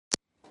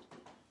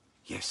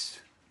Yes.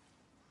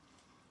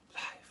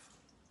 Live.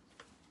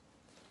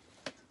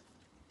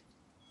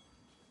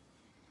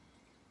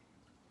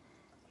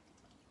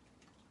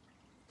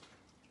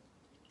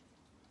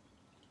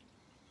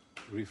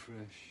 Refresh.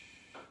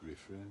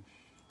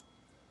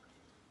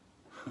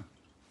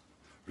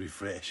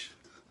 Refresh.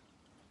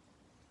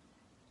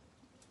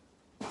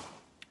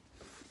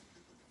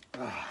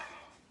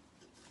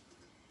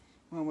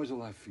 Well, where's the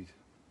live feed?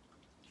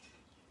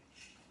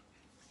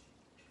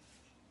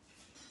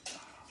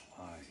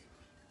 Live.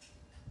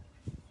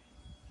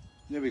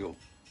 There we go.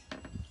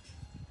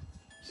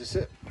 Is this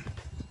it?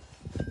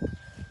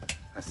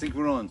 I think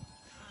we're on.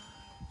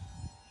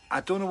 I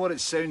don't know what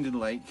it's sounding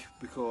like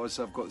because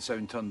I've got the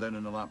sound turned down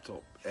on the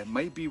laptop. It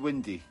might be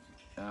windy.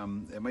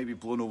 It might be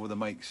blown over the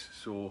mics.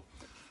 So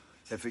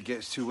if it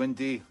gets too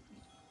windy,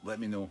 let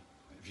me know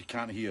if you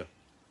can't hear.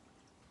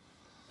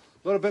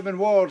 Laura Bittman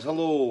Ward,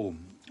 hello.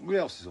 Who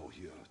else is all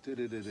here?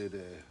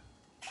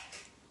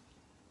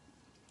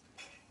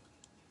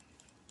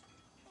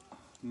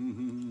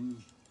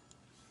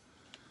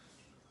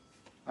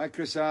 Hi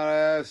Chris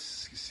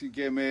Harris, see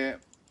you mate.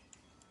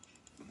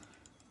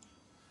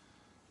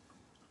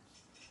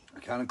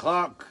 Karen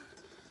Clark,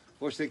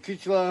 Wojtek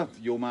Kuchla,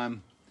 yo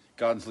man.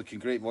 Garden's looking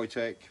great,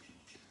 Wojtek.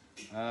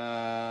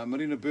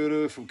 Marina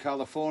Buru from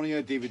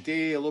California, David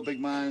Day, hello big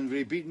man.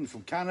 Ray Beaton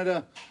from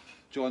Canada,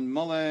 John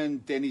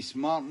Mullen, Dennis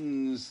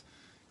Martins,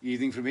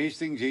 Evening from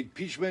Hastings, Jade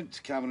Peachment,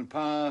 Cameron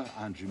Parr,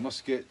 Andrew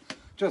Musket,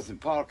 Jonathan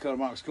Parker,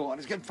 Mark Scott, and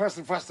it's getting faster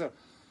and faster.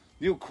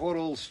 Neil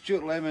Quarrell,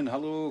 Stuart Lemon,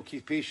 hello.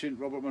 Keith Patient,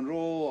 Robert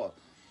Monroe,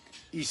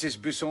 Isis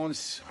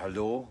Bussons,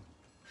 hello.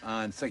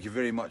 And thank you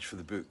very much for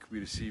the book. We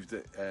received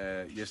it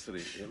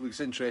yesterday. It looks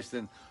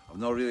interesting. I've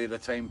not really had a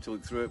time to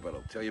look through it, but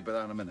I'll tell you about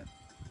that in a minute.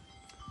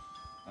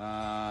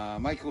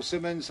 Michael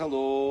Simmons,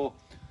 hello.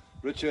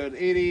 Richard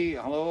Airy,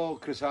 hello.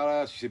 Chris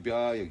Harris,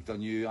 CBI, I've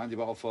done you. Andy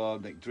Balfour,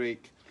 Nick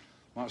Drake,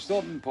 Mark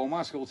Staunton, Paul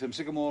Maskell, Tim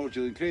Sycamore,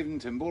 Julian Craven,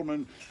 Tim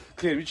Borman,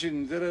 Claire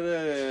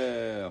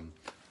Richard.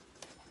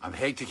 I'm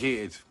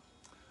hecticated.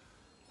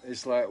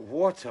 It's like,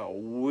 what a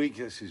week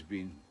this has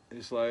been.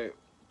 It's like,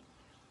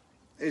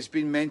 it's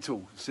been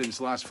mental since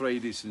last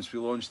Friday, since we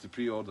launched the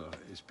pre-order.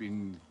 It's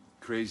been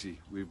crazy.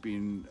 We've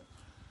been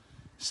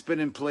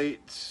spinning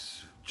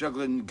plates,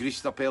 juggling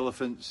greased up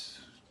elephants,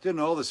 doing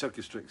all the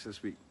circus tricks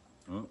this week.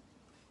 Oh.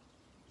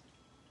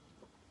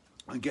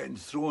 And getting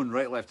thrown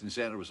right, left and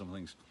centre with some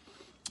things.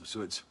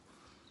 So it's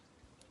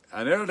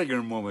an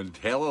Erdinger moment.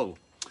 Hello.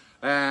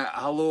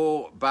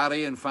 Hello,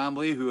 Barry and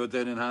family who are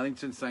down in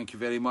Harrington. Thank you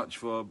very much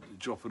for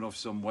dropping off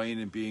some wine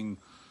and being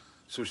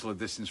social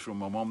distance from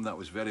my mum. That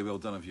was very well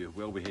done of you.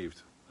 Well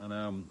behaved.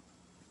 And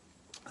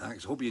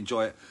thanks. Hope you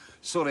enjoy it.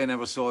 Sorry I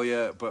never saw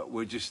you, but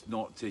we're just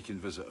not taking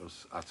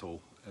visitors at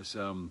all. It's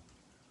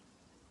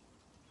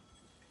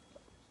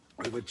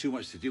we've had too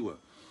much to deal with.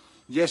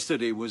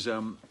 Yesterday was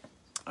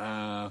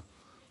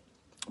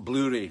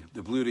Blu-ray.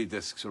 The Blu-ray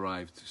discs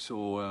arrived.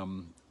 So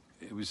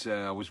it was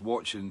I was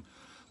watching.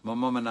 My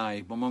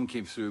mum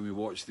came through and we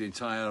watched the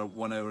entire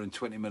 1 hour and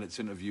 20 minutes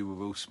interview with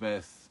Will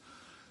Smith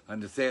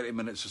and the 30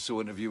 minutes or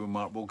so interview with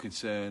Mark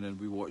Wilkinson, and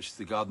we watched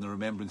the Garden of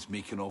Remembrance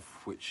making of,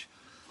 which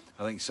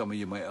I think some of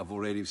you might have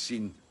already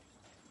seen.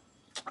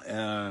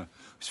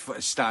 It's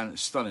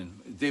stunning.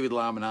 David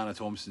Lamb and Anna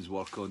Thompson's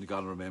work on the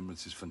Garden of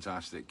Remembrance is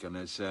fantastic, and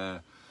it's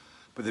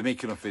but the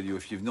making of video,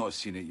 if you've not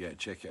seen it yet,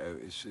 check it out.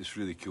 It's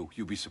really cool.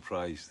 You'll be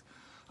surprised.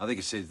 I think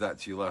I said that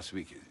to you last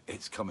week.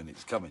 It's coming.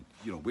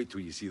 You know, wait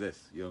till you see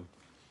this. You know.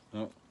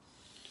 No.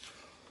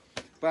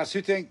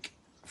 Basutink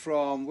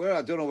from where?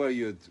 I don't know where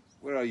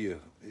are you?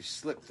 It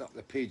slipped up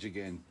the page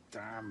again.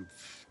 Damn.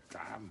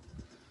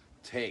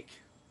 Take.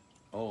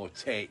 Oh,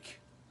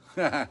 take.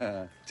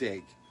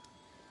 Take.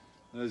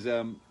 There's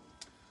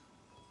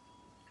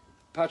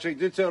Patrick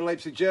Dutter,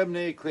 Leipzig,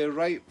 Germany. Claire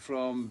Wright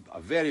from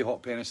a very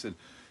hot Penistone.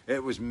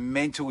 It was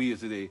mental here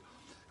today.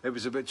 It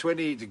was about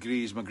 28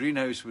 degrees. My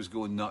greenhouse was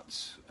going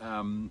nuts.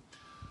 And,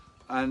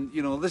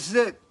 you know, this is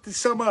it. The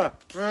summer.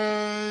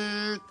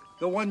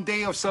 The one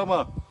day of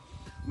summer.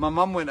 My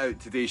mum went out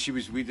today. She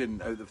was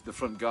weeding out the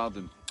front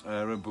garden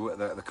around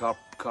the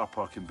car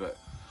parking bit.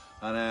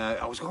 And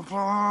I was going,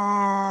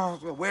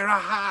 wear a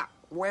hat.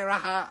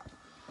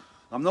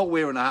 I'm not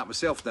wearing a hat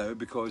myself now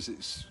because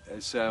it's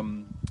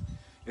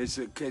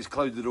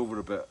clouded over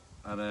a bit.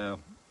 And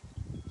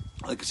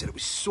like I said, it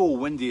was so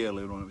windy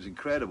earlier on. It was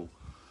incredible.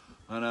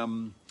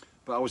 And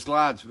but I was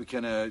glad we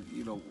kind of,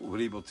 you know, were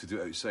able to do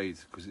it outside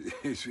because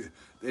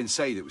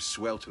inside it was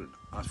sweltering.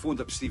 I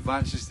phoned up Steve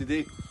Vances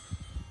today,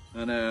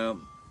 and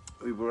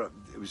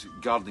it was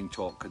gardening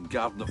talk and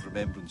Garden of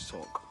Remembrance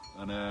talk,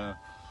 and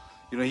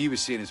you know, he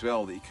was saying as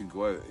well that he couldn't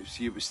go out.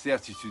 It was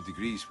 32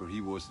 degrees where he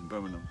was in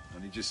Birmingham,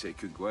 and he just said he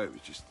couldn't go out. It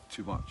was just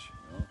too much.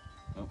 You know?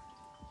 No.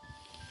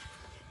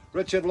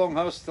 Richard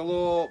Longhurst,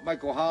 hello.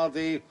 Michael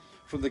Hardy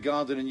from the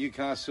Garden in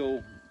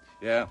Newcastle.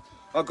 Yeah.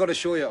 I've got to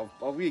show you.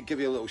 I'll really give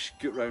you a little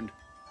scoot round.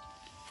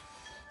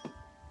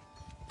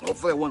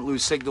 Hopefully I won't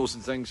lose signals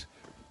and things.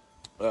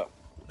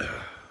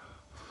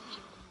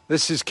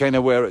 This is kind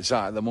of where it's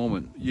at the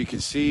moment. You can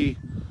see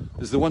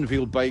there's the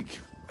one-wheeled bike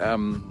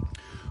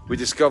we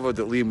discovered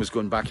that Liam was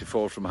going back and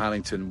forth from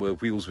Harrington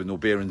with wheels with no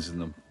bearings in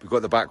them. We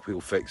got the back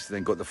wheel fixed,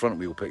 then got the front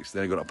wheel fixed,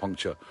 then I got a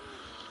puncture.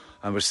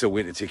 And we're still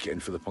waiting to take it in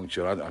for the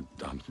puncture. I'm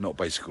not a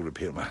bicycle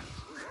repairman.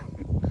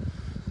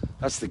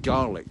 That's the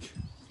garlic.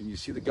 Can you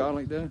see the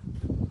garlic there?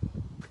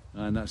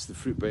 And that's the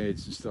fruit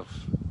beds and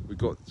stuff. We've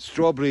got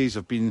strawberries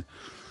have been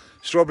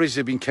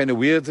kind of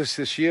weird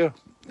this year.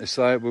 It's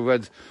like we've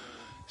had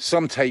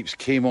some types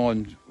came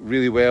on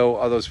really well,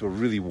 others were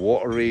really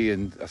watery,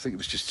 and I think it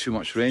was just too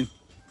much rain.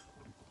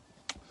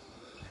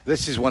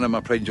 This is one of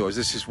my pride and joys.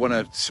 This is one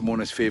of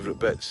Simona's favourite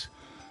bits.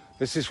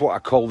 This is what I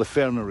call the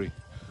fernery.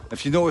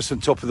 If you notice on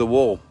top of the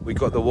wall, we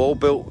got the wall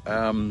built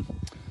kind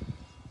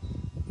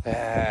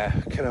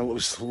of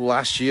was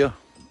last year,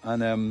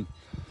 and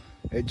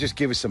it just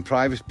gave us some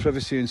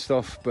privacy and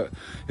stuff. But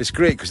it's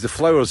great because the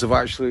flowers have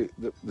actually,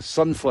 the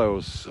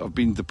sunflowers have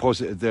been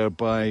deposited there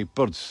by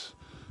birds,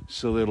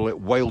 so they're like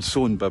wild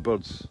sown by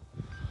birds.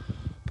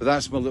 But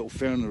that's my little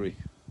fernery.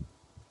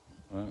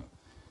 Right.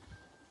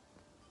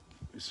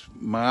 It's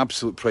my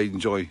absolute pride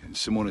and joy.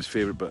 It's Simona's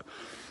favourite bit.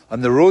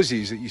 And the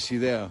roses that you see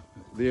there,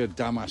 they're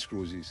damask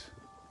roses.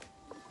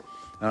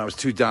 And that was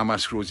 2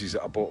 damask roses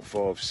that I bought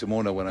for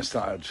Simona when I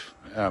started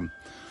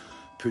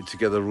putting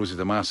together Rose of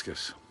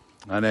Damascus.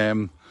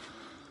 And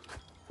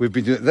we've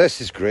been doing,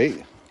 this is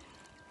great.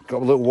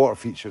 Got a little water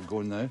feature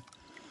going now.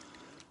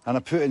 And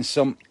I put in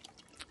some,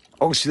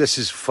 obviously this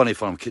is Funny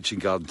Farm kitchen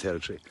garden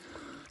territory,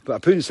 but I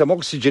put in some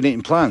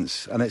oxygenating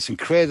plants, and it's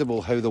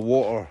incredible how the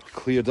water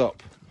cleared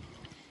up.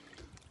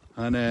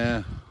 And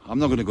I'm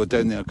not going to go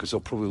down there because I'll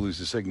probably lose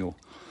the signal.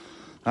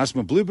 That's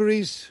my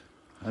blueberries.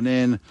 And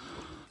then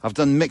I've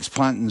done mixed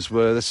plantings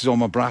where this is all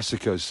my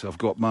brassicas. I've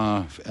got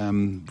my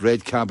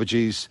red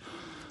cabbages,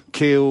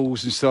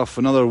 kales and stuff,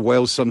 another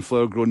wild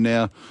sunflower grown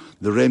there,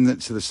 the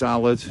remnants of the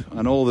salad,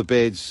 and all the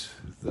beds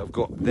that I've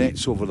got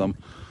nets over them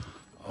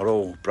are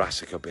all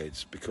brassica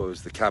beds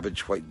because the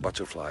cabbage white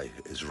butterfly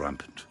is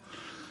rampant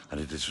and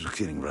it is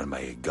looking around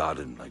my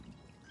garden like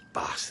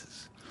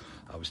bastards.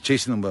 I was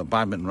chasing them with a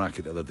badminton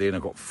racket the other day and I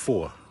got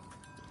 4.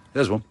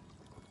 There's one.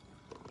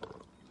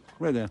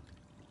 Right there.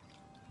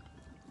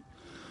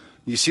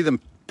 You see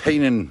them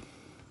pining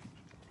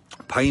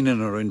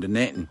around the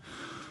netting,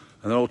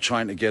 and they're all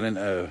trying to get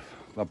into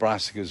my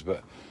brassicas.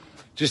 But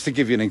just to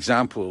give you an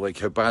example, like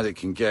how bad it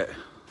can get,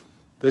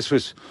 this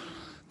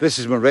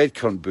is my red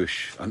currant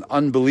bush, and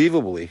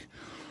unbelievably,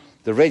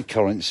 the red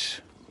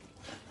currants,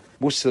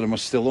 most of them are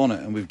still on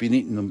it, and we've been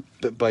eating them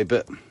bit by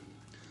bit.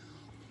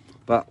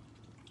 But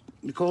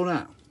you call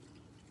that?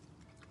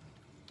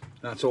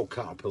 That's all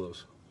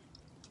caterpillars.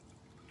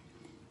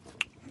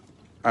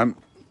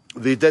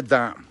 They did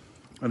that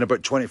in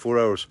about 24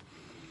 hours.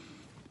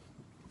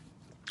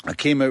 I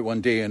came out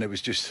one day and it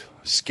was just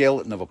a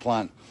skeleton of a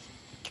plant.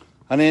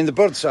 And then the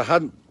birds, I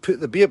hadn't put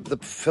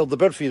filled the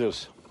bird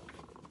feeders.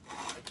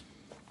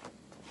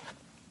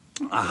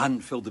 I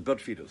hadn't filled the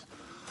bird feeders.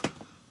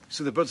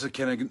 So the birds are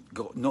kind of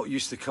got not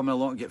used to coming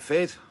along and get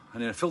fed.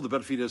 And then I filled the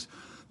bird feeders.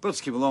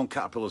 Birds came along,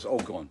 caterpillars all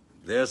gone.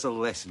 There's a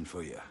lesson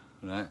for you,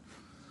 right?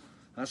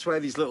 That's why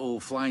these little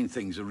flying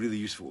things are really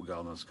useful to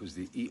gardeners, because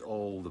they eat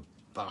all the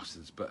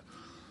bastards, but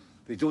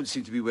they don't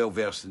seem to be well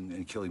versed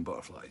in killing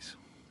butterflies.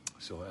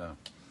 So,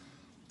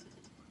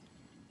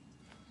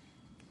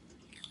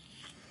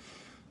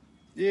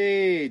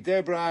 yay,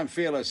 Deborah and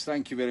Fearless,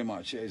 thank you very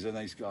much. It is a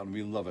nice garden,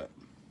 we love it.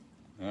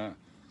 Yeah.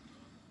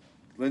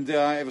 Linda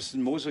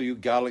Everson Moser, you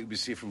garlic be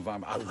safe from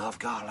vampires. I love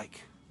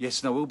garlic.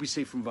 Yes, and I will be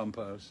safe from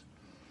vampires.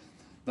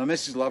 Now,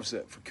 Mrs. loves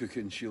it for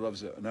cooking, she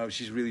loves it. And now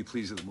she's really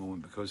pleased at the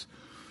moment because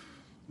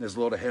there's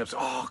a lot of herbs.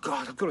 Oh,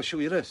 God, I've got to show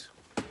you this.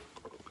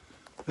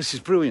 This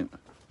is brilliant.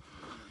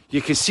 You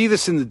can see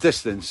this in the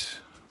distance,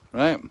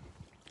 right?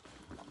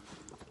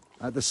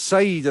 At the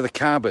side of the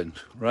cabin,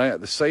 right?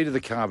 At the side of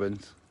the cabin,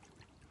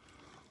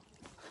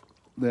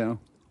 there.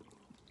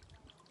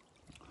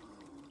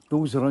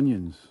 Those are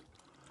onions.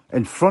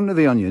 In front of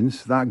the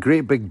onions, that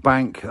great big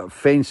bank, that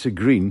fence of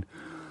green,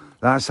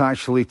 that's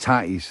actually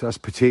tatties, that's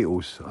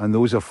potatoes, and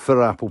those are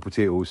fir apple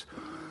potatoes.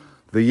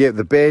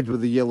 The bed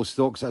with the yellow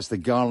stalks, that's the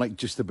garlic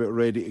just about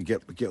ready to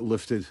get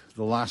lifted,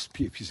 the last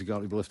piece of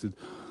garlic lifted.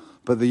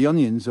 But the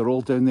onions are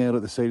all down there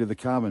at the side of the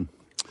cabin.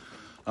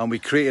 And we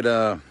created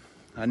a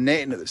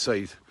netting at the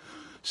side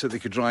so they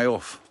could dry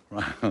off.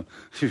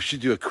 You should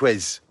do a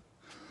quiz.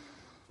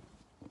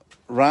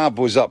 Rab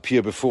was up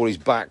here before his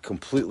back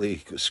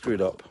completely got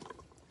screwed up.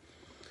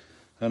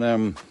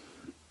 And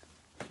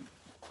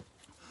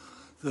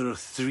there are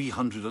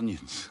 300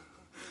 onions.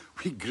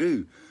 We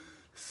grew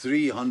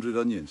 300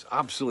 onions.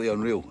 Absolutely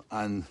unreal.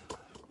 And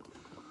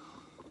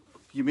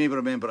you may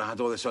remember I had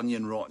all this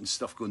onion rot and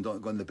stuff going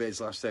in the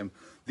beds last time.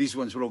 These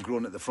ones were all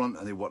grown at the front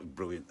and they worked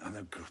brilliant. And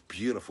they're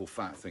beautiful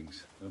fat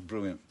things. They're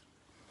brilliant.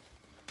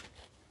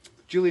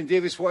 Julian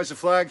Davis, what is the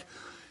flag?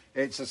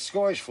 It's a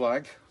Scottish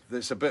flag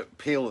that's a bit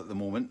pale at the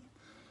moment.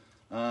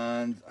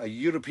 And a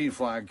European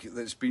flag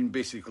that's been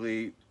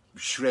basically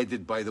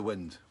shredded by the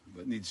wind.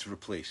 But needs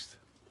replaced.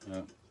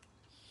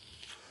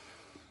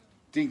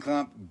 Dean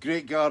Clamp,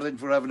 great garden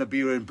for having a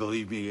beer in.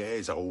 Believe me, it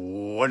is a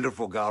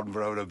wonderful garden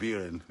for having a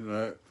beer in.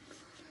 Right?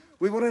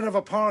 We wanted to have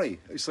a party.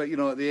 It's like, you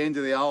know, at the end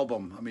of the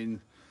album, I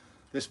mean,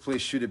 this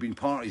place should have been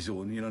party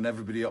zone, you know, and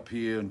everybody up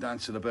here and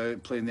dancing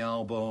about, playing the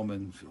album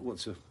and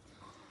lots of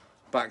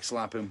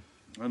backslapping.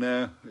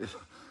 And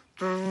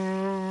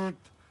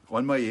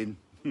on my in.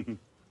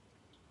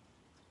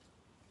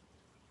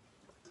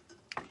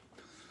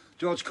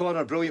 George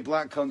Connor, brilliant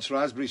black cunts,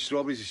 raspberries,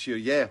 strawberries this year.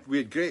 Yeah, we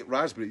had great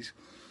raspberries.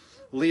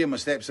 Liam, my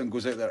stepson,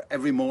 goes out there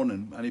every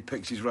morning and he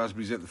picks his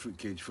raspberries out the fruit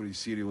cage for his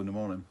cereal in the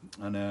morning.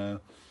 And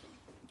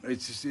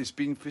it's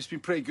been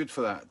pretty good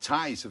for that.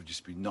 Ties have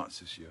just been nuts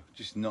this year,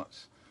 just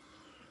nuts.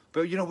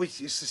 But you know, it's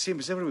the same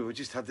as everywhere. We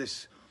just had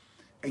this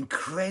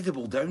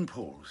incredible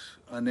downpours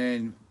and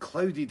then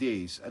cloudy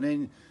days, and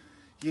then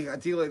you get a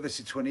day like this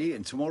at 28,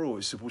 and tomorrow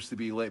it's supposed to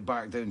be like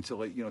back down to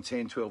like, you know,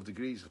 10, 12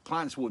 degrees. The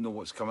plants won't know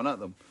what's coming at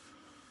them.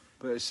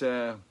 But it's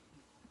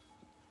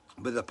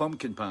but the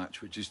pumpkin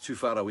patch, which is too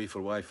far away for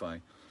Wi-Fi.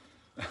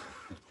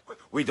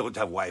 We don't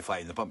have Wi-Fi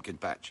in the pumpkin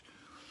patch.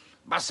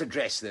 Must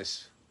address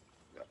this.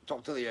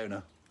 Talk to the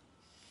owner.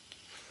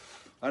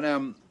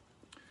 And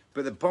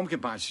but the pumpkin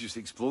patch just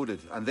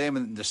exploded, and them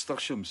and the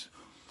nasturtiums.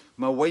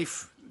 My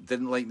wife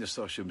didn't like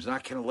nasturtiums, and I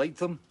kind of liked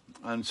them,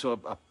 and so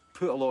I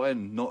put a lot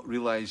in, not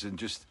realising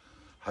just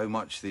how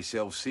much they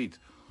self-seed.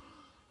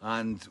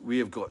 And we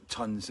have got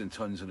tons and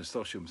tons of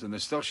nasturtiums. And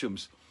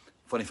nasturtiums,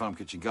 Funny Farm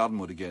Kitchen Garden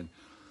Mode again.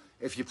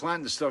 If you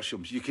plant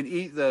nasturtiums, you can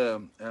eat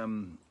the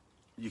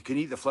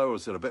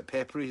flowers. They're a bit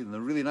peppery and they're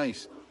really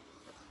nice.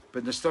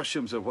 But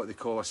nasturtiums are what they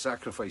call a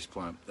sacrifice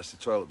plant. That's the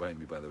toilet behind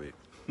me, by the way.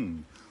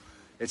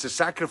 It's a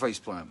sacrifice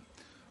plant.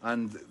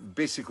 And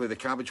basically the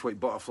cabbage white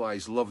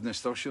butterflies love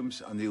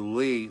nasturtiums, and they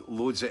lay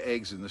loads of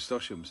eggs in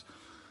nasturtiums.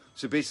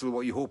 So basically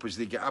what you hope is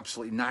they get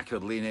absolutely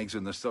knackered laying eggs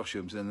in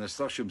nasturtiums, and the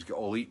nasturtiums get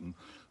all eaten,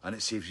 and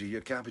it saves you your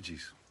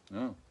cabbages.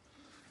 Oh.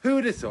 Who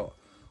would have thought,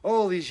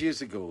 all these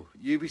years ago,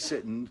 you'd be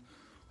sitting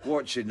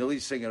watching the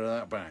lead singer of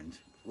that band,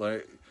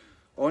 like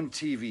on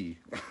TV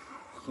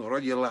or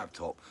on your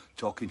laptop,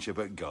 talking to you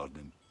about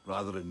gardening,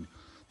 rather than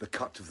the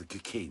cut of the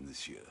cocaine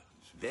this year.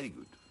 It's very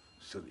good,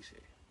 so they say.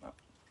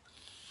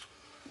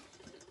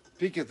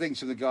 Peek of things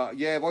from the garden.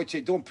 Yeah,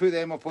 Wojciech, don't put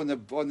them up on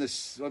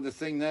the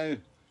thing now.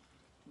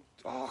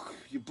 Oh,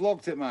 you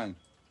blocked it, man.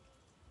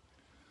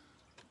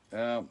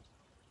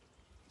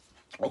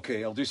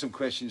 Okay, I'll do some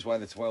questions while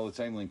the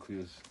timeline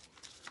clears.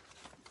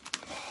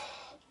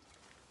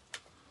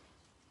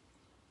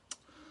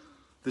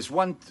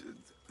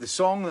 The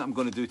song that I'm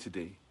going to do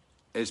today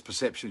is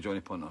Perception of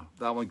Johnny Punter.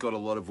 That one got a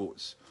lot of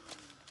votes.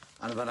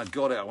 And when I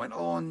got it, I went,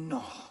 oh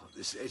no,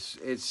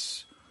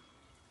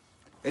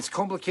 it's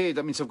complicated.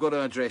 That means I've got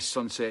to address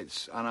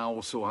sunsets, and I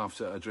also have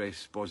to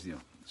address Bosnia.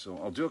 So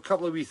I'll do a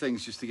couple of wee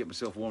things just to get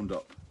myself warmed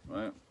up,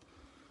 right?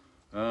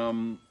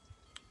 Oh,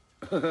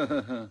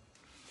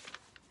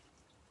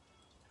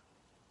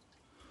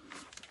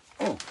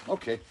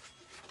 okay.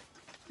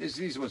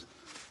 These ones.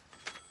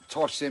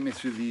 Tosh sent me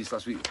through these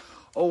last week.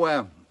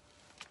 Oh,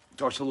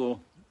 Tosh, hello.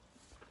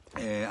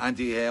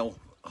 Andy L,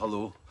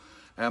 hello.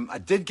 I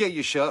did get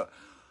your shirt,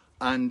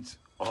 and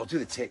I'll do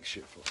the text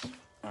shoot first.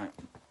 All right.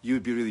 You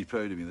would be really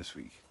proud of me this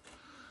week.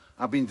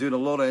 I've been doing a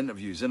lot of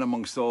interviews, in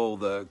amongst all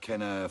the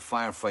kind of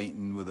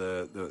firefighting with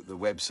the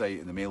website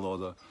and the mail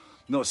order.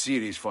 Not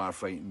serious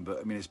firefighting, but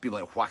I mean, it's been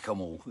like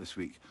whack-a-mole this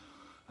week.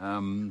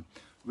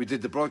 We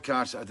did the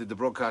broadcast. I did the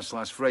broadcast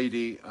last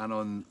Friday, and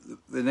on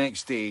the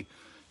next day,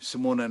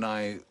 Simona and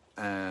I,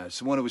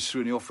 Simona was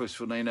through in the office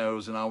for 9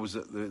 hours, and I was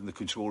in the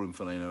control room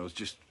for 9 hours,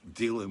 just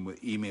dealing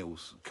with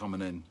emails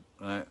coming in,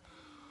 right?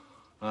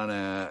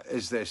 And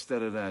is this,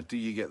 da-da-da, do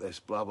you get this,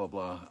 blah, blah,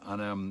 blah.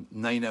 And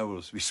 9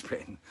 hours we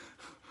spent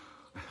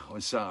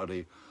on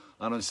Saturday.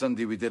 And on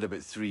Sunday we did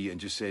about 3 and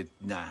just said,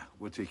 nah,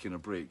 we're taking a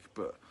break.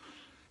 But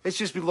it's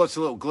just been lots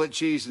of little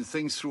glitches and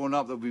things thrown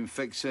up that we've been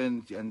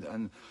fixing,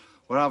 and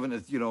we're having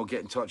to, you know,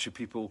 get in touch with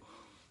people.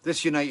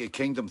 This United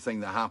Kingdom thing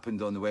that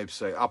happened on the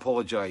website, I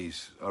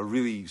apologise. I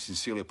really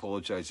sincerely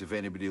apologise if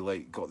anybody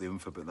got the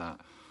info about that.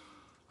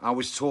 I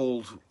was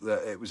told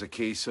that it was a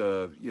case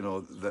of, you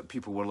know, that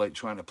people were like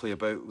trying to play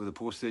about with the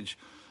postage.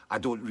 I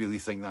don't really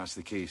think that's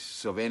the case.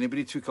 So if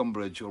anybody took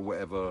umbrage or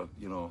whatever,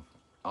 you know,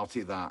 I'll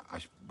take that.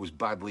 I was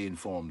badly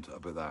informed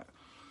about that.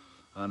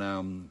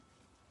 And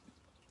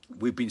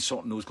we've been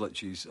sorting those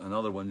glitches and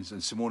other ones,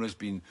 and Simona's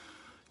been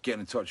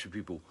getting in touch with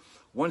people.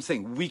 One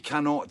thing, we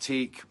cannot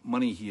take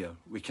money here.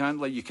 We can't,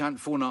 like, you can't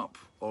phone up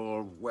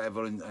or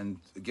whatever and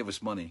give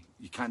us money.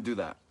 You can't do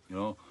that, you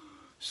know.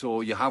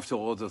 So you have to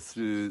order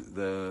through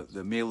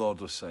the mail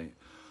order site.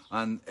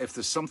 And if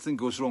there's something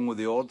goes wrong with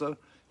the order,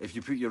 if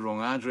you put your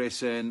wrong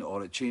address in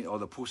or or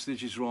the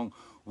postage is wrong,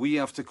 we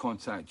have to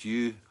contact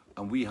you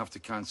and we have to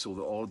cancel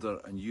the order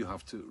and you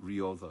have to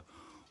reorder,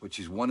 which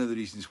is one of the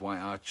reasons why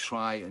I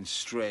try and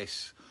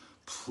stress,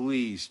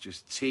 please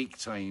just take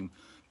time,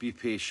 be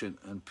patient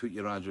and put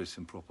your address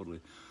in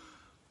properly.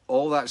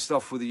 All that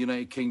stuff with the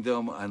United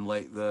Kingdom and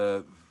like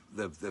the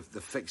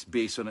fixed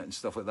base on it and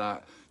stuff like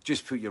that,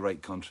 just put your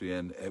right country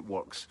in, it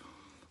works.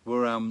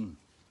 We're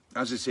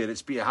as I said,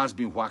 it has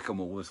been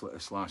whack-a-mole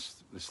this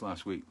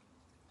last week.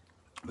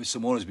 But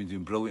Simona's been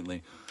doing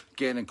brilliantly,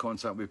 getting in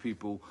contact with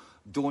people.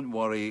 Don't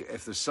worry,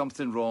 if there's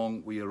something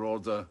wrong with your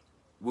order,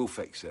 we'll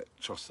fix it.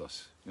 Trust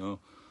us, you know.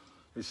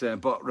 It's,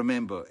 but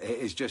remember, it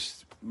is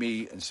just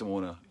me and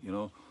Simona, you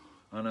know.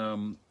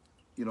 And,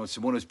 you know,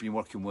 Simona's been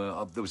working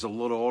with, there was a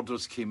lot of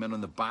orders came in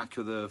on the back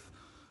of the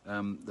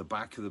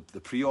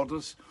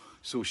pre-orders.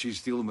 So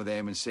she's dealing with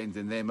them and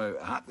sending them out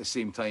at the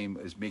same time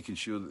as making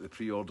sure that the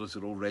pre-orders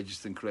are all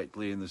registered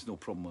correctly and there's no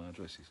problem with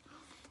addresses.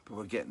 But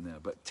we're getting there.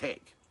 But tech,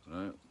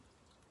 right?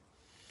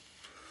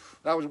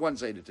 That was one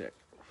side of tech.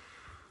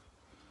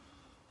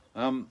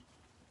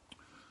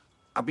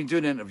 I've been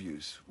doing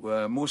interviews,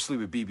 mostly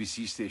with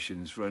BBC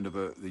stations round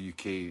about the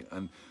UK,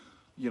 and,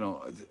 you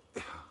know,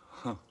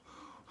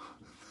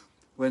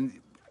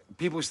 when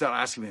people start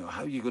asking me,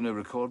 how are you going to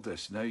record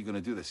this? And how are you going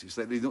to do this? It's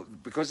like they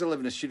don't, because I live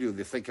in a studio,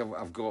 they think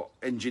I've got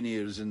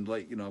engineers and,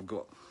 like, you know, I've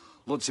got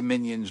lots of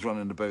minions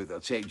running about that are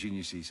tech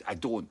geniuses. I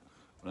don't,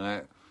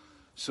 right?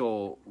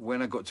 So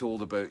when I got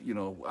told about, you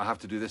know, I have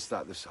to do this,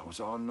 I was,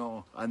 oh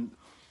no. And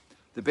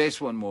the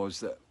best one was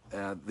that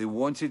they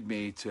wanted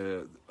me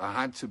to,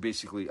 I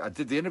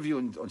did the interview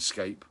on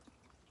Skype,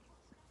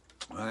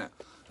 right?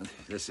 And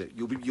listen,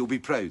 you'll be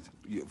proud.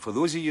 For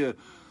those of you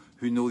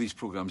who know these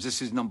programmes,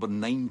 this is number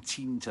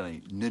 19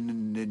 tonight.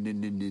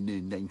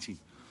 19.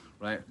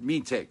 Right? Me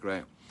and Tech,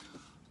 right?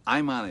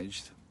 I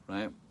managed,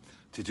 right,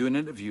 to do an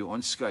interview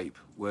on Skype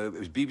where it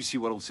was BBC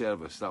World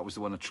Service. That was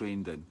the one I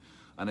trained in.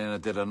 And then I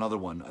did another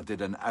one. I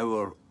did an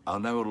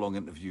hour-long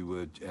interview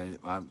with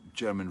a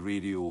German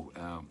radio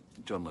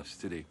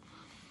journalist today.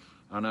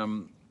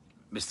 And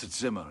Mr.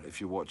 Zimmer, if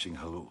you're watching,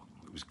 hello.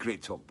 It was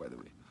great talk, by the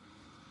way.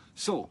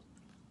 So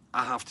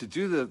I have to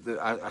do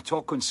I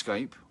talk on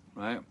Skype,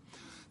 right?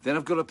 Then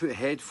I've got to put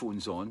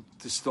headphones on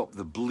to stop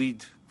the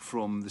bleed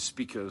from the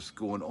speakers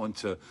going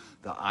onto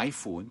the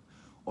iPhone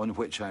on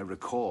which I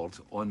record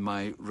on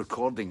my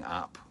recording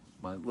app,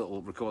 my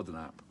little recording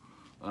app.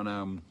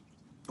 And,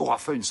 I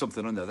found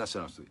something on there, that's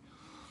interesting.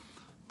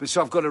 But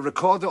so I've got to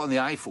record it on the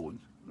iPhone,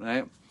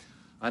 right?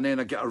 And then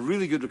I get a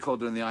really good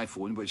recorder on the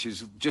iPhone, which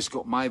has just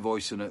got my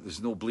voice in it.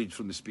 There's no bleed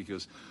from the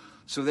speakers.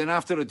 So then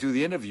after I do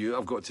the interview,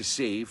 I've got to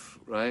save,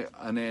 right?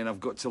 And then I've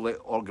got to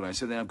organise.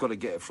 So then I've got to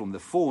get it from the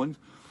phone.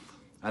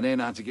 And then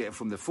I had to get it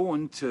from the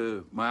phone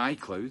to my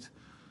iCloud,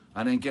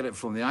 and then get it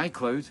from the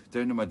iCloud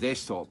down to my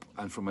desktop,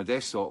 and from my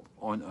desktop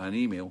on an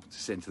email to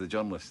send to the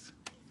journalist.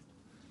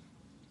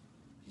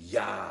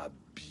 Yeah,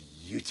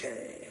 beauty.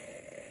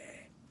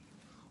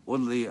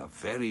 Only a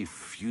very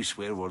few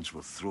swear words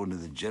were thrown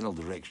in the general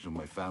direction of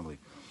my family.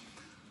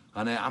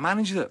 And I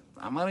managed it.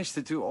 I managed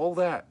to do all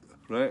that,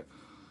 right?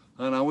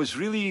 And I was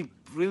really,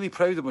 really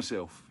proud of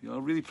myself. You know,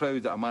 really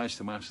proud that I managed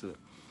to master it.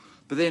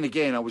 But then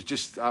again, I was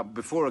just,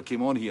 before I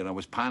came on here, I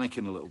was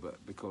panicking a little bit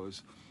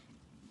because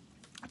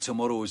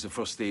tomorrow is the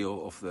first day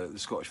of the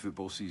Scottish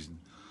football season.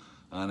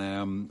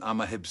 And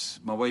I'm a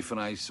Hibs. My wife and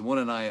I, Simone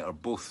and I, are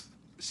both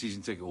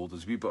season ticket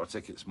holders. We bought our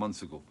tickets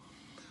months ago.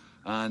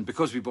 And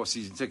because we bought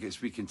season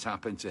tickets, we can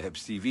tap into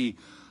Hibs TV.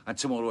 And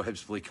tomorrow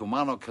Hibs play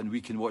Kilmarnock and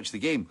we can watch the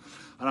game.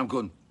 And I'm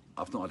going,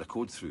 I've not had a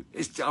code through.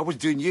 I was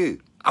doing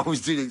you. I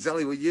was doing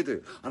exactly what you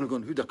do. And I'm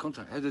going, who do I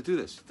contact? How do I do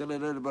this?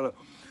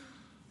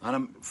 And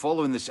I'm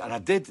following this, and I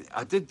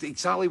did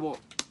exactly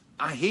what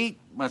I hate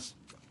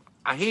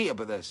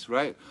about this,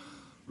 right?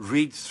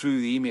 Read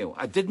through the email.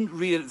 I didn't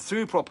read it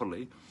through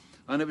properly,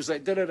 and it was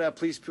like,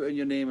 please put in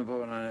your name,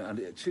 and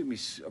it took me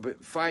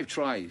about 5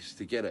 tries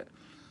to get it,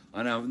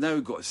 and I've now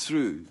got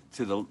through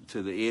to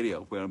the area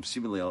where I'm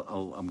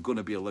going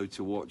to be allowed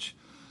to watch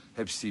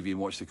Hibs TV and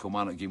watch the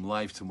Kilmarnock game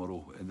live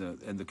tomorrow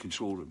in the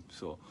control room.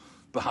 So,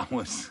 but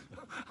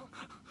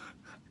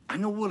I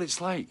know what it's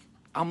like.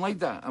 I'm like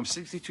that. I'm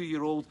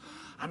 62-year-old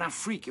and I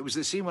freak. It was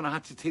the same when I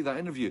had to take that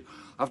interview.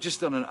 I've just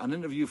done an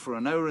interview for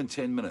an hour and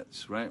 10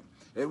 minutes, right?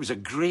 It was a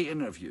great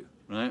interview,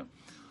 right?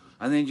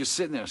 And then you're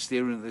sitting there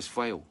staring at this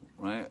file,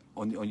 right,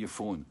 on your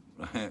phone,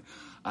 right?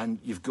 And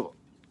you've got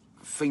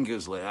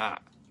fingers like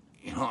that,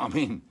 you know what I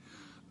mean?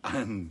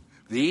 And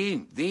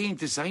they ain't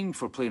designed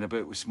for playing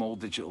about with small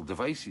digital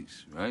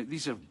devices, right?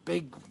 These are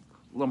big,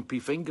 lumpy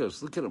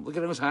fingers. Look at them. Look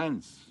at his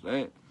hands,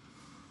 right?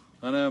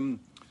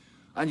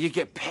 And you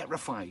get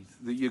petrified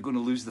that you're going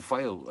to lose the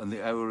file and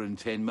the hour and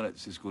 10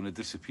 minutes is going to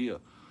disappear.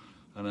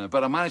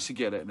 But I managed to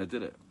get it and I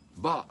did it.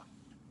 But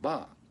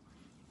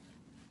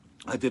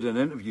I did an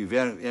interview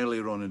very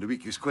earlier on in the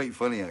week. It was quite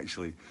funny,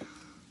 actually,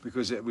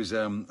 because it was,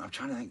 I'm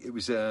trying to think, it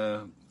was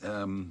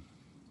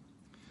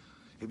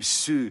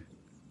Sue.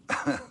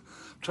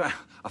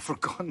 I've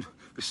forgotten.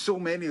 There's so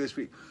many this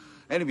week.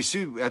 Anyway,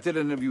 Sue, I did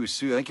an interview with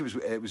Sue. I think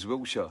it was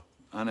Wiltshire.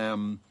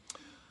 And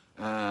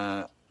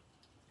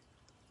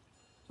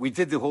we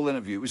did the whole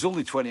interview. It was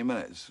only 20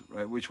 minutes,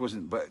 right? Which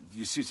wasn't, but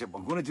you see, said,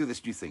 I'm going to do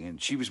this new thing.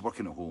 And she was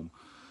working at home.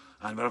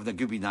 And we're having a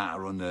gooby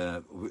natter on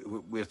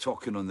we're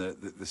talking on the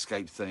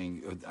Skype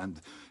thing.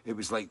 And it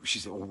was like, she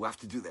said, we have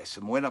to do this.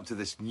 And we went up to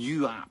this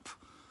new app.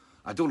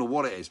 I don't know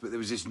what it is, but there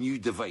was this new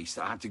device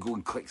that I had to go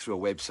and click through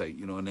a website,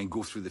 you know, and then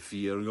go through the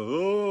fear and go,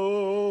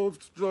 oh,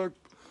 fuck.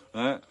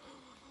 Right?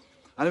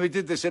 And then we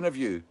did this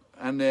interview,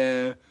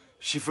 and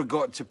she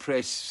forgot to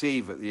press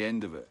save at the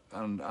end of it.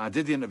 And I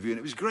did the interview, and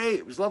it was great.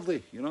 It was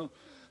lovely, you know.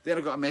 Then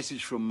I got a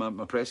message from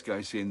my press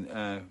guy saying,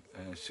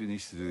 Sue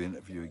needs to do the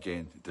interview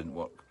again. It didn't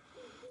work.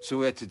 So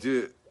we had to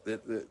do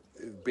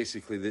it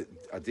basically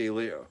a day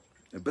later.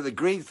 But the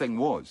great thing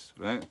was,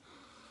 right,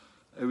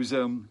 it was,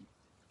 they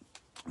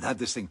had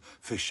this thing,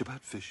 fish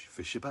about fish,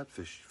 fish about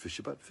fish, fish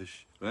about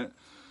fish, right?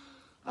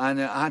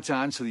 And I had to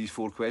answer these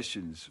 4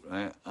 questions,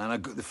 right?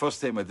 And the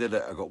first time I did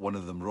it, I got one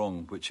of them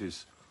wrong, which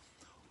is,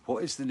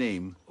 what is the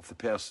name of the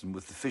person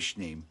with the fish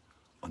name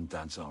on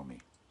Dad's Army?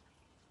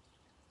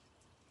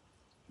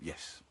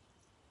 Yes.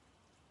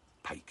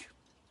 Pike.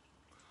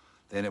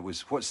 Then it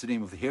was, what's the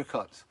name of the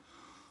haircut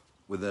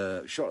with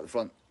a short at the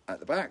front, at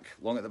the back,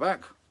 long at the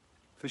back?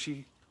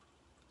 Fishy.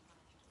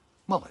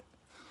 Mullet.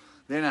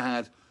 Then I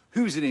had,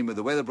 who's the name of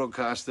the weather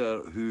broadcaster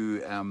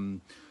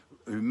who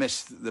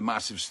missed the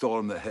massive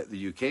storm that hit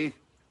the UK?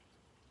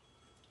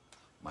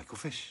 Michael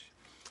Fish.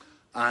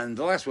 And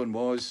the last one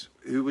was,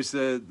 who's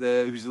the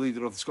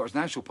leader of the Scottish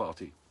National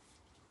Party?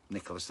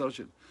 Nicola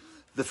Sturgeon.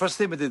 The first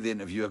time I did the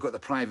interview, I got the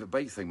private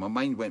bike thing. My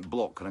mind went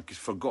block and I just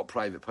forgot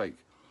private bike.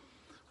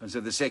 And so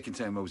the second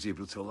time I was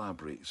able to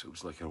elaborate. So it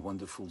was like a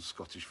wonderful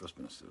Scottish First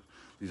Minister,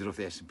 leader of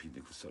the SNP,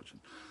 Nicola Sturgeon.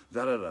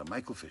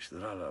 Michael Fish,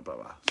 blah, blah,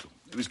 blah. So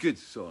it was good.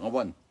 So I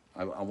won.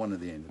 I won at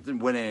the end. I didn't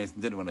win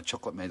anything, didn't win a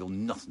chocolate medal,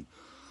 nothing.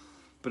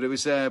 But it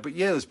was, but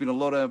yeah, there's been a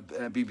lot of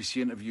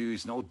BBC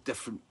interviews and all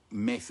different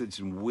methods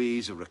and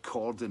ways of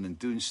recording and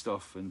doing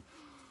stuff. And,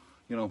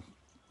 you know,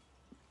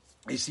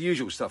 it's the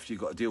usual stuff you've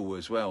got to deal with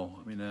as well.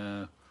 I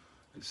mean,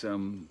 it's,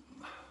 you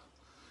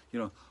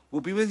know,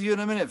 we'll be with you in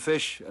a minute,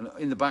 Fish. And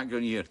in the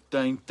background you hear,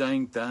 dang,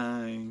 dang,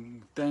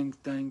 dang, dang,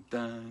 dang,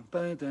 dang,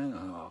 dang, dang.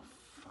 Oh,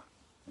 fuck.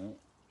 Oh.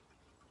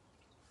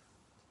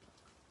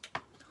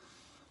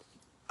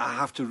 I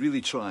have to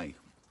really try.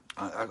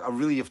 I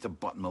really have to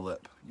button my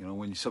lip, you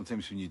know,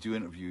 sometimes when you do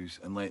interviews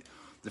and like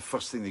the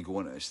first thing they go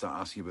on is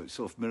start asking about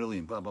Self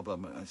Marillion, blah, blah, blah.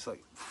 And it's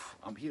like,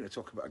 I'm here to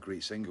talk about a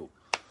great single.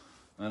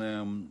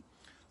 And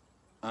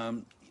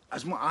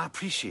as much, I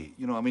appreciate,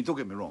 you know, I mean, don't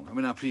get me wrong. I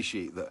mean, I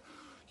appreciate that,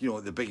 you know,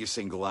 the biggest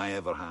single I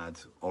ever had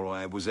or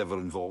I was ever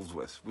involved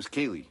with was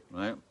Kaylee,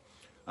 right?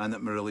 And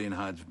that Marillion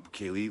had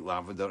Kaylee,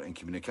 Lavender and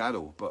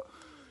Communicado. But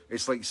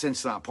it's like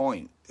since that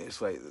point,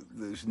 it's like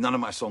none of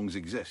my songs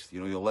exist.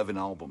 You know, 11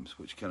 albums,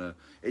 which kind of,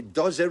 it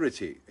does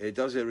irritate. It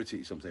does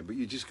irritate sometimes. But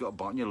you just got to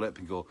button your lip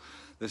and go,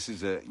 this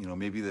is it. You know,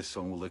 maybe this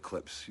song will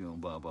eclipse, you know,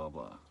 blah, blah,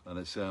 blah. And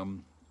it's,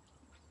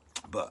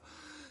 but at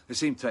the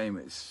same time,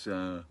 it's,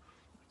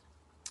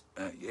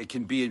 it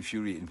can be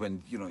infuriating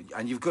when, you know,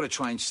 and you've got to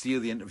try and steer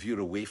the interviewer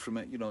away from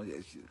it. You know,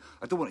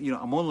 I don't want, you know,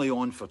 I'm only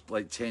on for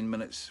like 10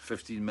 minutes,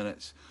 15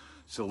 minutes.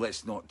 So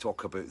let's not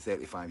talk about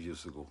 35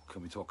 years ago.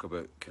 Can we talk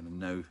about kind of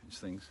now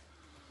things?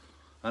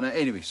 And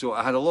anyway, so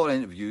I had a lot of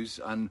interviews,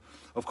 and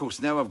of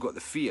course now I've got the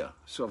fear.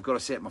 So I've got to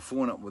set my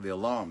phone up with the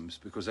alarms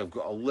because I've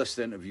got a list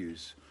of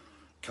interviews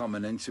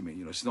coming into me.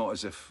 You know, it's not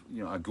as if,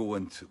 you know, I go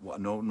into what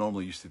I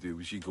normally used to do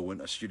was you go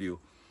into a studio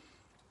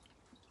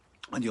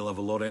and you'll have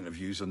a lot of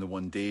interviews on the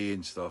one day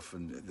and stuff,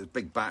 and the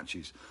big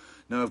batches.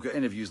 Now I've got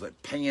interviews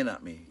like pinging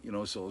at me, you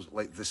know. So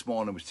like this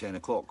morning was 10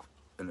 o'clock,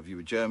 interview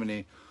with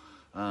Germany.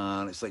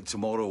 And it's like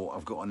tomorrow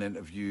I've got an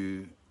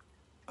interview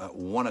at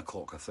 1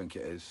 o'clock, I think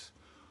it is.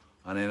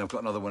 And then I've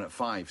got another one at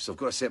 5. So I've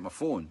got to set my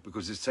phone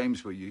because there's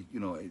times where you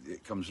know,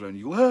 it comes around and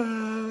you go,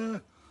 ah!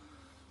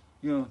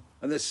 You know,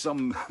 and there's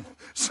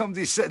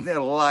somebody sitting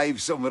there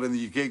live somewhere in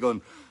the UK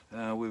going,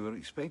 we were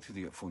expecting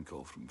to get a phone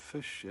call from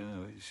Fish.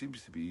 He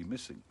seems to be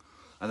missing.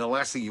 And the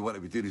last thing you want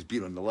to be doing is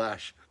being on the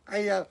lash.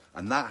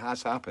 And that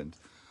has happened.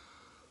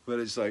 But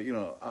it's like, you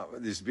know,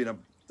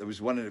 there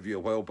was one interview a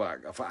while back.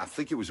 I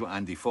think it was with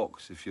Andy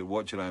Fox. If you're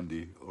watching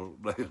Andy, or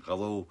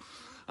hello,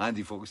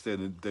 Andy Fox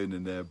down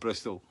in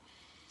Bristol,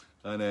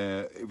 and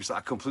it was like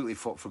I completely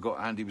forgot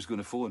Andy was going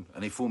to phone,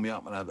 and he phoned me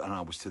up, and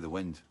I was to the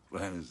wind.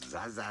 Right? It was,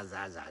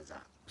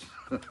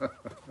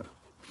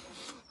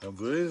 I'm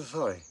very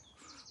sorry.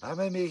 Am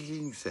I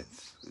making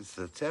sense? It's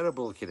a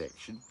terrible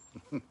connection.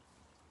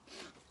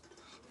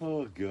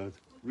 Oh God!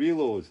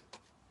 Reload.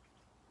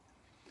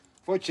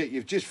 Watch it!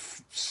 You've just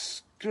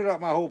screwed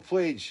up my whole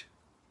page.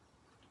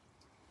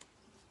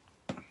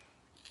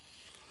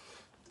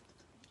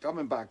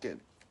 Coming back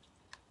in.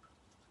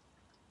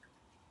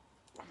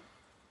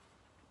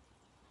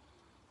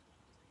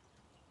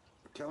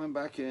 Coming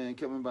back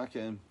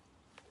in.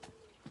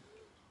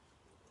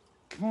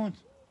 Come on.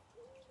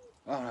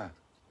 All right.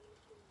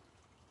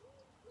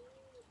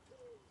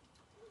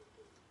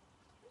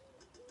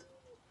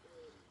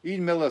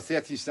 Ian Miller,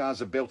 30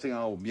 Stars, a belting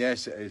album.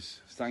 Yes, it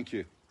is. Thank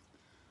you.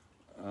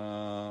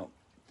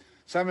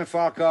 Simon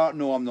Farquhar,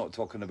 no, I'm not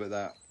talking about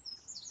that.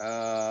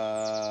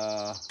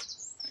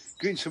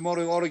 Greetings from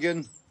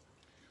Oregon.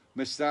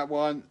 Missed that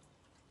one.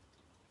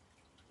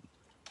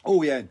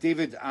 Oh yeah,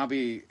 David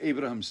Abbey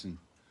Abrahamson.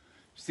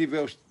 Steve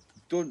Welsh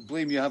don't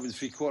blame you having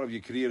 3/4 of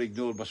your career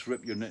ignored must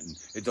rip your knitting.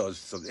 It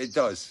does. It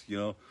does, you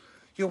know.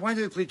 You know, why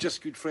do we play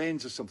Just Good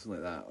Friends or something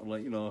like that? Or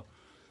like, you know,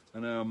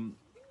 and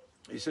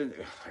he said,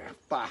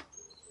 bah,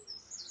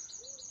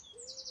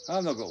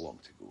 I've not got long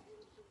to go.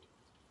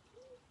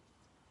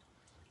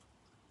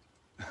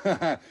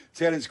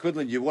 Terence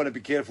Quinlan, you want to be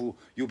careful.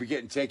 You'll be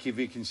getting techie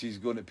vacancies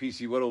going at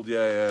PC World.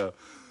 Yeah.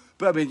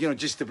 But I mean, you know,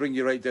 just to bring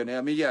you right down there,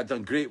 I mean, yeah, I've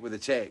done great with the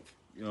tech.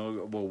 You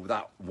know, well,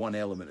 that one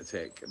element of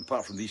tech,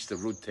 apart from the Easter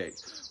Road tech,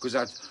 because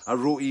I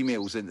wrote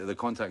emails into the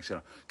contact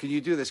center. Can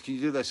you do this? Can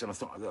you do this? And I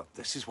thought,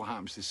 this is what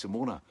happens to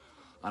Simona.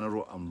 And I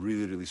wrote, I'm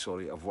really, really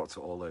sorry. I've worked it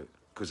all out.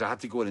 Because I had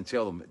to go in and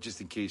tell them,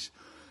 just in case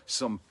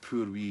some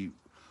poor wee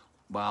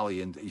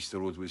Wally in Easter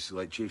Road was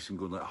like chasing,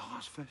 going like, oh,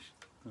 it's fish.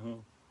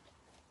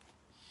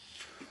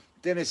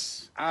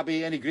 Dennis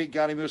Abbey, any great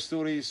Gary Moore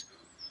stories?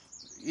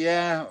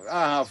 Yeah,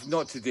 I have.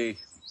 Not today.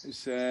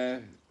 It's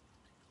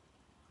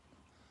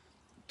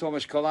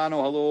Thomas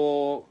Colano,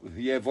 hello.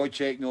 Yeah,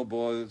 Wojciech, no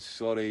bother.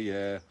 Sorry.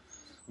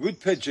 Wood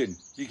pigeon.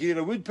 You can hear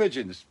a wood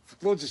pigeon. There's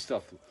loads of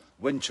stuff.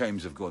 Wind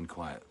chimes have gone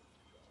quiet.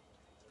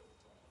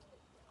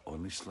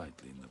 Only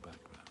slightly in the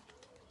background.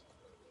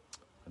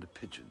 And a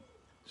pigeon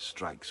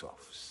strikes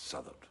off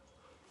southward.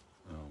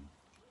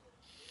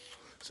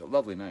 It's a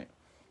lovely night.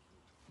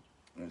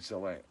 It's a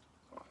light.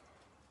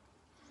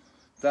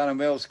 Darren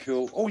Wells,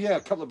 cool. Oh yeah,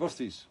 a couple of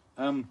birthdays.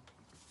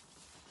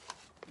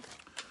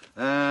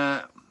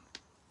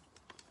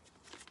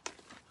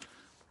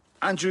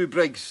 Andrew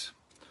Briggs,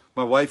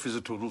 my wife is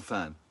a total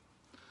fan.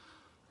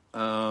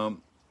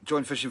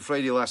 Joined Fishing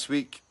Friday last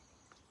week.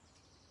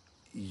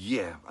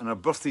 Yeah, and her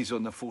birthday's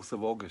on the 4th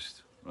of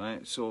August,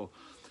 right? So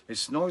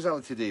it's not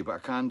exactly today, but I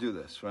can do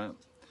this, right?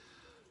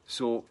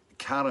 So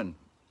Karen,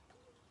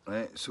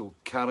 right? So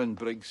Karen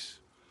Briggs,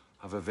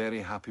 have a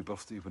very happy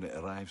birthday when it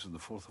arrives on the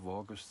 4th of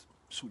August.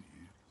 So do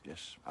you.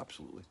 Yes,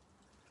 absolutely.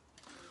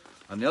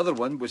 And the other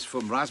one was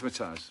from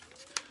Razmataz.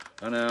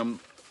 And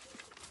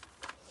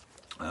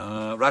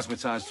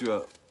Razmataz do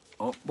a...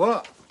 Oh,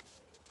 what?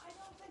 I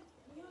don't think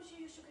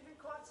usually you should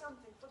record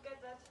something. Forget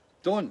that.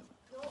 Don't?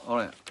 No. All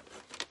right.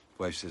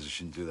 Wife says I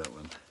shouldn't do that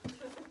one.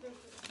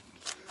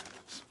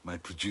 My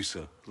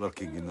producer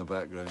lurking in the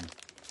background.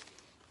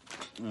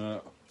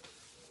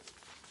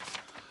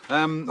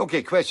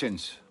 Okay,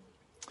 questions.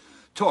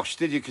 Tosh,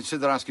 did you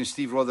consider asking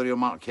Steve Rothery or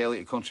Mark Kelly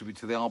to contribute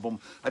to the album?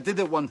 I did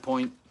at one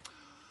point,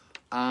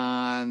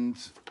 and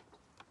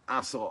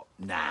I thought,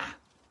 nah.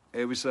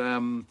 It was, you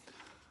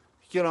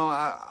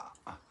know,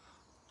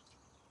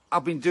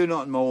 I've been doing it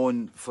on my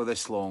own for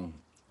this long,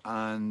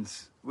 and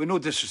with no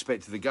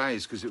disrespect to the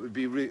guys, because it would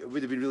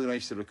have been really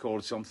nice to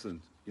record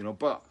something, you know.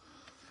 But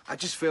I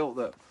just felt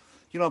that,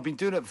 you know, I've been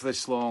doing it for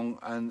this long,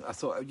 and I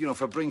thought, you know,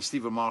 if I bring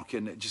Steve or Mark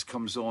in, it just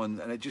comes on,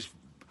 and it just,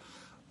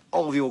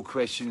 all the old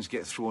questions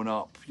get thrown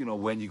up. You know,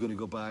 when you're going to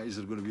go back? Is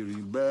there going to be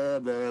a blah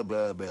blah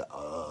blah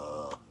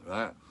blah?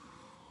 Right?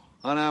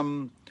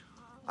 And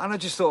I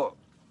just thought,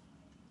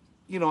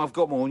 you know, I've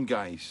got my own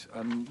guys,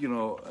 and you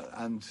know,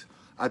 and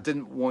I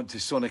didn't want to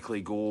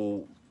sonically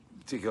go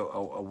take a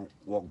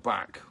walk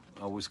back.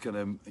 I was kind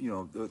of, you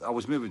know, I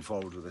was moving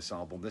forward with this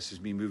album. This is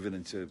me moving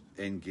into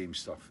end game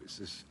stuff. It's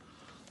this,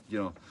 you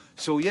know.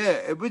 So yeah,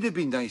 it would have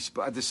been nice,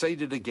 but I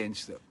decided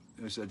against it.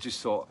 I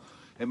just thought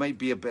it might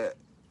be a bit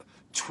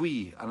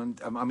twee, and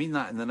I mean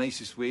that in the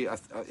nicest way.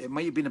 It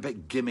might have been a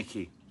bit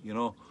gimmicky, you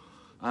know,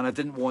 and I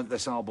didn't want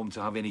this album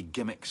to have any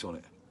gimmicks on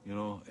it. You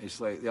know,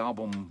 it's like the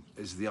album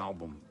is the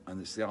album,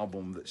 and it's the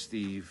album that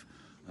Steve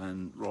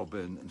and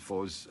Robin and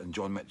Foz and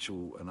John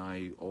Mitchell and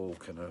I all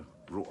kind of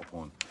wrote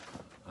upon,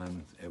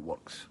 and it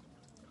works.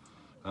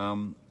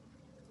 Oh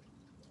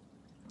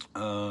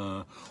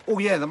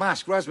yeah, the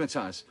mask,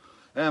 Razmataz.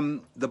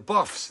 The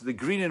buffs, the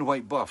green and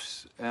white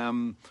buffs,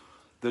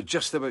 they're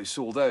just about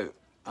sold out,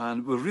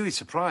 and we're really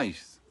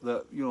surprised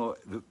that, you know,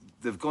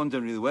 they've gone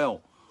down really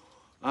well,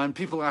 and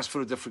people ask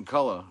for a different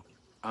colour.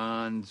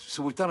 And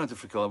so we've done a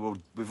different colour.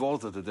 We've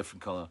ordered a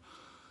different colour.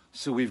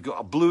 So we've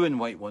got a blue and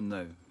white one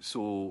now.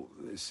 So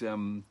it's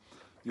you'll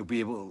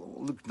be able to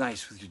look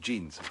nice with your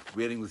jeans,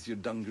 wearing with your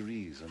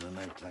dungarees on a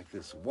night like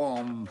this.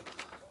 Warm,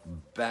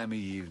 balmy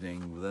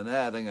evening with an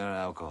adding of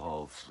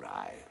alcohol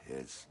fry.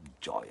 It's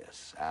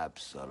joyous,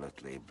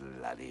 absolutely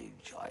bloody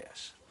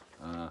joyous.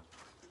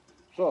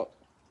 So,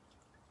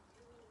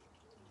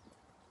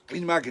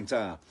 Ian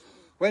McIntyre,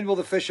 when will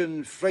the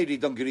Fishing Friday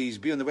dungarees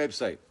be on the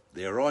website?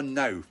 They're on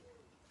now.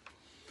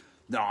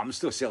 No, I'm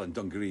still selling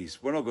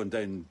dungarees. We're not going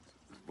down.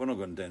 We're not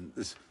going down.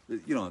 This,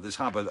 you know, this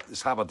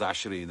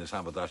haberdashery and this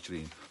haberdashery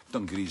and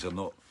dungarees are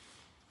not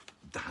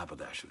the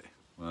haberdashery.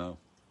 Well,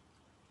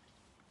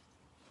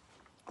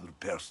 they're a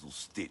personal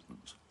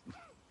statement.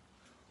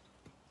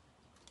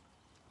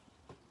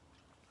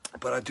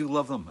 But I do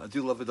love them. I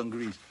do love the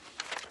dungarees.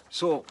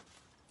 So,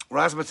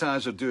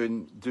 Razmataz are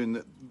doing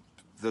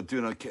they're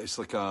doing it's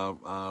like a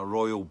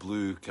royal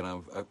blue kind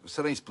of. It's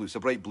a nice blue. It's a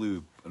bright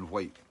blue and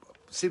white.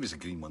 Same as the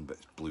green one, but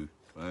it's blue.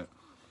 Right,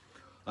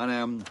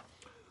 and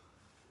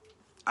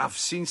I've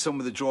seen some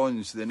of the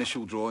drawings, the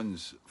initial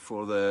drawings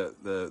for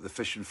the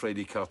Fish and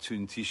Friday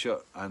cartoon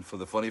T-shirt and for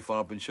the Funny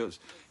Farbin shirts.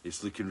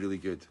 It's looking really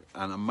good,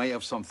 and I might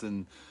have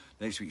something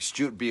next week.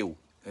 Stuart Beale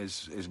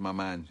is my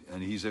man,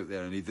 and he's out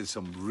there, and he did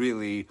some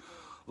really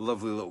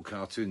lovely little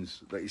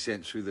cartoons that he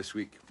sent through this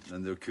week,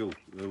 and they're cool.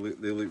 They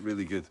look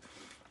really good.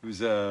 It was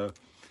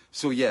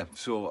so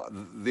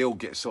they'll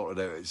get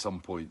sorted out at some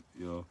point,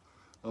 you know.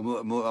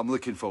 I'm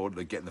looking forward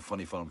to getting the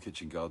Funny Farm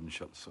Kitchen Garden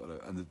shirts sorted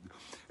out. And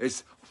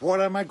it's,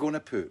 what am I going to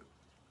put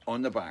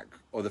on the back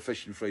of the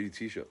Fish and Friday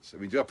T-shirts? I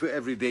mean, do I put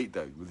every date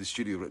down with the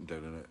studio written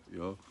down in it, you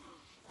know?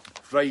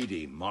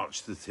 Friday,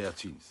 March the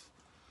 13th,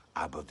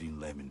 Aberdeen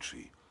Lemon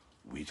Tree.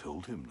 We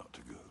told him not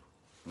to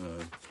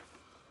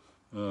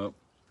go.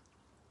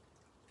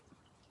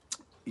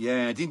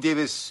 Yeah, Dean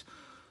Davis,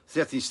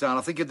 13 star.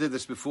 I think I did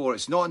this before.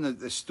 It's not in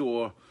the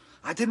store.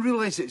 I didn't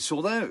realise it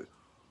sold out.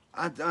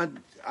 I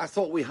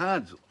thought we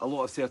had a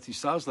lot of 13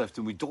 stars left,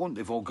 and we don't.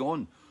 They've all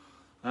gone.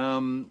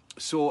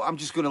 So I'm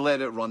just going to let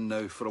it run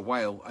now for a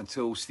while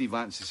until Steve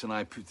Ansis and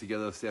I put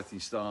together a 13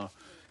 star.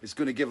 It's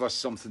going to give us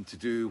something to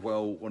do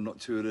while we're not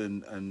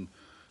touring, and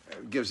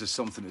it gives us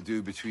something to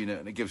do between it,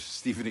 and it gives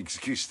Steve an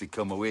excuse to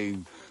come away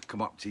and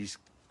come up to his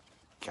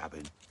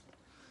cabin.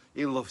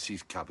 He loves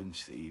his cabin,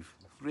 Steve.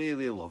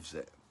 Really loves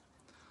it.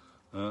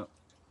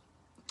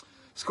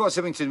 Scott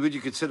Symington, would you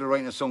consider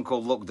writing a song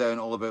called Lockdown,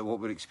 all about what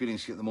we're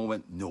experiencing at the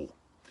moment? No,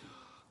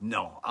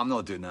 I'm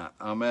not doing that.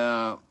 I'm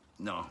not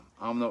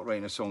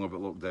writing a song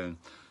about lockdown.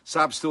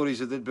 Sad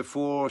Stories I did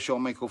before,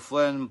 Sean Michael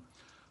Flynn,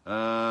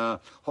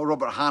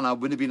 Robert Hanna.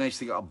 Wouldn't it be nice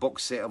to get a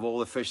box set of all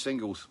the Fish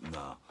singles?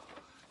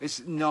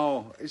 It's you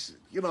know,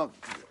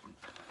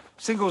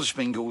 singles or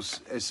spingles.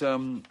 It's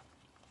you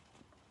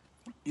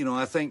know,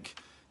 I think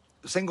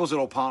singles are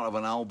all part of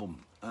an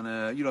album.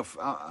 And, you know,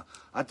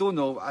 I don't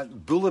know,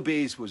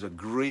 Bouillabaisse was a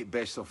great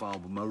best-of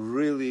album. I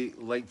really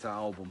liked that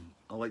album.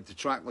 I liked the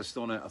track list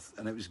on it,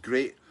 and it was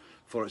great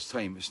for its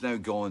time. It's now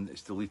gone,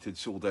 it's deleted,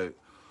 sold out.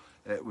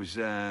 It was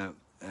during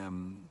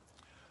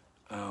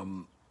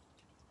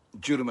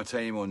my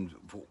time on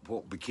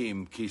what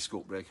became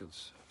K-Scope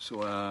Records.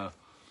 So,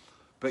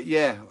 but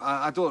yeah,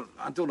 I don't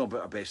know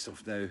about a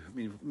best-of now. I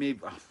mean,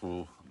 maybe,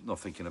 not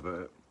thinking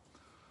about it.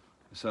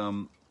 It's,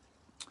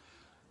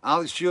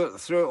 Alex Stewart,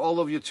 throughout all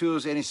of your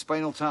tours, any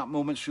Spinal Tap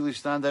moments really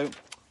stand out?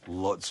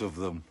 Lots of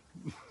them.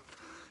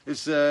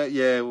 It's,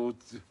 yeah, well,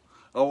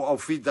 I'll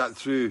feed that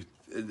through.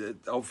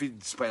 I'll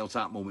feed Spinal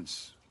Tap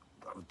moments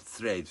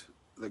thread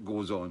that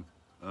goes on.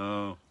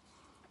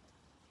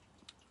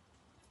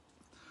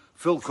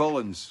 Phil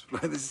Collins.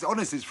 This is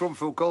honest, it's from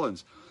Phil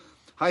Collins.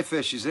 Hi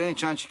Fish, is there any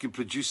chance you can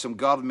produce some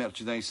garden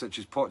merchandise such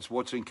as pots,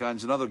 watering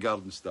cans and other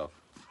garden stuff?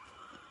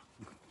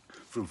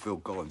 From Phil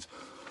Collins.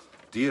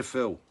 Dear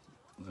Phil,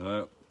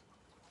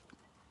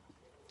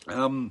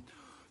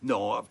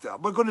 no,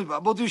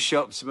 we'll do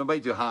shirts, we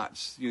might do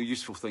hats, you know,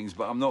 useful things,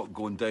 but I'm not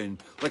going down,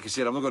 like I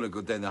said, I'm not going to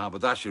go down the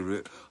haberdashery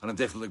route, and I'm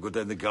definitely going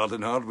down the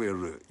garden hardware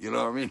route, you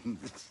know what I mean?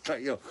 It's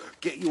like, you know,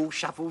 get your old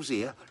shuffles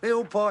here,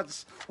 little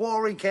pots,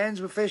 watering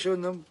cans with fish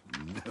on them.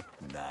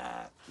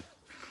 Nah.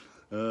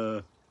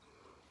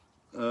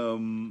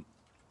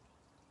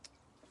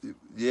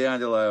 Yeah,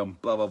 Andy blah,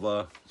 blah,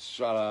 blah,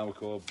 Sarah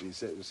Amakob,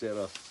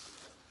 etc.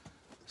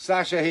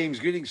 Sasha Hames,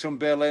 greetings from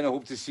Berlin. I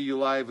hope to see you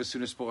live as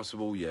soon as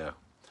possible. Yeah,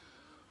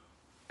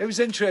 it was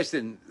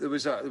interesting. There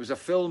was a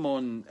film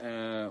on.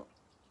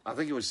 I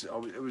think it was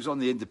on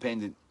the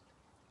independent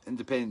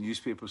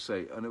newspaper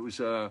site, and it was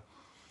the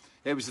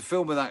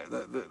film of that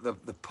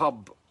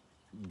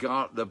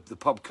the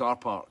pub car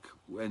park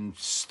in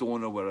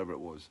Stone or wherever it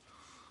was,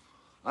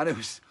 and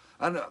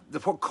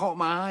what caught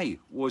my eye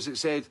was it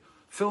said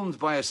filmed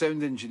by a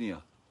sound engineer,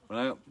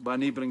 right, by a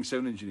neighbouring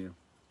sound engineer.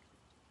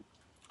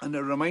 And it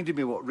reminded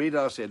me what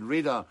Radar said.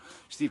 Radar,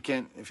 Steve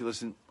Kent, if you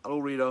listen, hello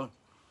Radar.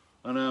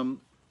 And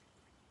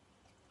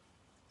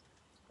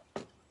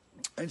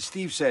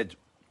Steve said,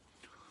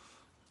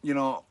 you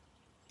know,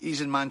 he's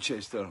in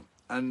Manchester,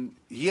 and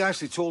he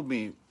actually told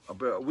me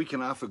about a week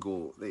and a half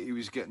ago that he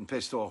was getting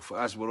pissed off,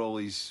 as were all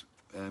his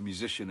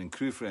musician and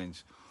crew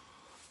friends,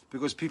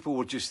 because people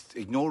were just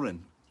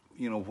ignoring,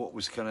 you know, what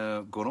was kind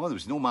of going on. There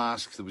was no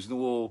masks, there was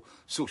no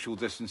social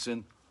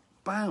distancing.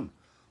 Bam!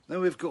 Now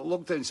we've got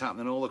lockdowns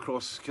happening all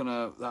across kind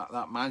of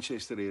that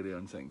Manchester area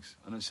and things.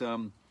 And it's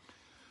but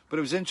it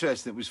was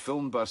interesting. It was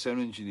filmed by a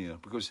sound engineer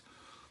because,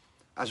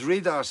 as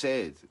Radar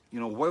said, you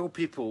know, while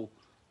people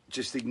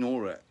just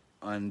ignore it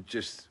and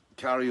just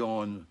carry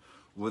on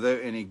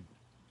without any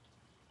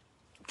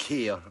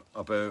care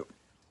about,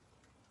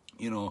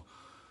 you know,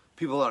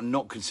 people that are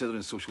not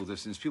considering social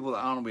distance, people that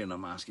aren't wearing a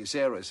mask,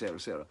 etc., etc.,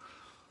 etc.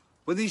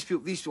 What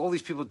all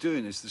these people are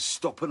doing is they're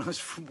stopping us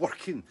from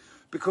working,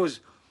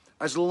 because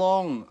as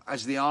long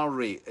as the R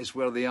rate is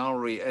where the R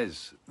rate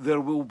is,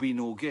 there will be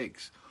no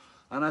gigs.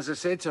 And as I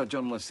said to a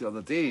journalist the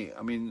other day,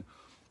 I mean,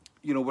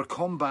 you know,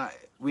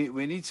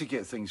 we need to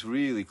get things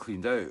really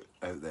cleaned out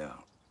there,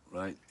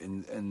 right?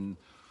 And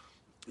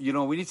you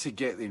know, we need to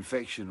get the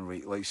infection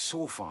rate like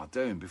so far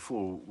down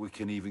before we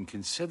can even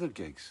consider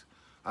gigs.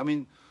 I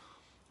mean,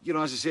 you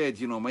know, as I said,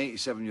 you know, my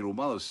 87-year-old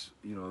mother's,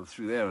 you know,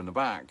 through there in the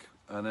back,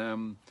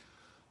 and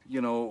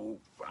you know,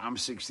 I'm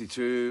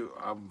 62.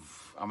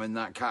 I'm in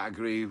that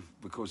category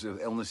because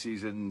of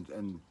illnesses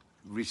in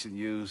recent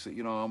years. That,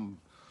 you know,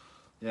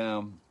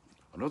 I'm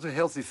not a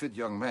healthy, fit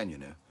young man, you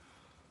know,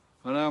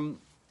 and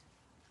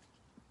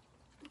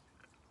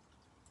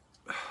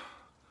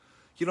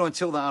you know,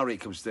 until the R rate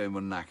comes down,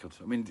 we're knackered.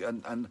 I mean,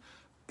 and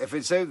if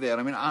it's out there,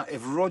 I mean,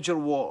 if Roger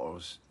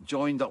Waters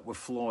joined up with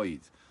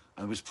Floyd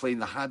and was playing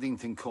the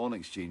Haddington Corn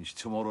Exchange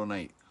tomorrow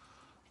night,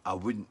 I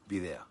wouldn't be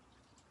there.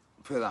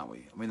 Put it that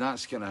way. I mean,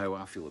 that's kind of how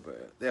I feel about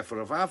it.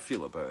 Therefore, if I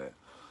feel about it,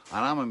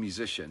 and I'm a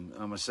musician,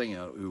 I'm a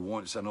singer who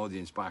wants an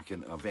audience back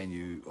in a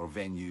venue or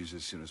venues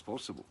as soon as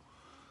possible.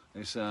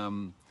 It's,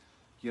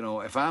 you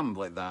know, if I'm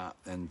like that,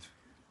 and,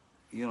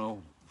 you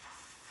know,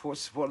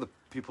 what are the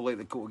people like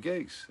that go to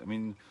gigs? I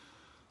mean,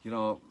 you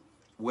know,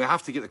 we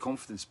have to get the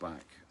confidence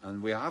back,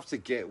 and we have to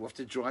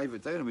drive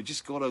it down, and we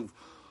just got to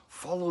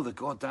follow the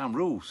goddamn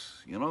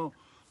rules, you know,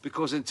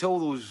 because until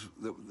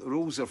the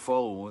rules are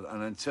followed,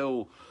 and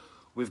until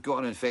we've got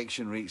an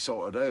infection rate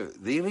sorted out,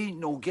 there ain't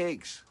no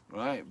gigs,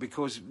 right?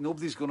 Because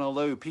nobody's going to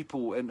allow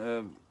people in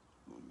a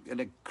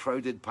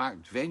crowded,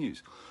 packed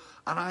venues,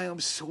 and I am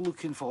so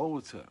looking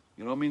forward to it.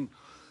 You know, I mean,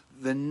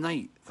 the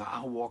night that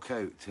I walk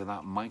out to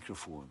that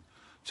microphone,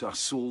 to a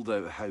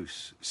sold-out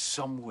house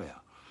somewhere,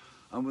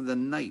 and when the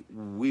night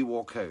we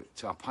walk out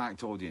to a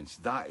packed audience,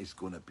 that is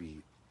going to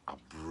be a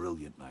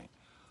brilliant night.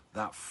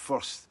 That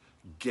first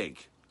gig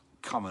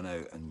coming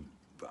out, and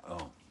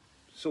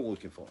so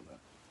looking forward to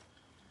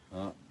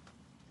that.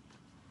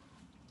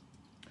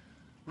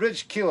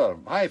 Rich Killer,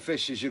 hi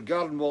Fish, is your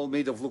garden wall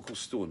made of local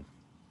stone?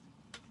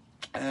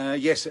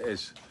 Yes, it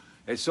is.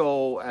 It's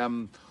all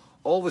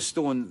the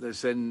stone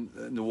that's in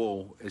the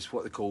wall is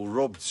what they call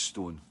robbed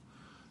stone.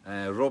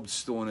 Robbed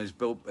stone is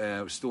built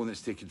stone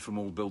that's taken from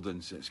old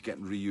buildings. It's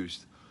getting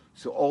reused.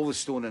 So all the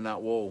stone in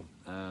that wall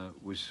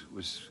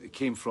it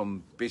came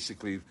from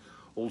basically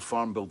old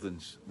farm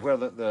buildings where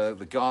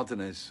the garden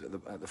is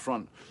at the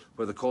front,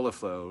 where the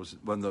cauliflowers,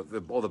 when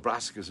all the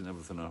brassicas and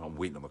everything are. I'm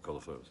waiting on my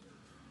cauliflowers.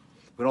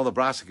 When all the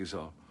brassicas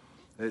are,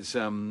 it's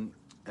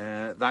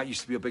that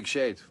used to be a big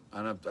shed,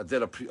 and I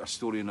did a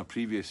story in a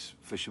previous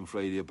Fishing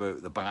Friday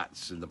about the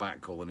bats in the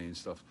bat colony and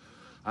stuff,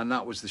 and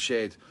that was the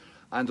shed.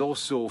 And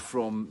also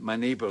from my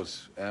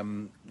neighbours,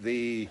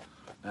 they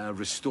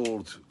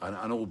restored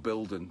an old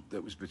building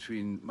that was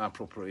between my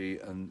property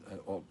and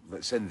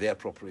that's in their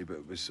property, but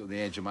it was on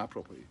the edge of my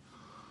property.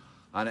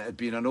 And it had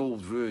been an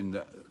old ruin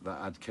that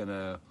I'd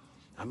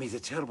I made a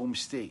terrible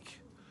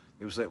mistake.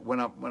 It was like when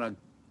I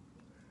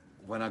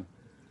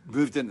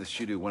moved into the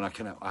studio,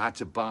 I had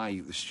to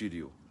buy the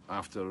studio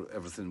after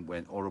everything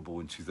went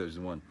horrible in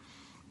 2001,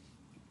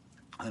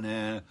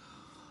 and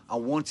I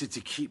wanted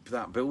to keep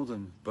that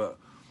building, but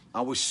I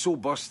was so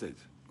busted,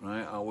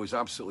 right? I was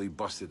absolutely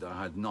busted.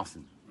 I had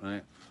nothing,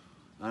 right?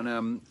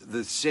 And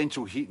the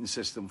central heating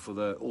system for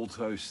the old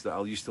house that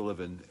I used to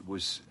live in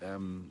was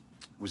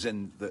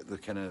in the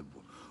kind of,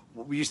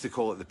 what we used to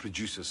call it the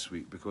producer's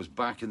suite, because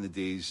back in the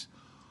days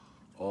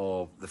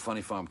of the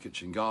Funny Farm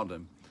Kitchen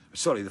Garden,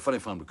 the Funny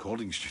Farm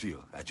Recording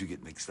Studio, I do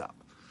get mixed up.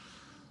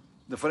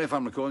 The Funny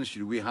Farm Recording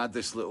Studio, we had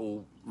this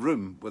little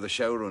room with a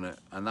shower on it,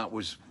 and that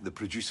was the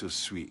producer's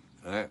suite,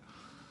 right?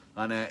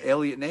 And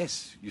Elliot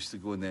Ness used to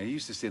go in there. He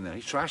used to stay in there.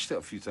 He trashed it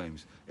a few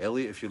times.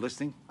 Elliot, if you're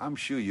listening, I'm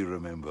sure you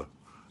remember.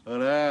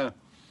 And,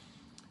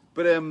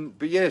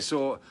 but yeah,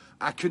 so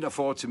I couldn't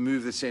afford to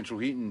move the central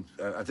heating.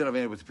 I didn't have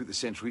anywhere to put the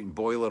central heating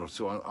boiler,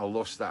 so I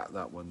lost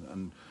that one.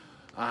 And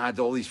I had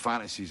all these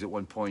fantasies at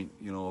one point,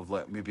 you know, of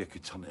like maybe I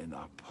could turn it into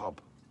a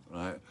pub,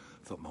 right? I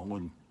thought my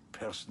own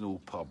personal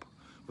pub,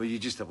 where you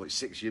just have like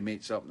 6 of your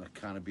mates up and a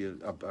can of beer,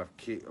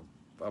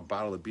 a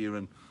barrel of beer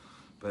in.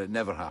 But it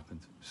never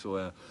happened.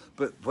 So,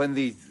 but when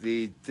they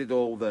did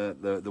all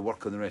the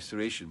work on the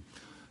restoration,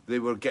 they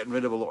were getting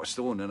rid of a lot of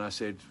stone, and I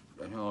said,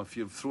 you know, if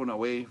you've thrown it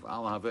away,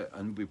 I'll have it.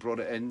 And we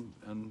brought it in,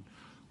 and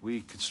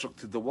we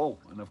constructed the wall,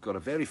 and I've got a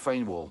very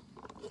fine wall.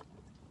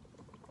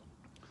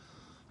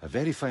 A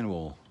very fine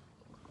wall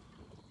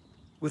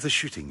with a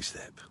shooting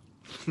step.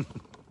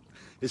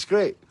 It's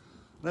great.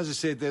 And as I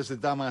said, there's the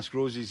damask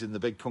roses and the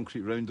big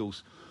concrete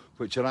roundels,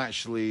 which are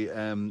actually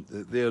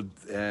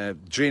they're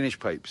drainage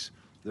pipes.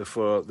 They're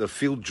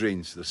field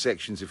drains. They're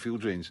sections of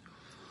field drains.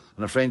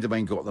 And a friend of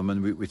mine got them,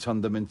 and we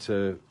turned them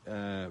into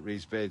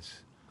raised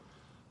beds.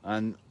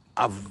 And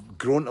I've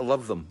grown to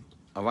love them.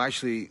 I've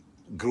actually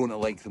grown to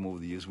like them over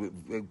the years.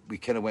 We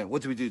kind of went,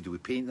 what do we do? Do we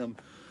paint them?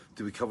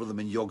 Do we cover them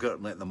in yogurt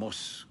and let the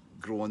moss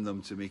grow on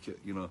them to make it,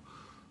 you know,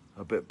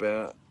 a bit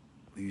better?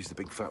 We use the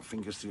big fat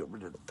fingers to get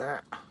rid of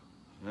that.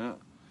 Yeah.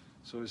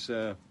 So it's...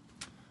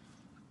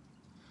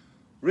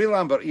 Ray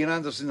Lambert, Ian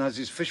Anderson has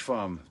his fish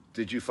farm.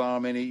 Did you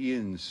farm any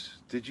Ians?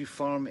 Did you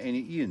farm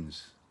any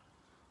Ians?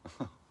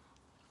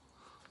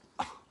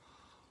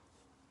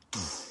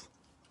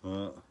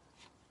 I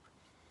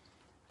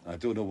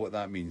don't know what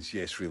that means.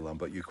 Yes, Ray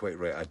Lambert, you're quite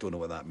right. I don't know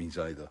what that means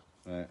either.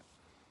 Right.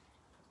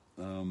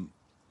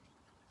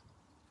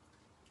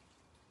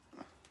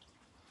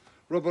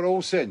 Robert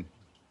Olsen,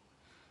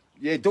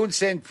 Yeah, don't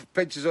send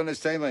pictures on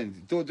this timeline.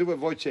 Don't do what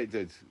Wojciech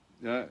did.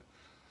 Yeah.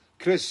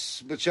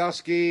 Chris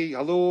Maczarski,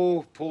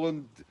 hello.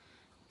 Poland.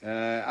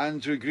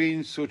 Andrew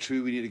Green, so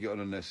true, we need to get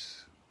on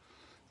this.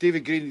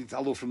 David Green,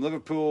 hello from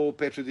Liverpool.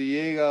 Petra de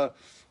Jager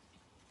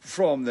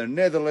from the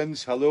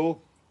Netherlands, hello.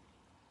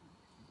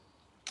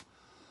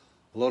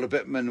 Laura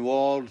Bittman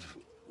Ward,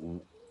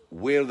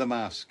 wear the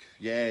mask.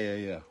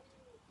 Yeah.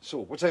 So,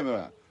 what time are we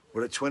at?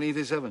 We're at 20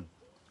 to 7.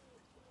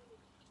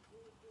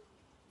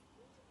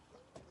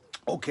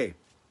 Okay.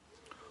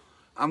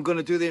 I'm going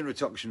to do the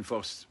introduction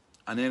first,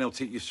 and then I'll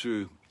take you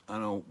through,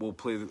 and I'll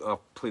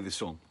play the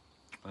song.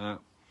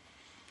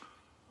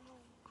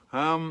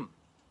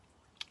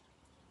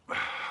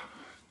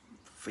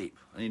 Fate.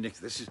 I mean,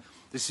 this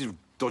is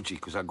dodgy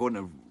because I go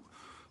into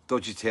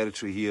dodgy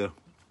territory here,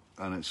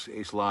 and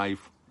it's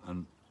live.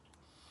 And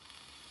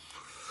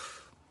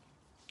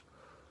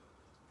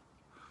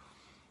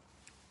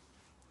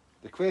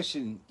the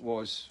question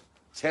was,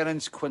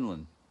 Terence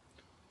Quinlan.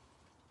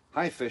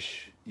 Hi,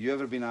 Fish. You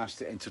ever been asked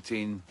to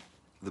entertain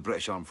the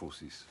British Armed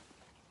Forces?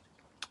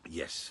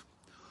 Yes.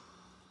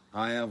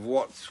 I have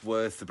worked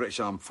with the British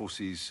Armed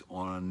Forces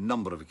on a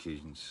number of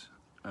occasions.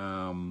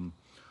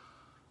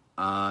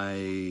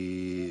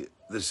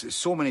 There's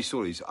so many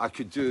stories I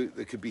could do.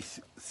 There could be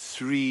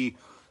 3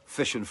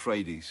 Fish and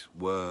Fridays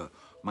were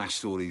my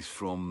stories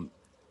from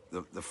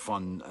the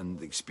fun and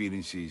the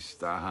experiences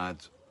that I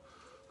had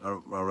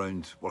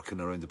around working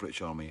around the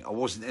British Army. I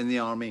wasn't in the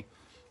army.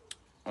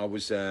 I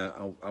was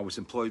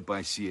employed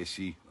by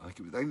CSE. I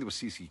think it was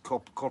CSE,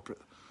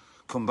 Corporate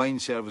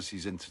Combined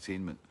Services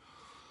Entertainment.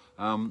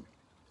 I've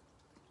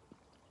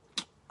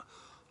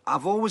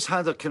always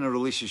had a kind of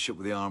relationship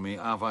with the army.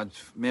 I've had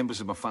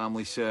members of my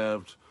family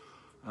served.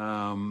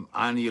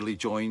 I nearly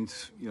joined.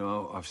 You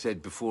know, I've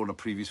said before on a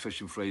previous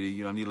Fishing Friday.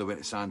 You know, I nearly went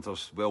to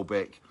Santos,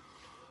 Welbeck,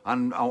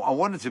 and I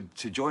wanted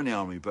to join the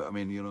army. But I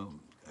mean, you know,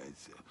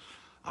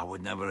 I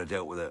would never have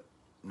dealt with it.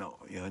 No,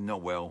 you know,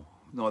 not well.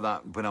 Not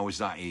that when I was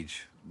that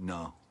age.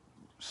 No.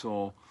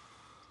 So,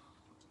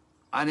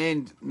 and then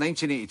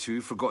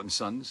 1982, Forgotten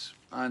Sons,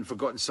 and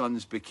Forgotten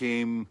Sons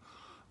became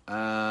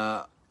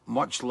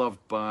much loved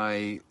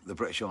by the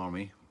British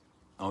Army,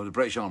 or the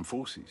British Armed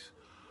Forces,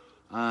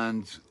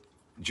 and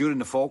during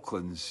the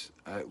Falklands,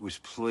 it was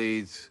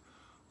played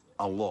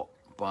a lot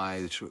by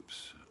the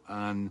troops,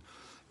 and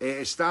it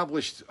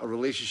established a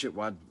relationship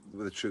with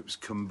the troops,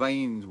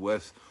 combined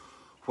with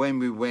when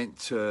we went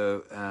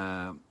to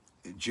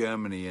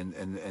Germany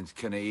and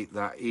kind of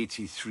that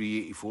 83,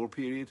 84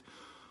 period,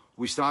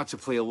 we started to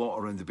play a lot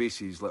around the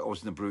bases like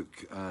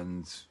Osnabrück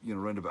and, you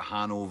know, around about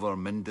Hanover,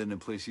 Minden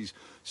and places.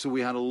 So we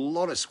had a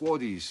lot of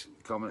squaddies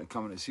coming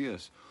to see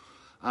us.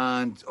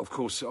 And, of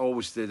course, I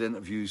always did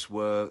interviews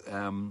with,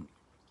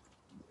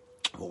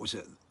 what was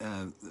it,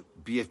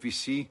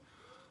 BFBC,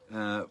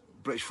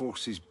 British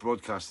Forces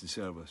Broadcasting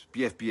Service,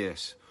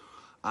 BFBS.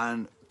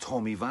 And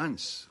Tommy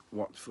Vance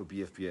worked for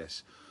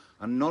BFBS.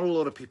 And not a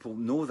lot of people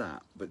know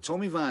that. But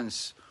Tommy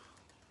Vance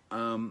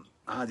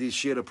had his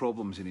share of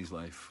problems in his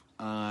life.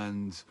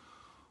 And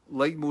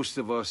like most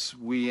of us,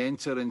 we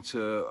enter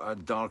into a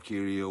dark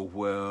area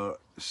where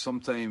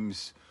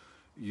sometimes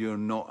you're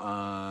not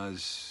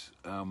as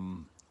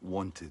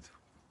wanted,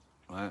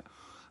 right?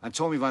 And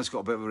Tommy Vance got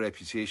a bit of a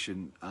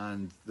reputation,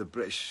 and the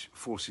British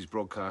Forces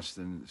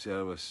Broadcasting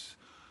Service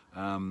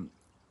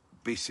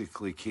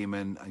basically came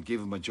in and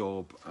gave him a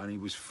job, and he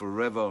was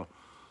forever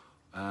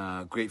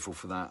grateful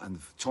for that. And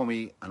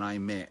Tommy and I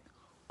met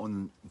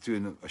on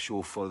doing a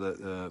show for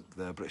the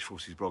British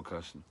Forces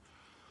Broadcasting.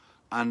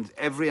 And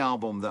every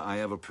album that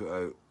I ever put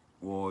out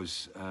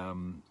was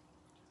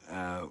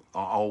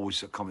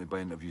always accompanied by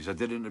interviews. I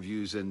did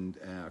interviews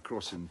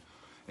across in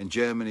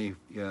Germany,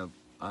 yeah,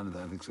 and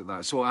things like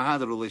that. So I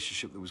had a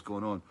relationship that was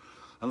going on.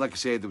 And like I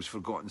said, there was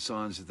Forgotten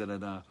Sons,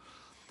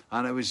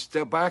 and it was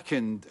back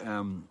in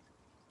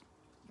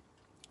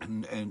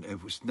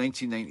it was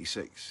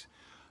 1996,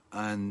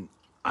 and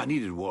I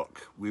needed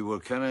work.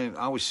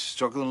 I was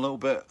struggling a little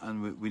bit,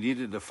 and we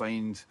needed to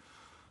find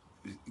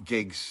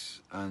gigs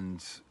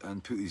and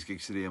put these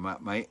gigs together,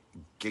 my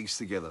gigs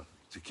together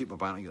to keep my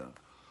band together.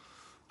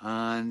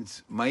 And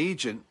my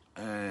agent,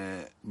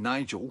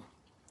 Nigel,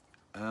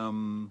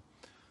 phoned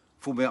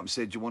me up and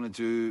said, "Do you want to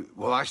do?"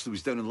 Well, actually, he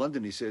was down in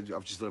London. He said,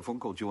 "I've just had a phone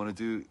call. Do you want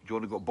to go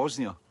to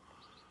Bosnia?"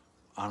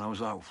 And I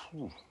was like,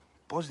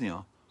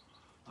 "Bosnia?"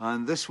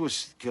 And this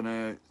was kind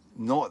of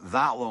not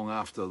that long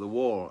after the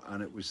war,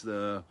 and it was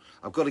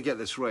I've got to get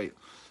this right.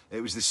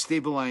 It was the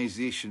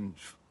stabilisation,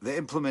 the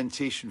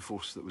implementation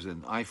force that was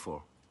in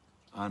IFOR,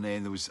 and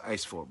then there was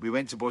ISFOR. We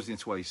went to Bosnia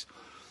twice,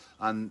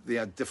 and they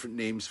had different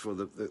names for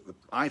the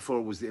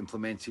IFOR was the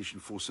implementation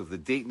force of the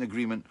Dayton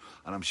Agreement,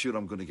 and I'm sure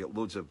I'm going to get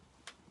loads of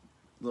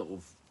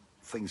little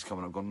things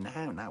coming up going, no,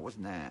 it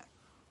wasn't that.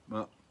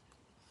 But,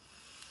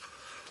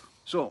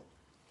 so,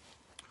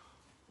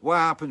 what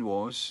happened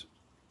was,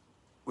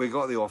 we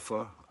got the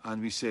offer,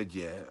 and we said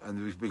yeah,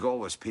 and we got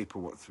all this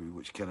paperwork through,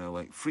 which kind of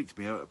like freaked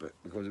me out a bit,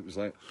 because it was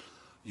like,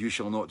 you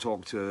shall not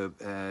talk to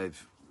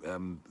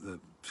the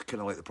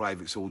kind of like the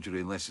private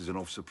soldiery, unless there's an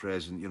officer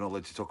present. You're not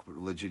allowed to talk about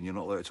religion. You're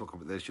not allowed to talk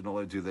about this. You're not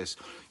allowed to do this.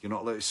 You're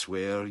not allowed to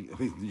swear. I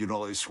mean, you're not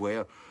allowed to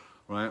swear,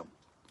 right?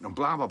 And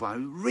blah blah blah.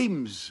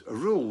 Reams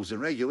of rules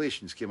and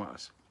regulations came at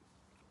us,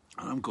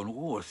 and I'm going,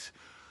 what?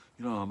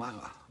 You know, am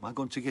I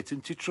going to get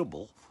into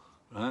trouble,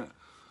 right?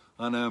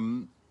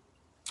 And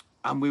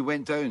we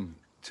went down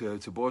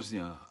to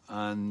Bosnia,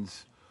 and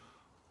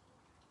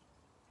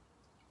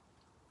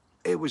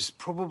it was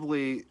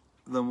probably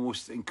the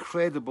most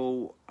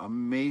incredible,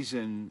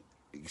 amazing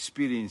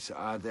experience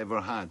I'd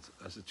ever had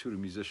as a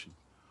touring musician.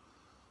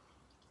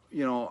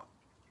 You know,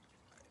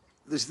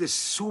 there's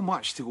so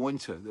much to go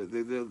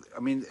into. I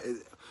mean,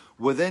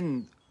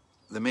 within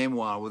the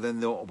memoir, within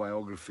the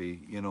autobiography,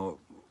 you know,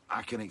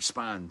 I can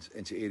expand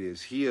into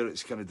areas. Here,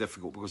 it's kind of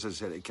difficult because, as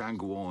I said, it can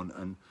go on,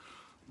 and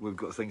we've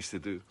got things to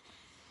do.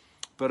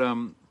 But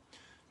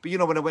you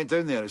know, when I went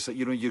down there, it's like,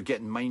 you know, you're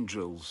getting mine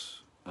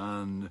drills,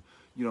 and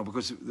you know,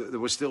 because there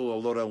was still a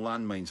lot of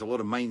landmines, a lot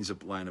of mines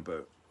lying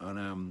about,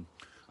 and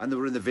they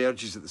were in the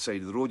verges at the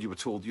side of the road. You were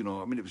told, you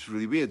know, I mean, it was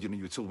really weird. You know,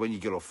 you were told when you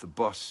get off the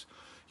bus,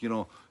 you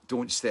know,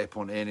 don't step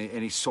on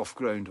any soft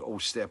ground,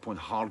 always step on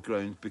hard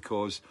ground,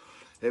 because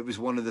it was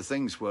one of the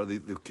things where they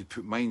could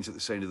put mines at the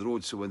side of the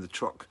road. So when the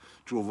truck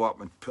drove up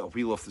and put a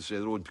wheel off the side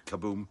of the road,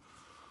 kaboom.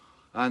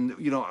 And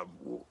you know,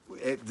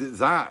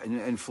 that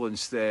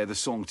influenced the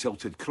song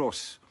 "Tilted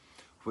Cross,"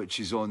 which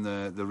is on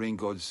the Rain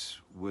Gods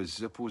with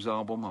Zippo's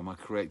album. Am I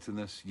correct in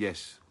this?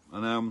 Yes.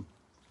 But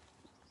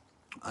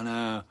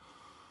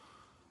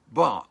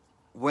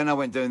when I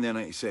went down there in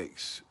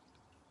 '96,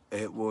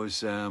 it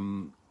was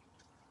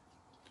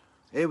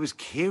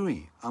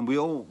Kerry, and we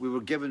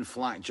were given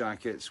flak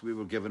jackets. We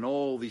were given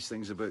all these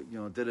things about, you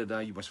know,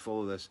 you must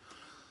follow this.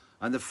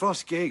 And the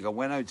first gig I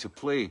went out to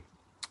play,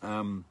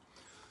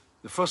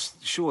 the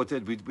first show I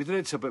did, we did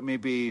it to about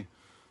maybe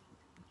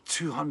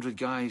 200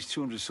 guys,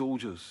 200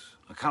 soldiers.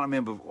 I can't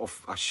remember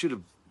I should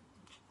have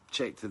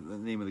checked the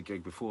name of the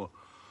gig before.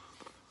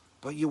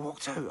 But you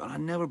walked out, and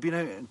I'd never been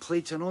out and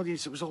played to an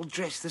audience that was all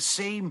dressed the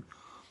same.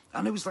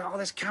 And it was like, oh,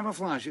 this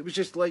camouflage. It was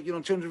just like, you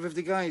know,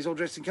 250 guys all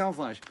dressed in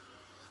camouflage.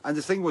 And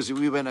the thing was that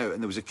we went out,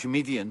 and there was a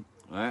comedian,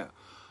 right?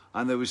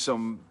 And there was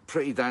some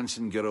pretty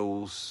dancing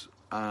girls,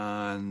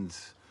 and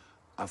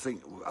I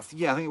think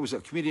it was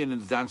a comedian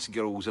and the dancing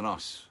girls and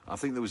us. I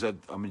think there was a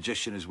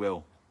magician as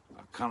well.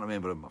 I can't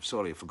remember him. I'm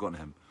sorry, I've forgotten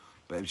him.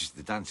 But it was just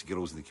the dancing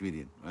girls and the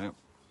comedian, right?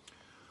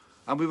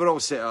 And we were all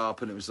set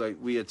up, and it was like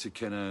we had to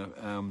kind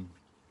of...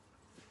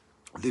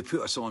 they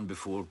put us on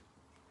before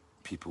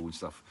people and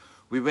stuff.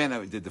 We went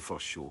out and did the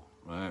first show,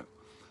 right?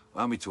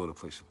 And we tore the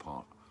place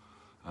apart.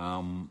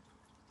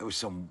 There was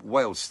some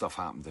wild stuff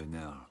happened down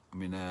there. I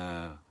mean,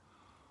 the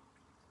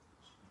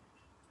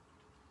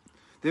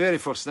very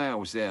first night I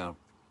was there,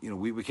 you know,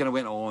 we kind of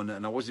went on,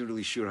 and I wasn't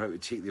really sure how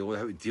to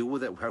how to deal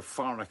with it, how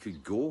far I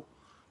could go,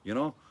 you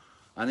know.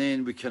 And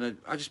then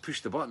I just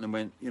pushed the button and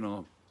went, you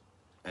know,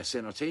 it's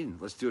entertaining,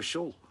 let's do a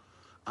show.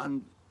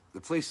 And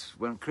the place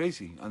went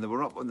crazy, and they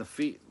were up on their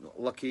feet,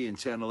 Lucky,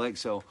 Internal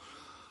Exile,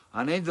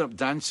 and I ended up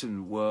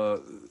dancing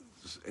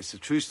it's a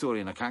true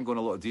story, and I can't go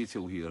into a lot of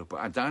detail here, but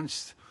I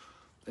danced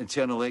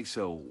Internal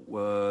Exile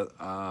with,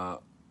 I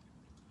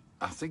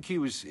think he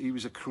was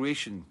a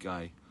Croatian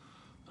guy,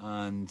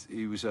 and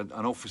he was an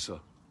officer,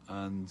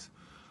 and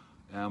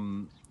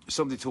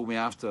somebody told me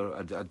after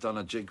I'd done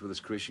a jig with this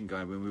Croatian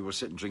guy when we were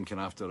sitting drinking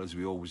after, as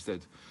we always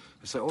did.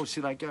 It's like, oh,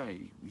 see that guy?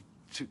 He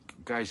took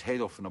a guy's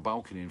head off on a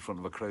balcony in front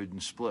of a crowd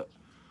and split,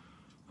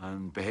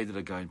 and beheaded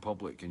a guy in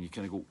public, and you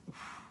kind of go,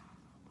 oof.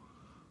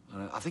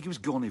 And I think it was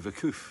Gorny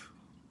Vakuf.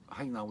 I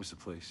think that was the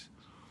place.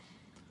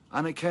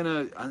 And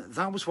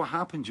that was what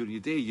happened during your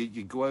day.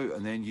 You'd go out,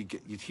 and then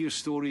you'd hear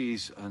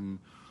stories, and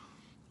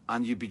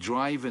you'd be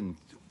driving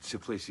to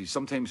places.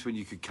 Sometimes when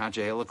you could catch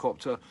a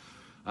helicopter,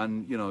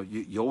 and you know,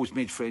 you always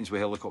made friends with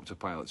helicopter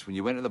pilots. When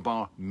you went to the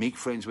bar, make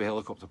friends with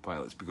helicopter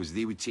pilots, because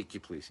they would take you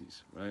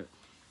places, right?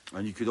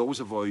 And you could always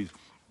avoid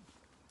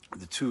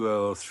the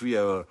 2-hour,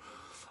 3-hour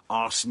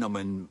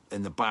arse-numbing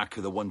in the back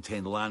of the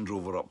 110 Land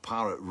Rover up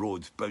Parrot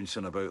Road,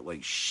 bouncing about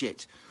like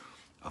shit.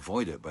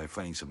 Avoid it by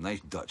finding some nice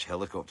Dutch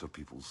helicopter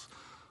peoples,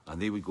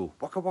 and they would go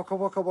waka waka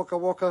waka waka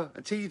waka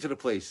and take you to the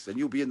place, and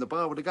you'll be in the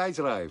bar when the guys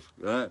arrive,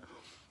 right?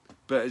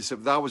 But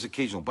that was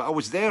occasional. But I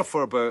was there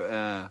for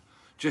about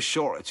just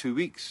short of 2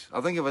 weeks. I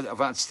think if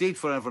I'd stayed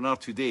for another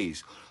 2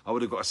 days, I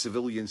would have got a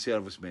civilian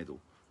service medal,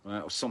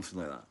 right, or something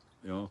like that,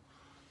 you know.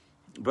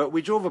 But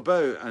we drove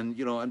about, and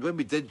you know, and when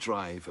we did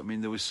drive, I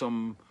mean, there was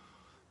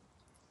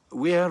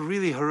we had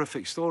really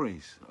horrific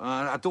stories.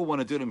 I don't want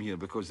to do them here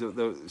because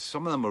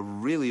some of them are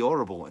really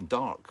horrible and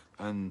dark.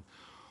 And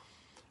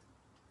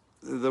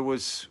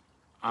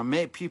I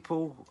met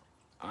people,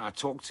 I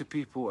talked to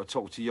people, I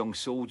talked to young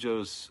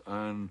soldiers,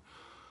 and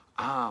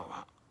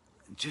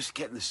just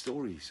getting the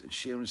stories and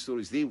sharing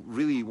stories. They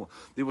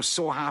were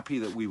so happy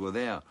that we were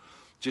there,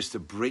 just to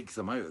break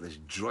them out of this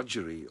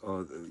drudgery,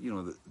 or you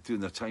know, doing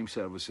their time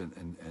service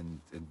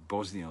in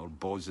Bosnia, or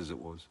Boz as it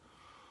was,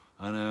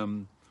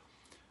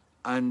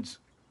 and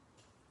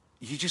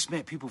you just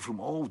met people from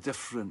all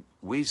different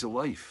ways of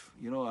life,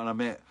 you know. And I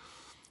met,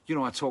 you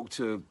know, I talked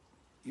to,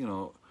 you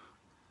know,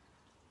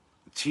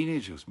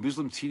 teenagers,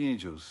 Muslim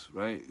teenagers,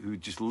 right, who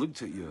just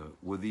looked at you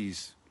with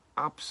these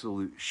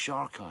absolute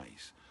shark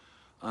eyes,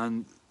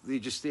 and they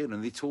just stared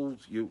and they told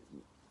you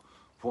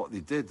what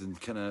they did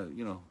and kind of,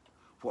 you know,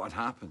 what had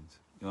happened.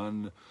 You know,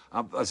 and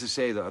as I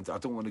said, I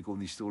don't want to go in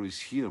these stories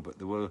here, but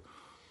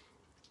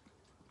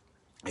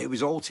it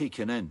was all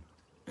taken in.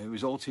 It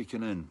was all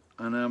taken in.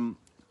 And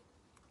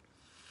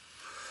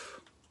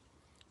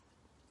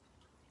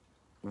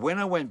when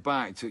I went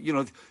back to, you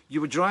know,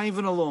 you were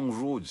driving along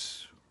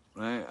roads,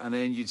 right? And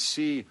then you'd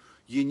see,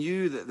 you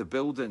knew that the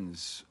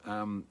buildings,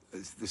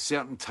 the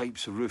certain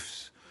types of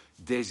roofs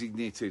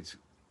designated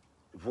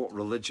what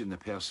religion the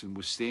person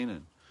was staying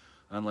in.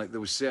 And like there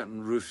was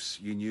certain roofs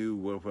you knew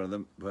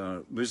where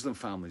Muslim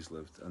families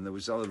lived, and there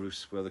was other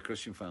roofs where the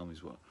Christian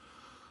families were.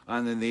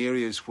 And in the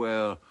areas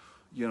where,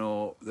 you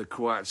know, the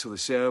Croats or the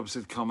Serbs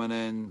had come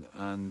in,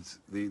 and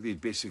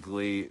they'd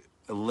basically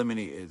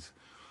eliminated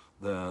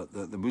the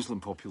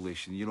Muslim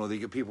population. You know,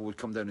 people would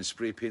come down and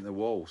spray paint the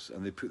walls,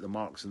 and they put the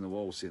marks in the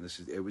walls saying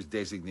it was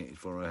designated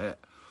for a hit.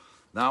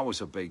 That was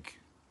a big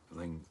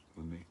thing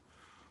with me.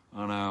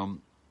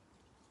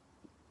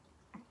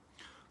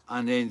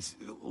 And then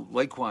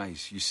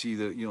likewise, you see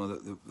that, you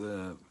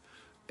know,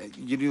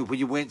 you know, when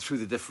you went through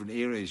the different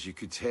areas, you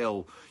could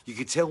tell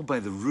by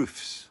the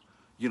roofs,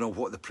 you know,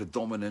 what the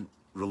predominant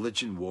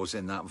religion was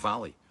in that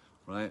valley,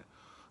 right?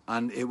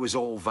 And it was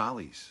all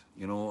valleys,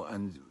 you know,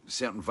 and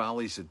certain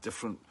valleys had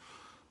different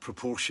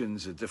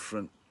proportions, of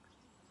different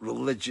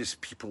religious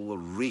people or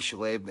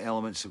racial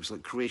elements. It was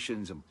like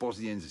Croatians and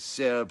Bosnians and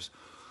Serbs.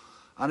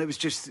 And it was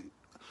just,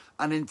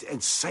 and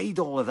inside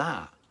all of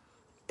that,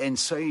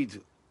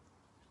 inside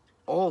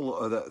all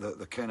of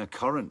the kind of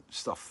current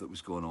stuff that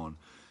was going on,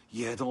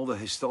 you had all the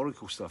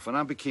historical stuff. And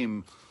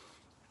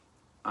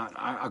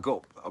I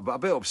got a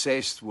bit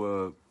obsessed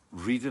with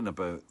reading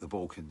about the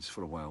Balkans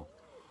for a while.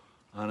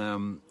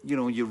 And, you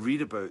know, you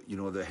read about, you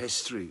know, the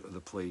history of the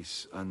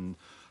place and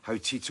how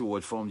Tito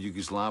had formed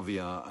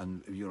Yugoslavia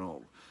and, you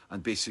know,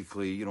 and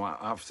basically, you know,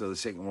 after the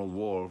Second World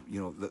War,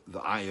 you know, the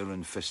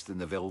Iron Fist and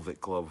the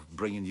Velvet Glove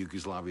bringing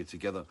Yugoslavia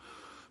together.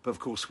 But of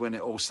course, when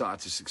it all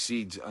started to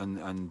succeed, and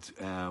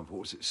what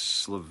was it,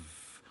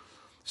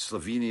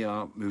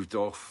 Slovenia moved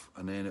off,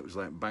 and then it was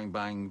like bang,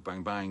 bang,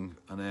 bang, bang,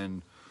 and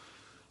then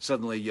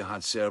suddenly you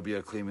had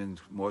Serbia claiming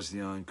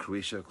Bosnia and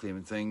Croatia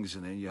claiming things,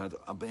 and then you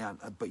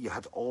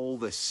had all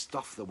this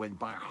stuff that went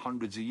back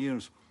hundreds of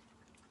years.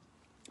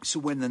 So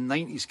when the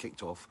 90s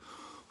kicked off,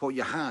 what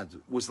you had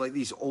was like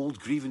these old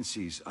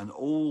grievances and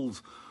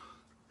old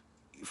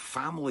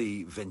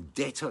family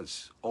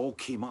vendettas all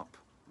came up,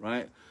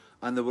 right?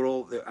 And they were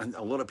all, and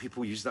a lot of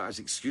people used that as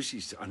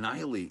excuses to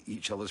annihilate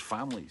each other's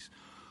families.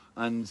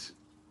 And,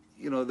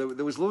 you know,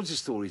 there was loads of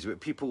stories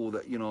about people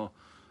that, you know,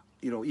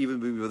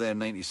 even when we were there in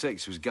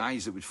 96, there was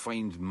guys that would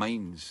find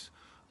mines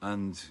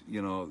and,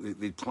 you know,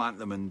 they'd plant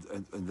them in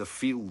the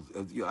field,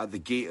 you know, at the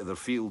gate of their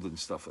field and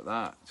stuff like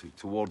that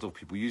to ward off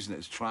people using it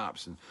as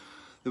traps. And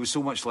there was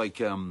so much like,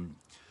 there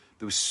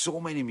was so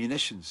many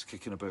munitions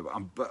kicking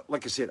about. But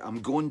like I said,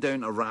 I'm going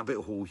down a rabbit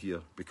hole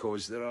here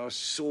because there are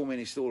so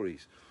many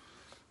stories.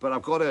 But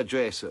I've got to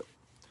address it.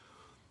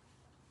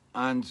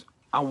 And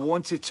I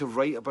wanted to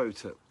write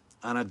about it.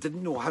 And I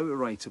didn't know how to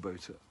write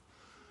about it.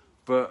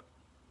 But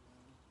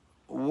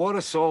what I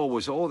saw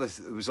was all this,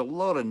 there was a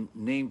lot of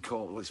name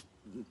calls.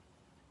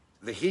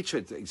 The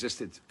hatred that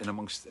existed in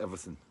amongst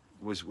everything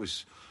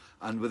was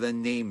and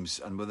within names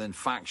and within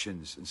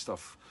factions and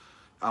stuff.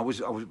 I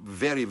was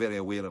very, very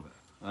aware of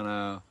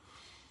it.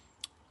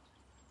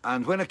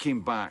 And when I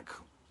came back,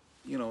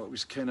 you know, it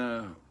was kind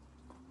of,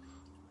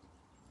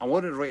 I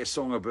wanted to write a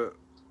song about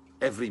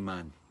every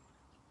man.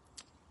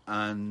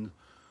 And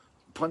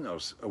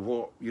punters are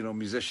what, you know,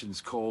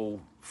 musicians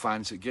call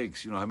fans at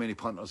gigs. You know, how many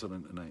punters are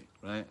in tonight,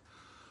 right?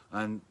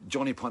 And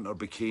Johnny Punter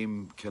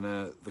became kind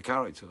of the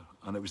character.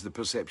 And it was the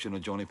perception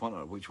of Johnny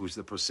Punter, which was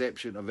the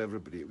perception of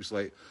everybody. It was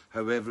like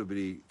how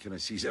everybody kind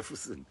of sees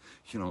everything,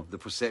 you know, the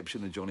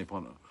perception of Johnny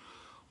Punter.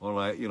 Or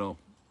like, you know,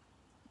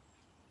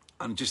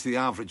 and just the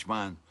average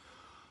man.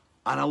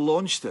 And I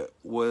launched it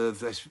with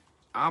this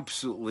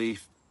absolutely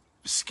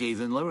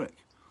scathing lyric.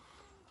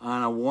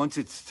 And I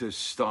wanted to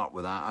start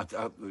with that.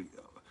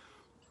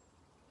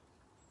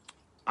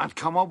 I'd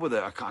come up with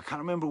it. I can't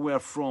remember where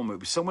from. It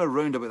was somewhere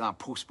around about that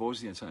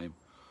post-Bosnia time.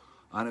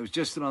 And it was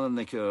just another,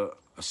 like a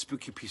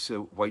spooky piece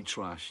of white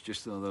trash.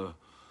 Just another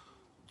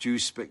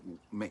Jew-spick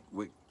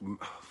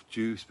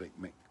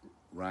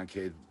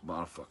raghead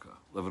motherfucker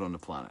living on the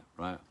planet,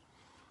 right?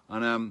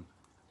 And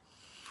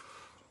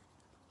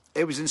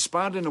it was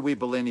inspired in a way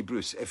by Lenny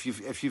Bruce. If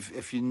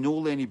you know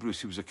Lenny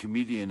Bruce, he was a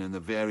comedian in the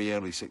very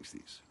early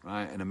 60s,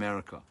 right, in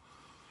America.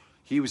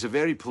 He was a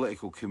very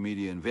political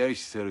comedian, very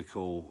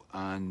satirical,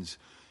 and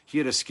he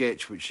had a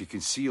sketch which you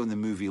can see on the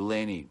movie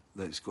Lenny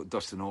that's got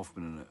Dustin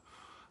Hoffman in it.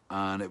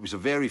 And it was a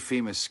very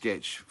famous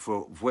sketch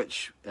for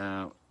which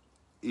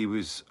he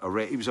was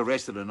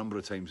arrested a number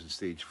of times on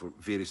stage for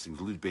various things,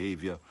 lewd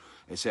behaviour,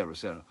 etc.,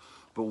 etc.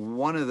 But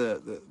one of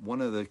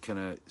the kind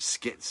of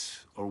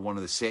skits or one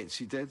of the sets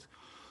he did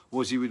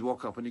was he would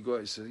walk up and he'd go out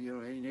and say, you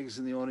know, any niggas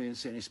in the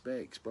audience, any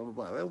specs, blah, blah,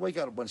 blah. Well, we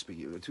got one spec,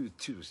 two,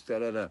 da,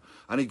 da, da.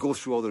 And he'd go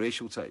through all the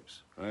racial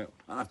types, right?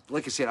 And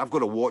like I said, I've got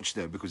to watch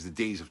now because the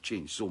days have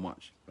changed so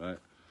much, right?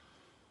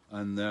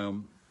 And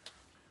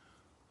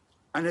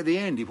at the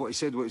end, what he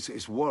said was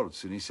it's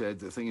words. And he said,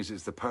 the thing is,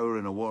 it's the power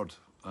in a word.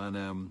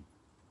 And,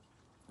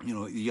 you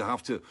know, you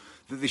have to,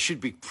 they should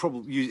be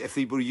probably, if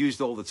they were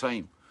used all the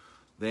time,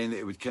 then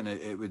it would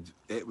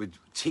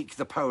take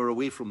the power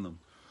away from them.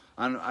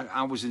 And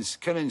I was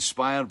kind of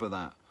inspired by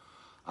that.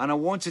 And I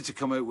wanted to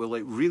come out with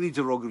like really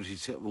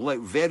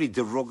very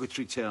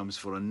derogatory terms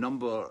for a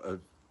number of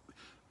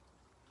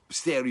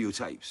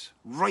stereotypes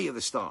right at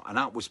the start. And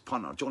that was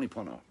Punter, Johnny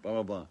Punter,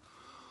 blah, blah, blah.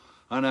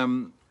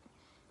 And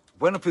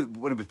when we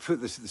put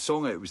the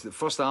song out, it was the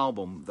first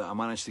album that I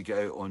managed to get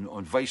out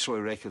on Viceroy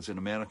Records in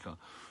America,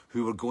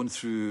 who were going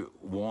through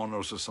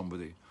Warner's or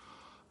somebody.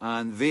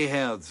 And they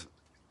heard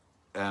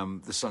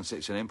the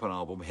Sunsets and Empire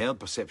album, heard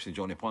Perception of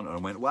Johnny Punter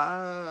and went,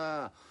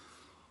 wow.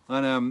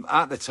 And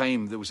at the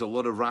time, there was a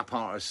lot of rap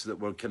artists that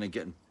were kind of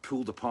getting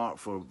pulled apart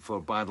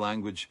for bad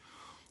language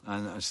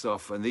and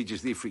stuff. And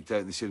they freaked out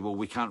and they said, well,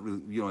 we can't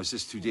really, you know, is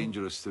this too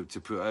dangerous to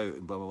put out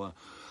and blah, blah, blah.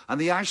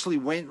 And they actually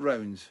went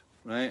round,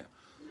 right,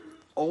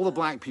 all the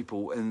black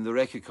people in the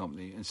record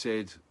company and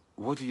said,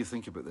 what do you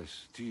think about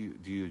this? Do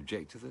you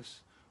object to this?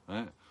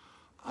 Right?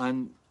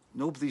 And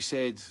nobody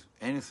said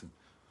anything,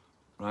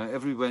 right?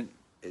 Everybody went,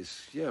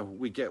 yeah,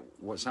 we get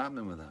what's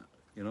happening with that,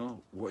 you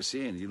know, what it's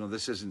saying. You know,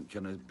 this isn't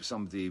kind of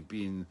somebody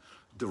being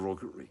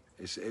derogatory.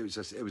 It was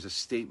a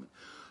statement.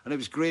 And it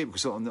was great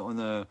because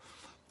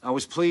I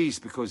was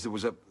pleased because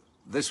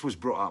this was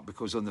brought up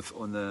because on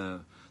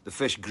the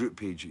Fish group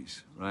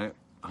pages, right?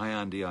 Hi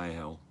Andy, hi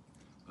Hell.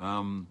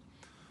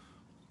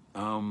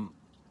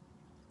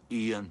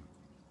 Ian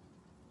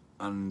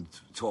and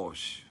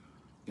Tosh,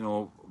 you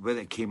know, when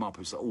it came up,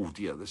 it's like, oh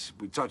dear, this is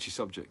a touchy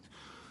subject.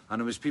 And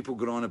there was people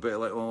going on about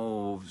like,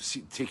 oh,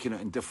 taking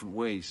it in different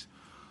ways.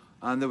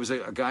 And there was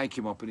a guy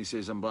came up and he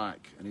says, I'm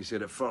black. And he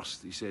said, at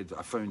first, he said,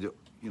 I found it,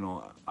 you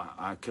know,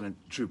 I kind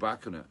of drew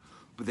back on it.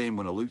 But then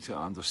when I looked at it,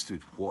 I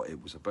understood what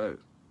it was about,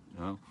 you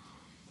know.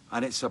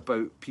 And it's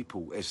about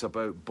people. It's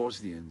about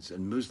Bosnians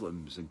and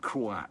Muslims and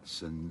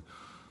Croats and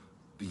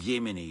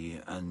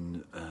Yemeni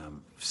and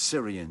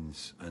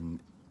Syrians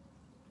and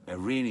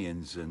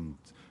Iranians and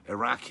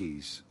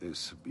Iraqis.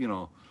 It's, you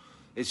know,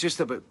 it's just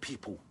about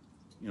people,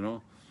 you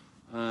know.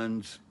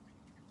 And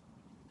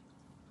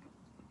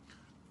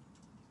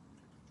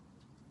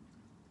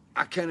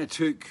I kind of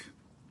took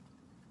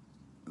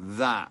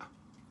that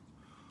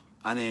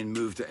and then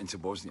moved it into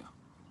Bosnia.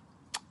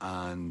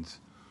 And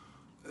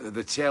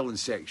the telling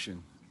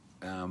section,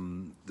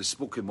 the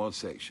spoken word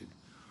section,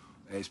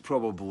 is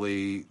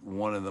probably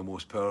one of the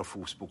most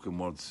powerful spoken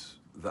words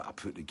that I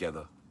put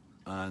together.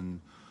 And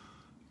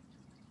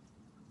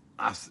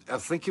I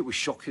think it was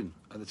shocking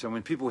at the time.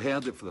 When people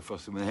heard it for the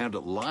first time, when they heard it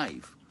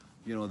live,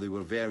 you know, they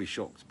were very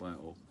shocked by it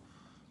all.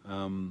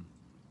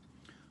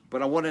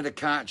 But I wanted to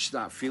catch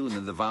that feeling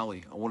in the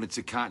valley. I wanted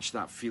to catch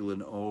that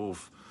feeling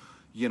of,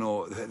 you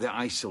know, the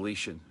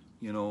isolation,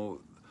 you know,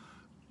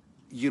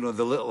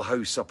 the little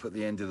house up at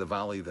the end of the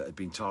valley that had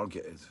been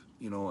targeted,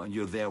 you know, and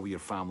you're there with your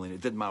family. And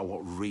it didn't matter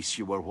what race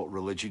you were, what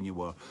religion you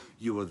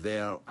were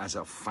there as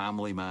a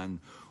family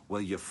man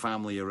with your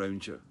family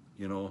around you,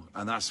 you know,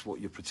 and that's what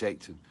you're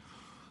protecting.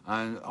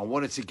 And I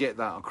wanted to get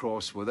that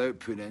across without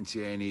putting it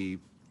into any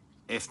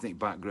ethnic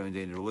background,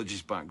 any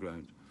religious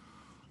background,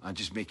 and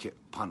just make it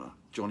Punter,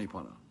 Johnny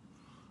Punter.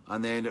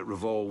 And then it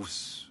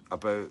revolves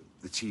about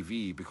the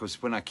TV,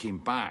 because when I came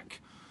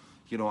back,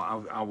 you know,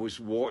 I was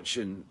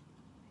watching,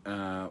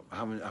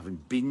 having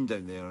been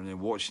down there and then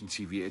watching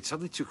TV, it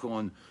suddenly took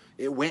on,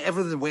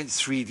 everything went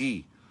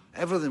 3D.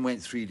 Everything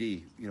went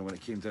 3D, you know, when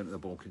it came down to the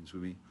Balkans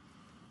with me.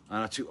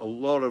 And I took a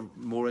lot of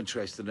more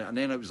interest in it. And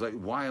then I was like,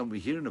 why aren't we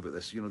hearing about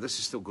this? You know, this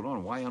is still going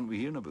on. Why aren't we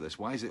hearing about this?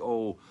 Why is it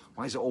all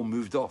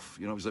moved off?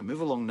 You know, it was like, move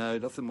along now,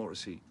 nothing more to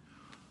see.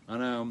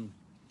 And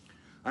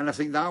I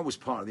think that was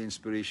part of the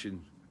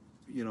inspiration,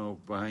 you know,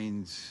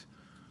 behind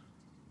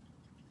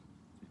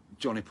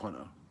Johnny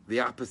Punter. The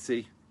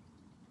apathy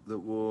that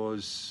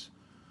was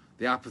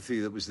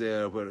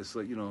there, where it's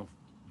like, you know,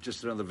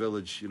 just around the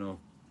village, you know,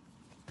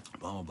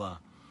 blah, blah, blah.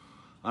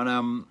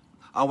 And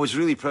I was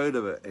really proud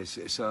of it. It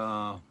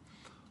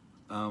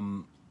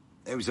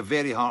was a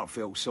very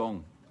heartfelt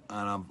song,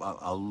 and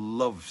I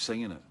love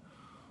singing it.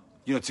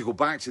 You know, to go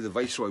back to the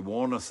Viceroy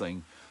Warner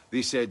thing,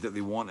 they said that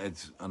they wanted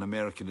an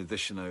American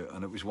edition out,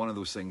 and it was one of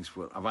those things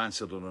where I've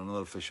answered on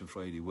another Fish on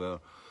Friday, where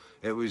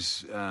it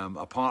was,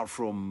 apart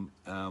from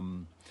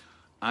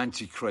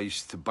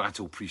Antichrist to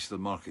Battle Priest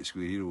and Market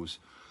Square Heroes,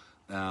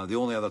 the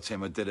only other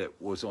time I did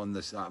it was on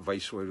that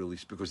Viceroy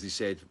release, because they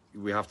said,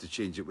 we have to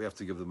change it, we have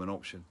to give them an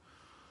option.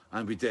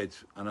 And we did,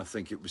 and I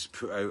think it was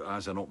put out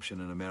as an option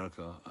in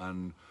America.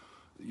 And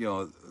you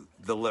know,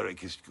 the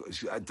lyric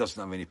it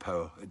doesn't have any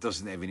power. It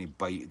doesn't have any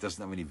bite. It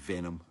doesn't have any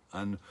venom.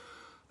 And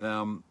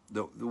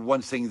the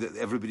one thing that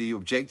everybody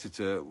objected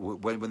to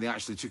when they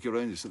actually took it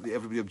around is that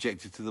everybody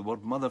objected to the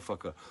word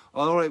motherfucker.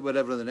 All right with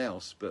everything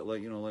else, but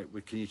like, you know,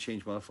 like, can you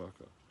change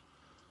motherfucker?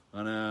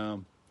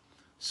 And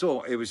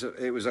so it was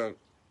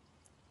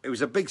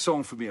a big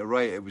song for me to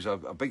write. It was a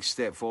big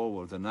step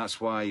forward, and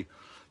that's why,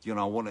 you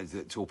know, I wanted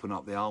it to open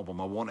up the album.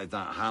 I wanted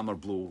that hammer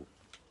blow,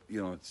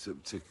 you know,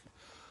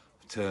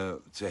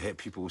 to hit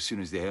people as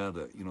soon as they heard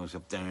it. You know, it's a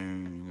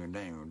down,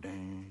 down,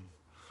 down.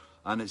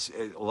 And it's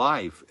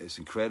live, it's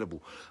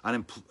incredible.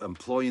 And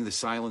employing the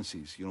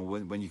silences, you know,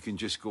 when you can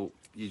just go,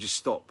 you just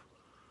stop.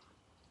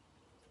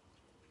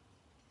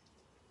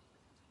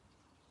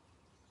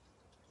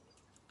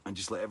 And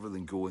just let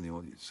everything go in the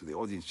audience. So the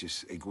audience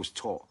just, it goes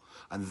taut.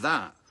 And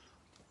that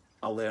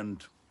I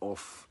learned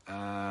off,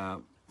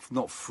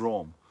 not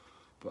from,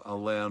 but I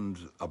learned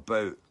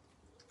about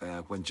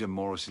when Jim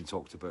Morrison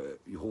talked about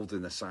it. You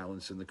holding the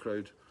silence in the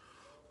crowd.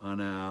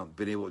 And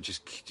being able to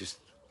just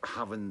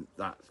having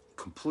that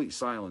complete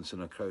silence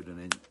in a crowd and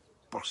then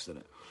bursting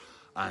it.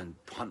 And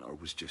Hunter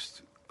was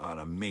just an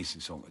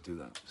amazing song to do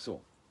that. So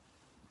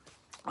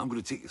I'm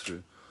going to take you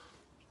through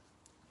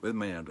with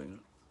my ear ringer.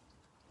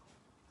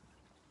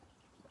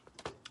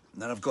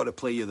 And then I've got to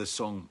play you this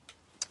song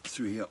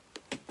through here.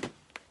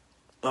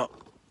 Oh.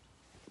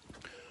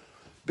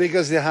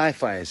 Because the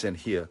hi-fi is in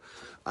here.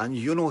 And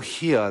you don't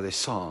hear the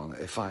song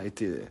if I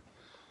do it.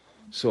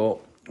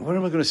 So where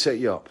am I going to set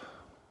you up?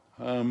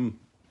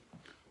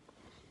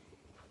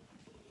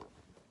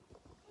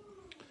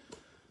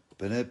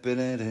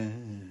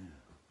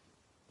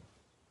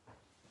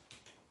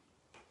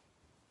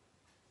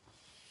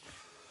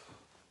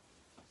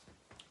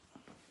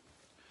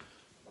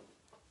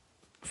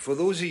 For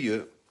those of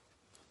you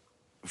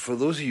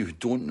who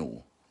don't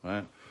know,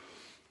 right,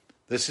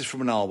 this is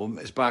from an album,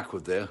 it's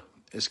backward there,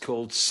 it's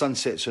called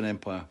Sunsets on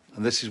Empire,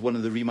 and this is one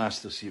of the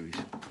remaster series.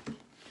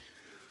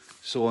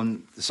 So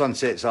on the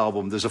Sunsets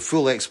album, there's a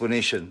full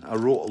explanation. I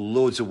wrote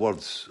loads of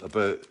words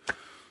about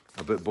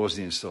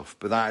Bosnian stuff,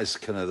 but that is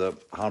kind of the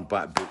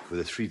hardback book with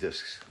the 3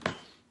 discs.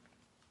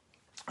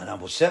 And I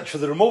will search for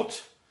the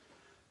remote.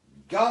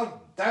 God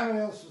damn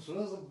it,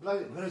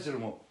 where is the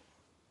remote?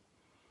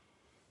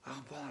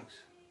 Oh, bollocks.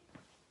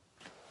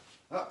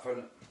 That found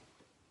it.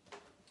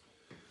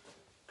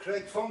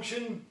 Correct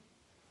function.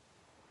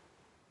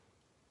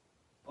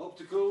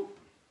 Optical.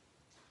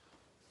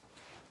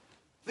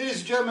 Ladies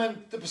and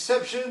gentlemen, the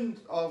perception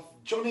of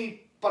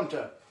Johnny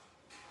Punter.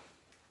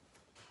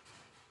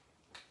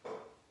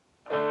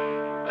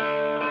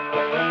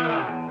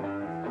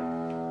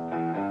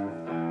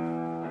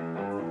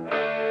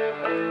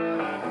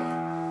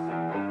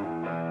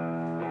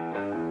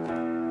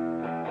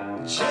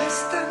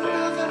 Just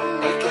another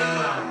nigga,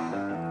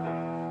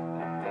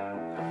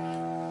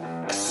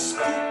 a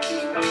spooky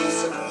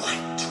piece of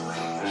white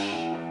trash.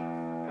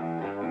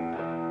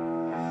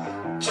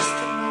 Just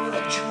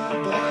another Jew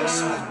boy,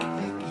 slick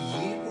Nick,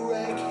 yip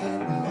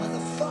raghead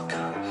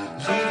motherfucker.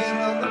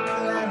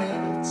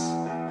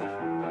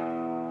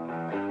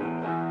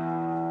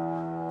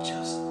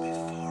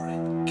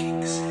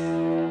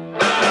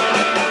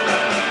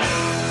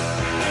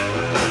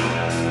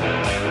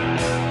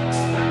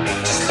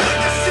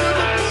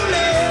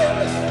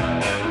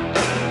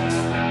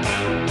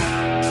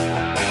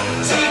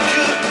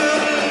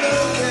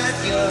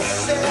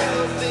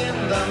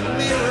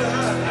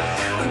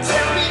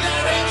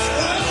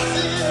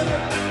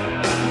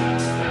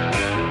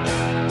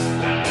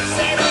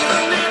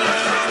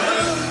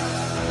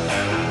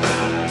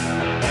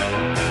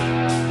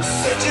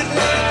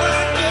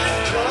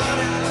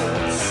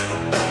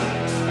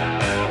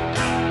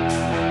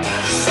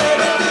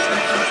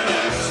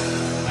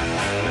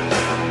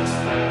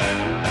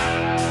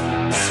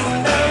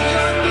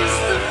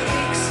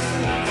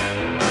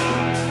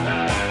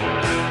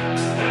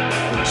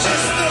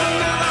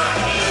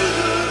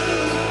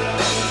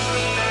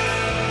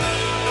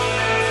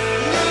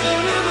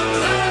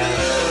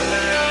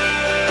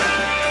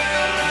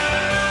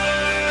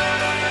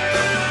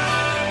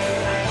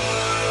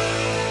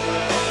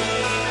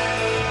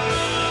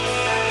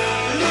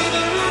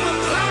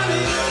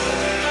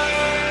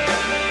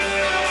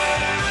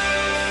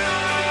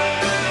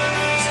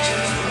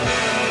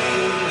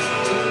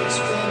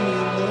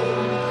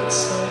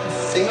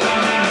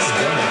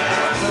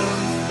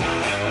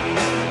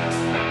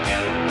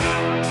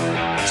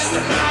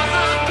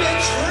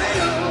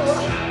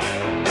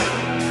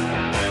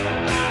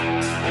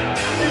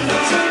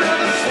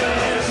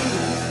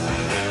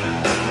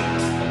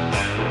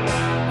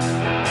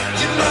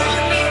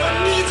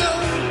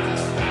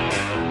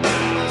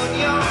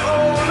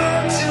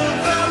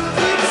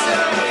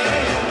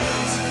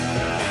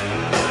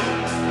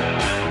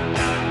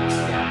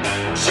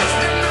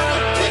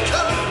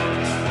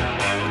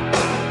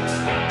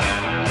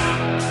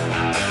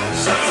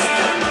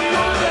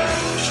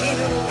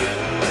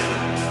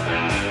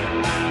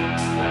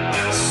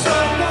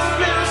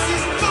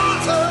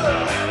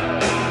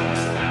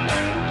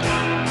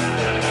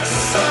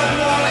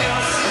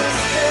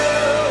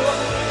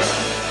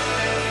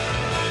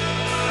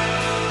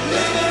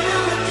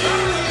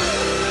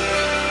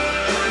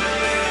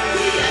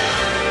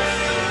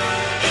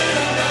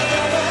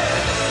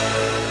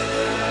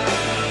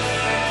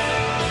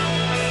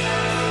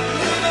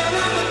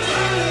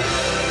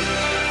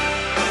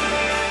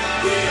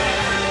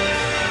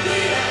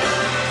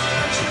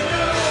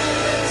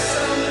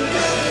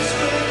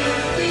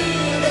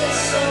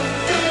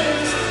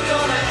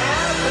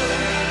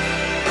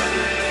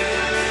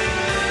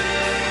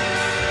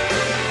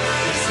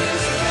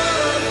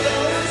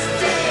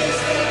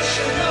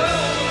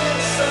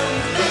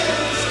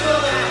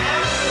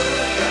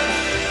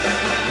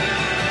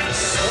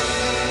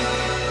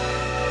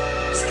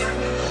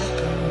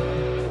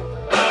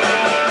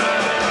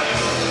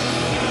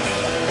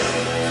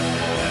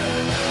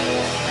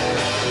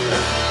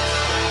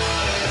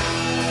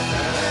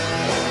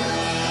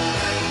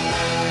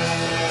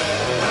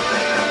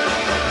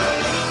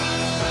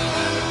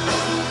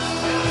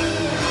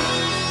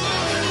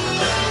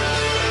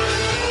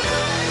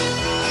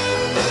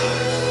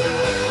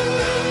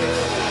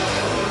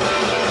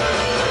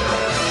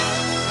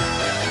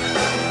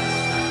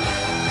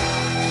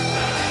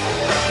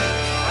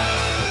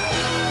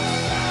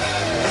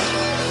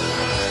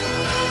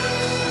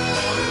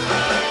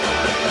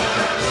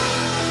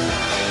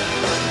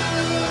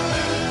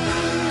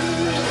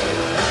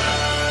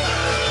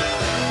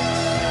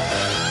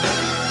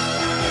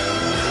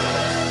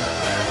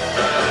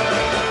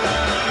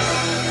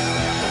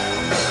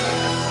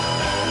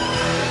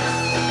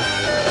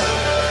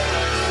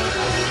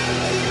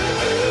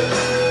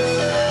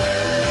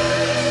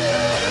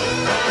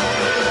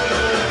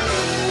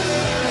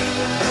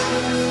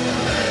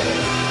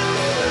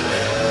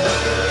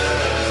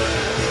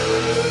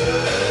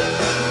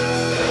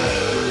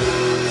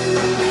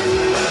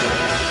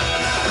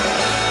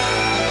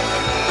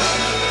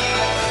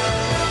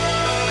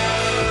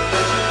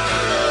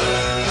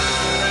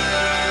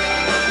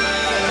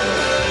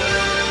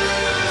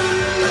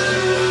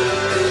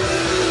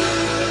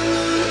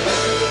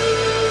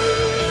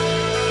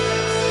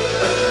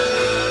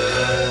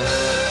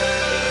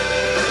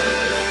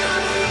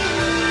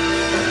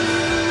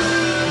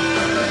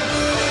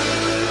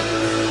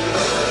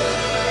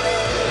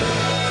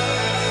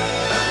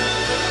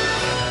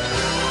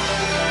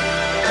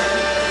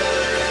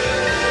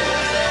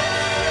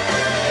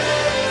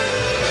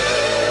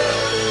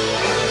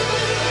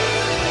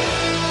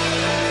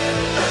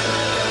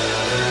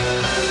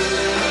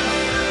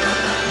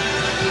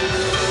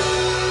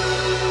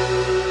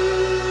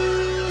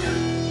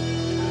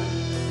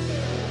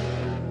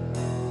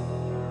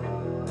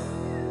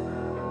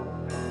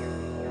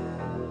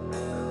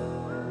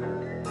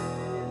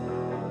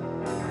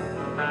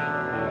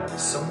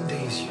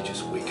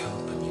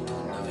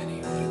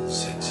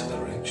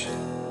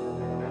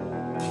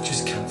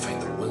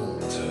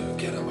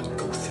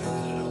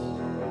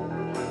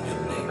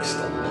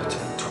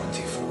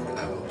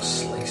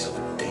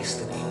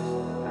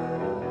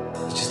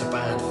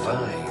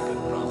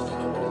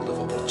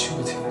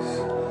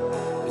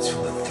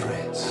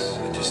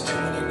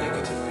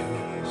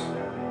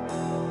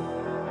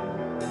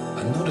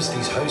 I noticed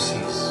these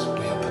houses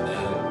way up in the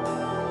hill,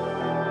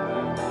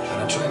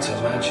 and I tried to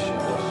imagine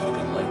what it would have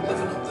been like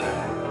living up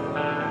there,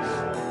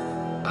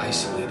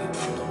 isolated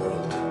from the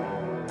world.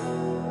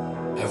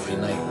 Every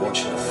night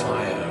watching the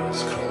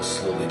fires crawl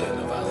slowly down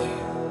the valley,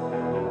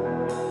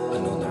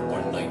 and knowing that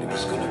one night it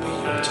was going to be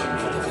your turn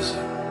for the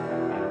visit.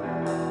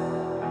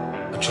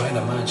 I try and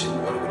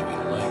imagine what it would have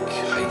been like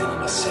hiding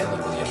in a cellar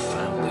with your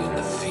family and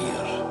the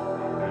fear,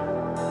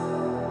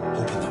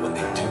 hoping that when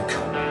they do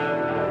come,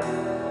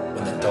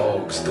 when the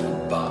dogs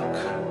don't bark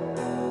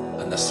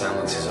and the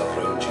silences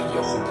around you,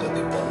 you hope that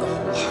they burn the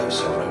whole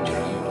house around your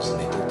ears and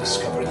they don't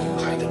discover you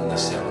hiding in the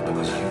cellar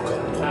because you've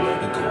got nowhere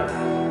to go.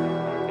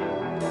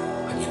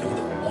 And you know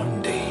that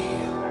one day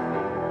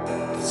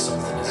that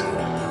something is going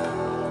to happen.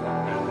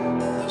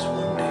 There's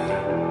one day,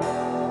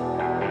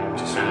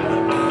 just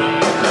one day.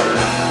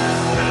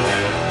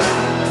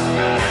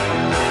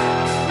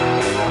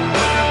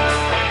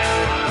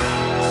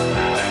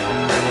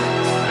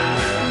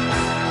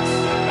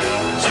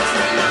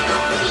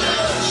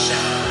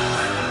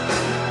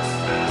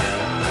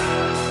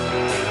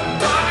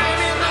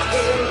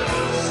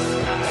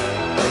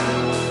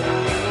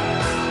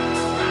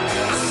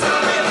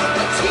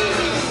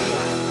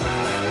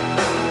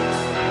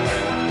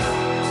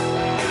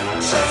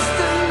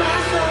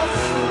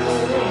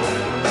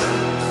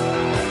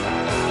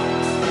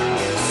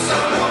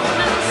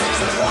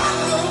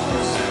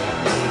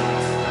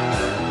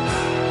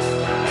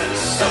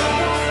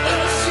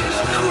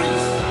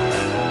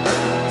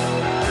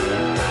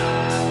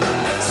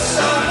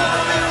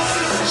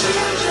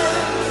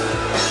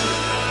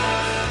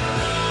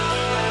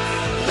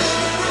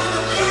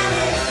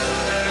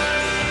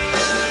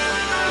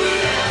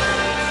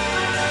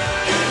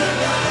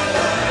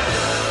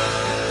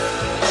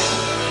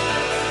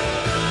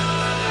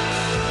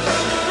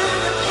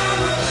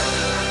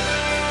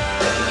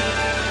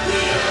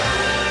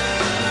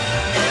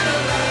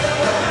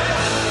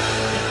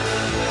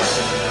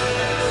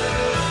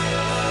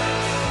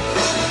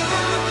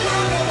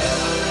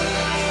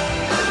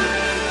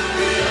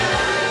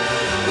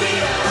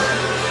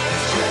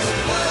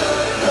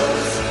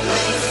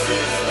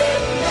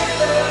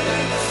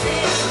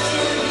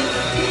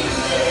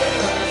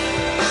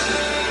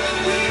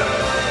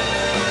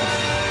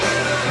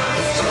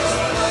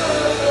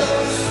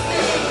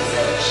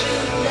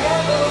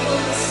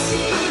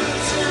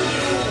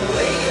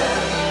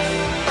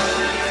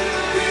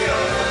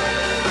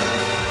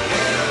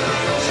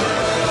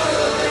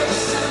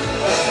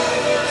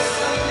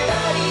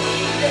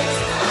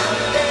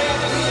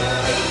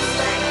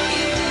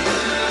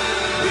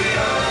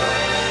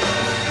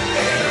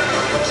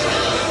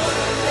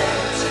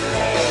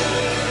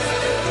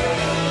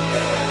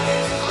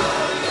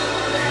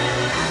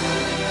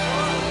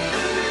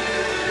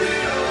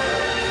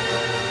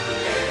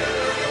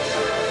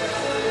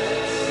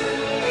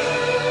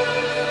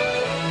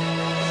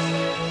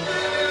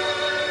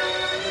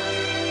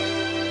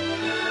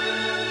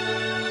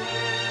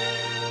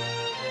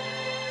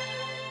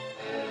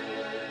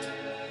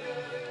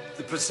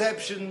 The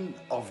Perception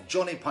of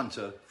Johnny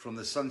Punter from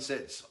the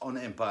Sunsets on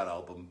Empire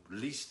album,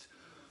 released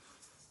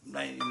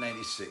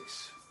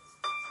 1996.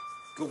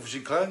 Gophers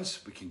and Clowns,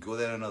 we can go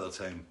there another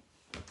time.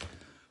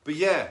 But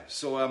yeah,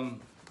 so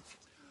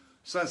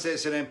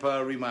Sunsets on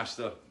Empire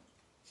remaster,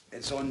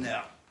 it's on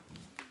there.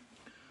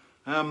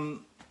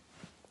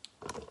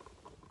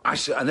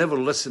 Actually, I never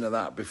listened to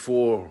that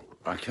before.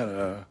 I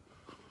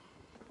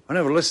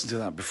never listened to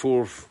that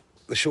before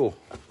the show.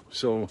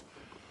 So,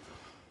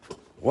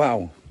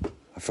 wow.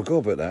 I forgot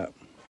about that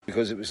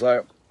because it was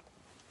like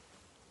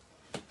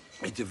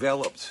it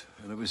developed,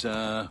 and it was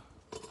I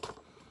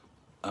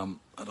don't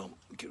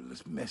get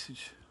this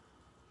message.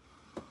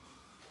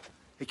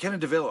 It kind of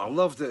developed. I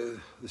loved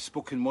the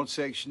spoken word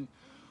section,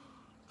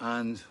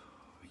 and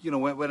you know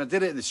when I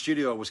did it in the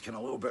studio, I was kind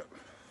of a little bit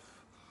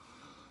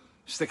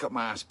stick up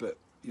my ass, but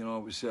you know I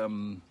was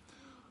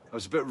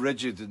a bit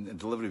rigid in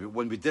delivery. But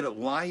when we did it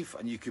live,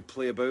 and you could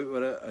play about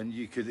with it, and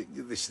you could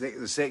the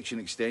section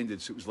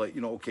extended, so it was like,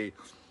 you know, okay.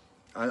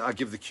 I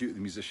give the cue to the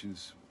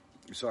musicians,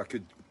 so I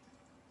could.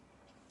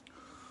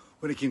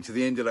 When it came to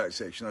the end of that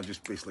section, I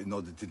just basically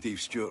nodded to Dave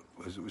Stewart,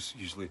 as it was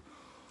usually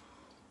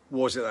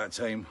was at that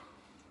time,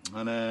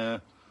 and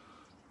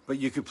but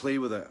you could play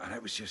with it, and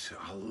it was just.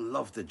 I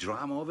loved the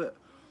drama of it.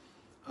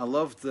 I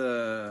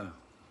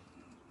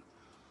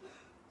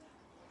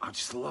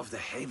just loved the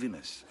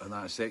heaviness of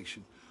that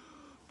section,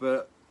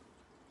 but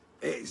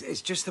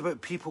it's just about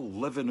people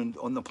living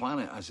on the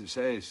planet, as it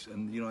says,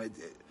 and you know.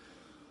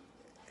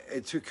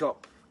 It took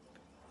up,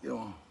 you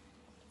know,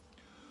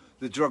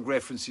 the drug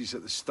references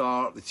at the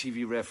start, the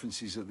TV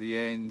references at the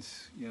end,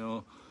 you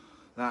know,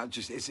 that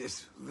just,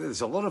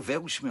 there's a lot of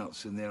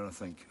Weltschmerz in there, I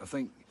think. I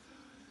think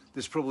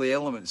there's probably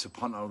elements of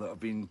Punter that have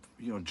been,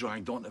 you know,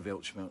 dragged onto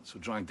Weltschmerz or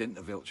dragged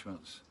into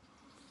Weltschmerz.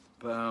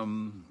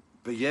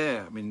 But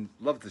yeah, I mean,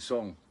 loved the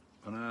song.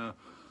 And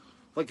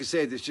like I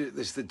said,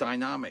 it's the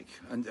dynamic.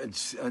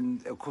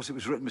 And of course it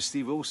was written by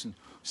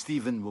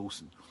Steven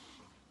Wilson.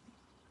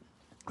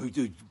 Who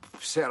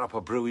set up a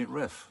brilliant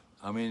riff.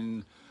 I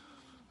mean,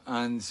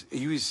 And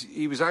he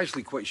was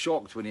actually quite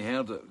shocked when he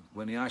heard it,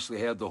 when he actually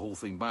heard the whole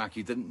thing back.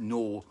 He didn't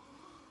know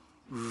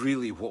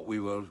really what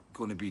we were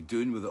going to be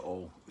doing with it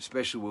all,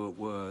 especially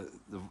with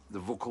the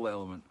vocal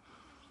element.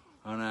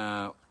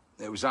 And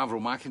it was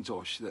Avril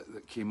McIntosh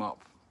that came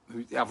up.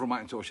 Avril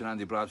McIntosh and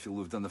Andy Bradfield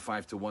who've done the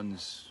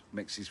 5-to-1s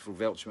mixes for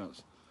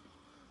Weltschmerz.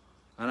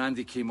 And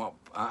Andy came up,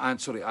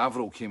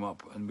 Avril came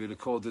up, and we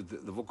recorded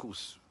the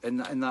vocals in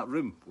that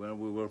room where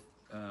where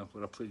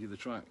I played you the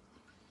track.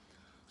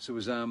 So it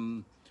was,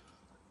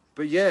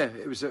 but yeah,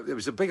 it was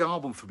a big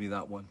album for me,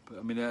 that one. But,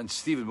 I mean, and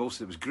Stephen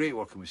Wilson, it was great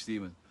working with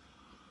Stephen,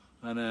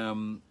 and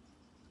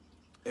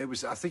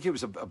I think it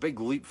was a big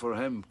leap for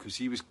him because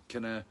he was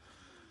kind of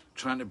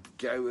trying to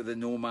get out of the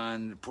No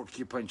Man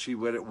Porcupine Tree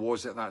where it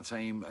was at that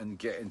time and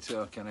get into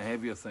a kind of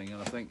heavier thing.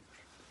 And I think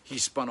he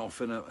spun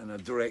off in a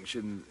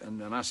direction,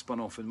 and I spun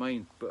off in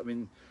mine. But I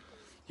mean,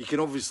 you can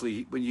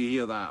obviously, when you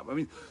hear that, I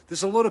mean,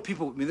 there's a lot of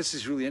people. I mean, this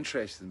is really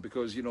interesting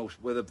because, you know,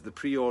 whether the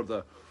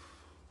pre-order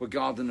with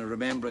Garden of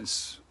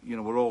Remembrance, you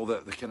know, we're all the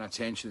kind of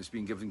attention that's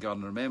being given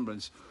Garden of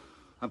Remembrance,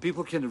 and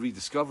people are kind of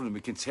rediscovering them.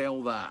 We can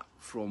tell that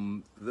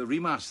from the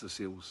remaster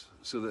sales,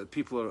 so that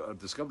people are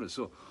discovering it.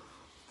 So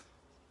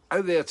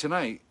out there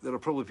tonight, there are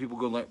probably people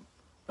going like,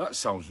 that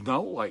sounds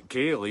not like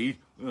Kaylee.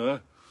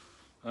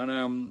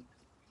 And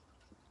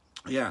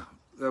yeah,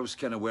 that was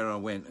kind of where I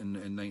went in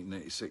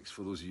 1996,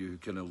 for those of you who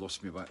kind of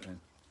lost me back then.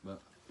 But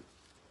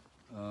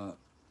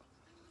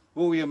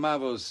William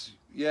Mavers,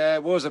 yeah,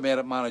 it was a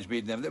marriage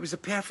made in heaven. It was a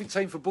perfect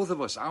time for both of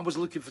us. I was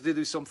looking to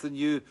do something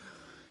new.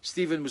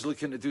 Stephen was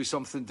looking to do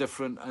something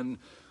different. And,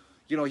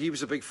 you know, he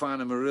was a big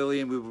fan of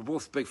Marillion. We were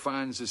both big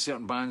fans of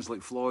certain bands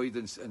like Floyd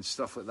and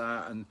stuff like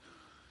that. And,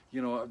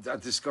 you know, I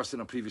discussed in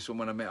a previous one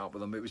when I met up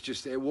with him.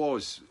 It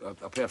was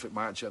a perfect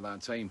match at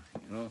that time,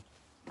 you know.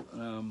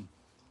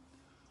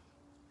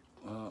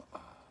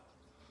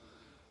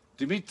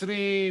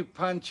 Dmitry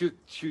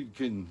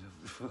Panchukin.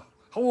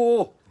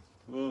 Hello.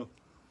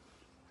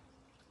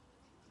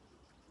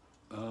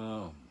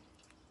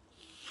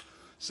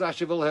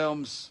 Sasha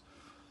Wilhelms.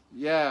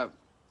 Yeah,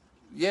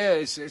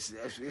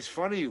 it's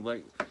funny.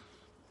 Like,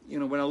 you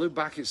know, when I look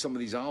back at some of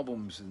these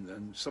albums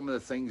and some of the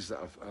things that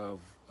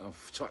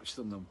I've touched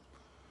on them,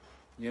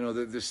 you know,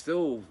 they're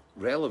still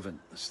relevant.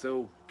 They're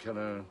still kind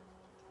of,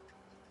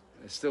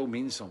 it still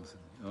means something.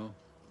 You know,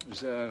 it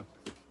was.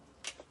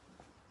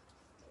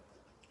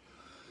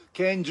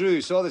 Ken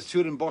Drew, saw this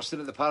tour in Boston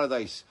at the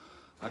Paradise.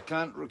 I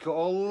can't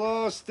recall.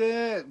 Lost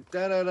it.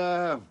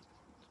 Da-da-da.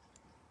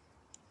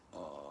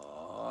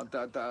 Oh,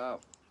 da-da.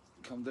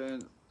 Come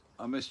down.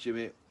 I missed you,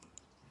 mate.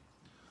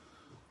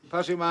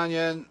 Patrick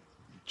Mannion,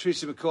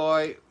 Tracy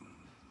McCoy.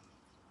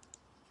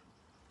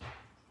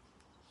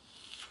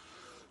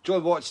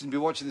 John Watson, be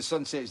watching the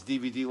Sunsets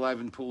DVD live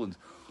in Poland.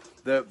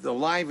 The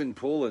live in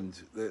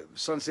Poland, the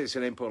Sunsets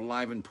and Empire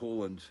live in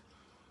Poland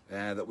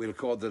that we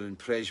recorded in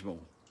Przemysl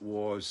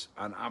was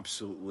an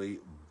absolutely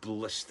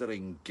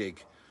blistering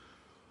gig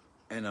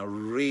in a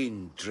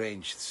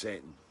rain-drenched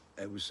setting.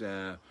 It was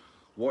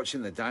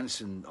watching the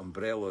dancing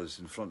umbrellas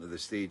in front of the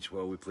stage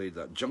while we played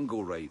that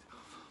Jungle Ride.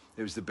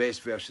 It was the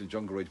best version of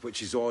Jungle Ride,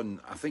 which is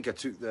on, I think I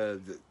took the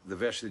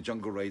version of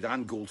Jungle Ride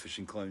and Goldfish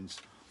and Clowns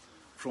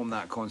from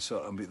that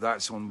concert, and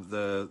that's on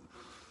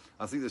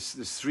I think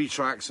there's 3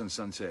 tracks on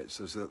Sunsets.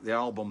 There's the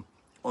album,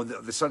 on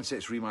the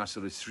Sunsets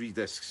remaster is 3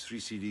 discs, 3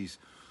 CDs.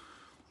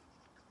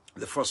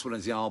 The first one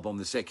is the album,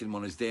 the second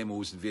one is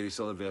demos and various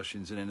other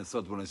versions, and then the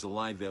third one is the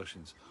live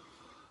versions.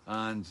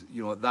 And,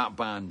 you know, that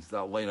band,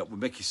 that lineup with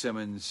Mickey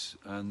Simmons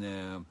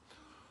and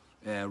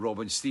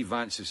Robin, Steve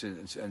Vance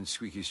and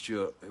Squeaky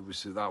Stewart, it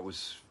was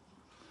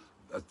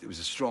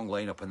a strong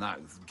lineup, and that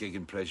gig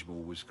in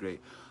Przemysl was great.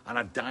 And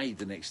I died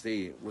the next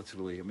day,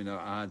 literally. I mean,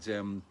 I had,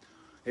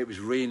 it was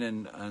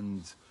raining,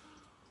 and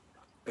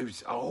I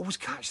always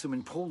catch them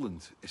in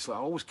Poland. It's like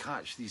I always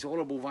catch these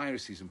horrible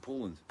viruses in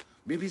Poland.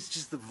 Maybe it's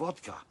just the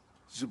vodka,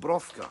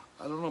 Zubrowka.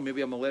 I don't know,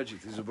 maybe I'm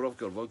allergic to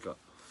Zubrowka or vodka.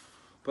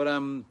 But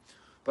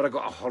I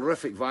got a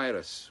horrific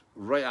virus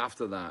right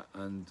after that,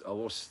 and I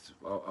lost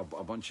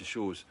a bunch of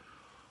shows.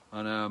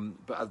 And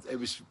it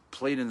was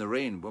playing in the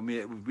rain. When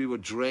we were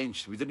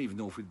drenched, we didn't even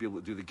know if we'd be able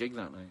to do the gig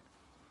that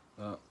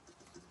night.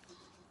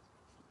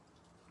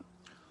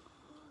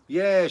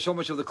 Yeah, so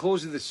much of the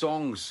close of the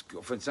songs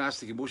got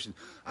fantastic emotion.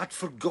 I'd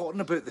forgotten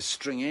about the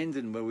string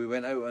ending where we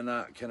went out on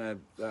that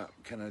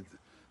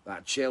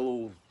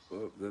cello,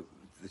 the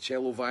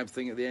cello vibe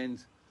thing at the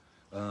end.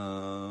 It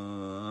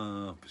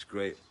was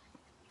great.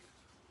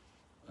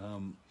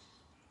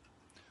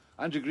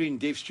 Andrew Green,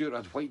 Dave Stewart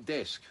had White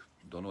Desk.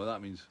 Don't know what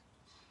that means.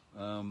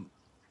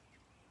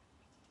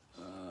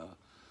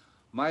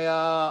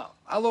 Maya,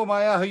 hello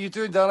Maya, how you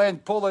doing, darling?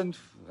 Poland,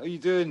 how you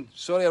doing?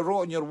 Sorry, I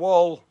wrote on your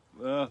wall.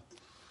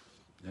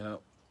 Yeah,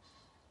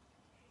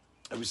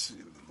 it was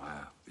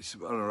Maya.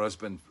 Her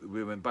husband.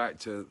 We went back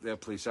to their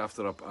place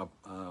after a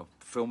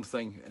film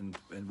thing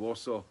in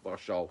Warsaw,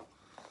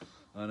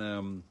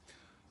 and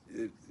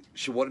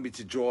she wanted me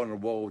to draw on her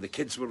wall. The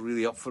kids were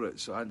really up for it,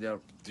 so I had her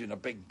doing a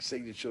big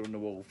signature on the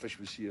wall. Fish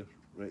was here,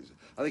 right?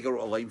 I think I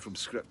wrote a line from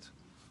script.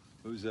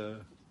 It was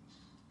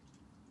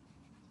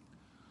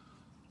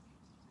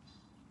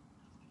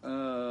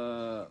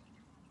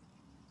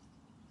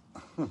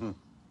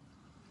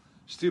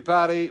Stu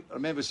Parry, I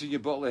remember seeing you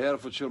bottle of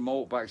Herefordshire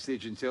malt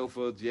backstage in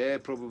Telford. Yeah,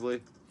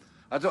 probably.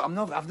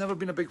 I've never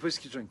been a big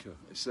whiskey drinker.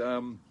 It's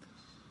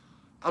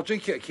I'll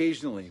drink it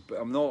occasionally,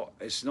 but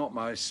it's not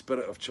my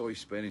spirit of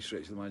choice by any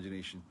stretch of the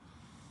imagination.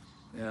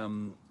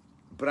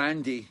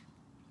 Brandy,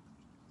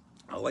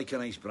 I like a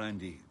nice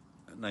brandy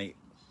at night.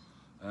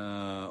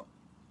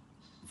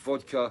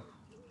 Vodka,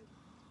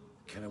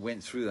 kind of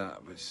went through that.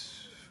 It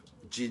was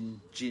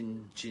gin.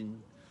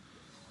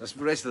 That's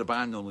the rest of the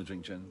band normally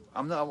drink gin.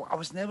 I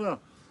was never.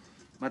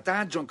 My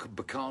dad drank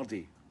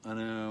Bacardi,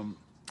 and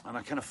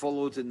I kind of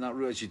followed in that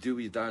route as you do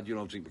with your dad. You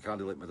know, drink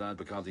Bacardi like my dad,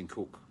 Bacardi and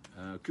Coke,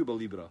 Cuba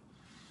Libre,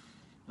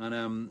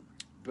 and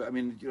but I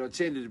mean, you know, it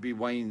tended to be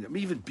wine. I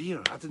mean, even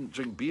beer. I didn't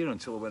drink beer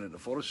until I went into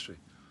forestry.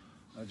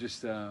 I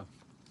just anyway.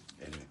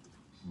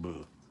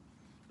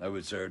 Now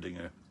it's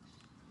Erdinger.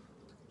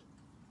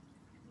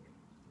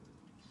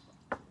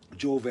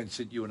 Joe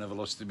Vincent, you were never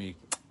lost to me.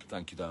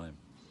 Thank you, darling.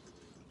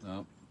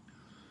 No.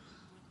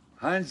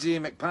 Hansie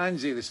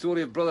McPansy, the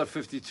story of Brother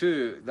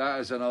 52.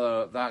 That's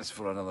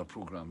for another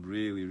programme.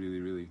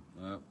 Really.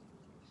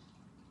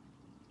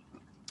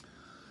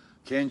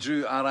 Ken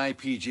Drew,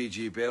 R.I.P.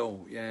 J.J.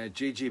 Bell. Yeah,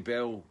 J.J.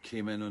 Bell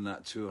came in on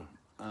that tour,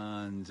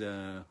 and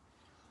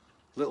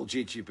little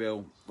J.J.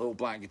 Bell, little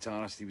black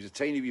guitarist. He was a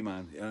tiny wee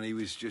man, and he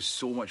was just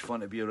so much fun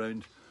to be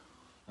around.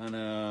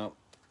 And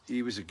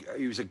he was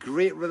a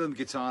great rhythm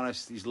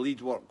guitarist. His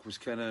lead work was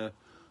kind of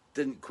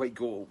didn't quite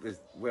go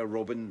with where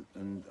Robin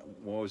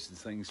was and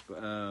things,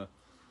 but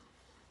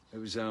it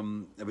was.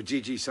 But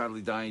JJ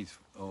sadly died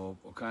of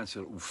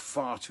cancer.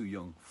 Far too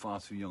young.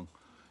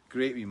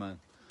 Great wee man.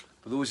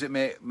 For those that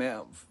met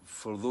him,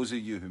 for those of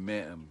you who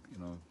met him, you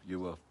know,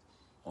 you were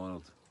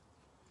honoured.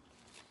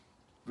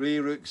 Ray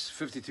Rooks,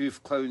 52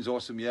 Clowns,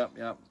 awesome. Yep.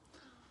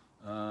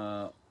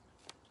 Oh,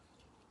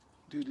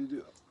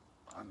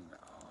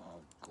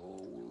 go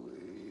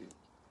away.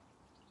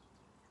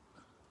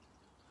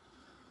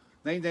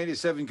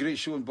 1997, great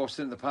show in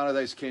Boston at the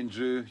Paradise. Ken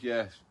Drew,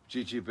 yeah.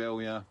 J.J.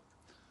 Bell, yeah.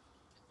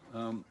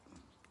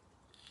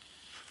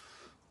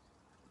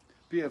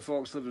 Peter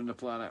Fox, living on the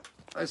planet.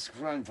 Let's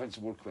try and find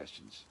some more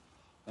questions.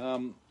 Yeah,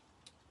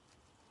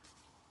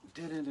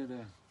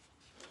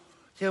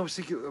 I was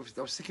thinking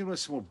about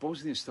some more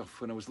Bosnian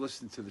stuff when I was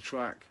listening to the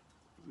track.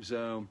 It was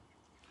the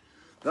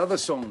other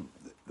song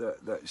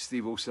that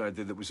Steve Olsen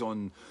did that's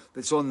on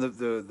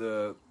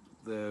the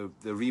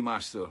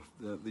remaster,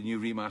 the new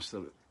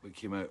remaster that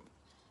came out,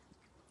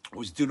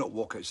 was "Do Not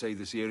Walk Outside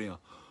This Area,"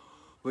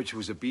 which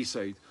was a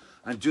B-side,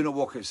 and "Do Not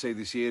Walk Outside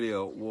This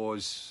Area"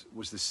 was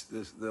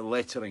the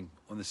lettering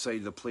on the side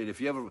of the plane. If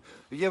you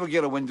ever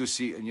get a window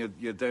seat and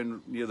you're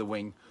down near the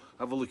wing,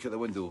 have a look at the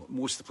window.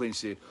 Most of the planes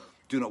say,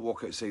 "Do not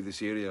walk outside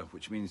this area,"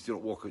 which means do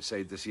not walk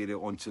outside this area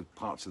onto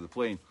parts of the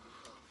plane.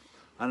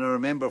 And I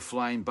remember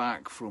flying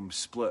back from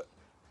Split,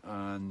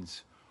 and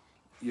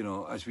you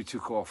know, as we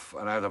took off,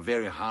 and I had a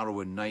very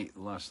harrowing night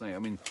last night. I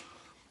mean,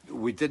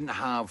 we didn't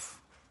have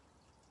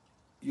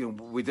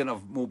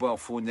mobile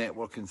phone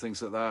network and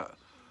things like that,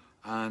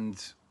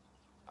 and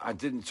I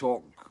didn't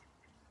talk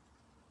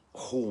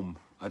home.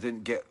 I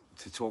didn't get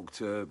to talk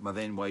to my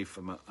then wife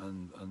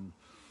and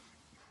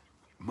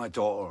my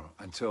daughter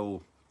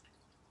until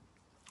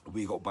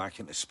we got back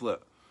into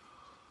Split.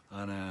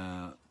 And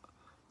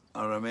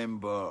I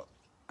remember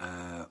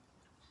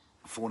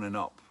phoning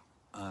up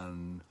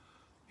and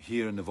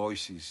hearing the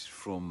voices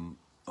from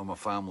my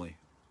family,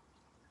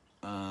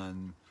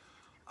 and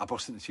I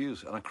burst into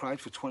tears and I cried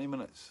for 20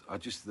 minutes.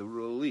 The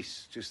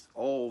release, just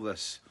all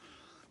this,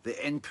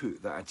 the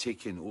input that I'd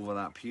taken over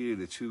that period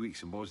of 2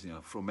 weeks in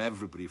Bosnia from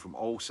everybody, from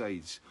all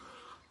sides,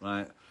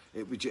 right?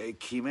 It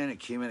came in,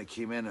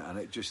 and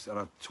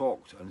I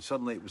talked, and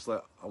suddenly it was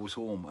like I was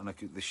home, and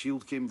the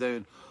shield came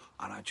down,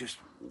 and I just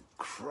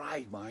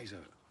cried my eyes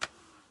out,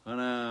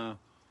 and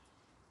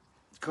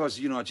because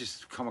you know I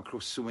just come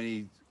across so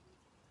many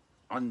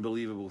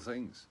unbelievable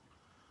things,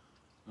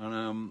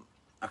 and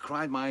I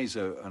cried my eyes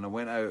out, and I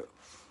went out,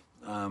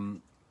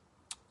 and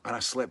I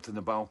slept in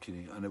the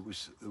balcony, and there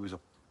was a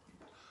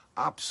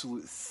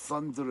absolute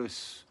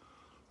thunderous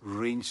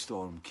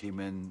rainstorm came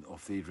in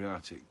off the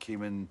Adriatic,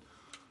 came in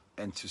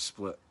into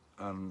Split,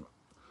 and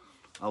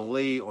I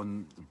lay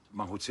on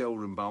my hotel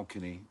room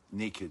balcony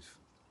naked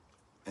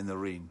in the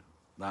rain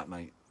that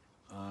night,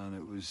 and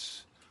there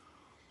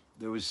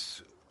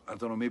was I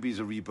don't know, maybe it's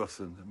a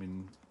rebirthing. I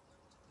mean,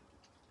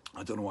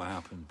 I don't know what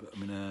happened, but I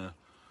mean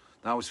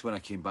that was when I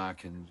came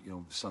back, and you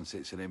know,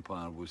 Sunsets and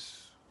Empire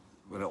was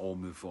when it all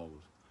moved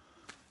forward.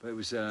 But it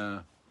was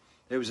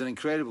an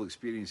incredible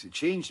experience. It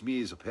changed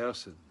me as a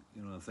person,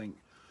 you know, I think,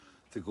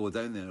 to go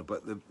down there.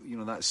 But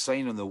that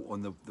sign on the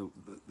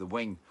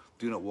wing,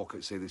 "Do not walk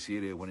outside this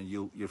area," when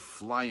you're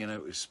flying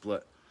out of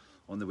Split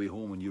on the way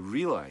home, and you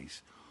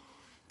realise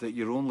that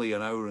you're only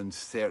an hour and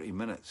 30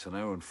 minutes, an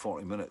hour and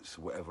 40 minutes,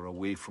 whatever,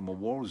 away from a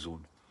war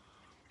zone.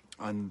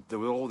 And there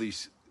were all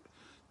these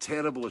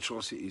terrible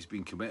atrocities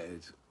being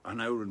committed an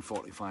hour and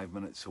 45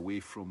 minutes away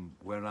from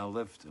where I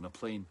lived in a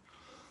plane.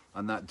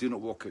 And that do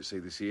not walk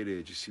outside this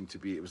area just seemed to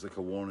be, it was like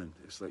a warning.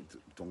 It's like,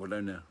 don't go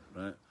down there,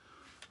 right?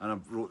 And I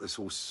wrote this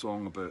whole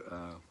song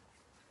about,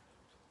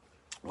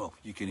 well,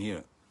 you can hear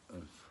it.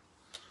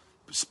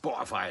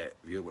 Spotify it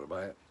if you want to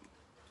buy it.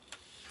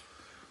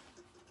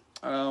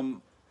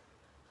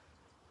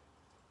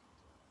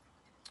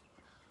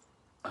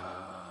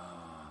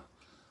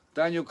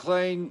 Daniel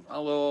Klein,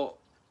 hello.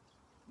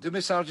 Do you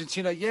miss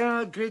Argentina?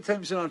 Yeah, great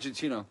times in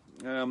Argentina.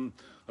 I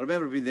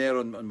remember being there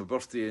on my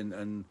birthday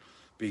and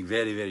being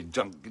very, very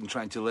drunk and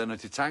trying to learn how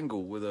to tango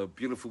with a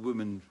beautiful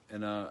woman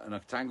in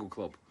a tango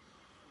club.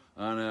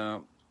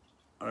 And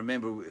I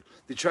remember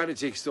they tried to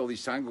take us to all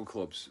these tango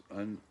clubs,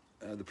 and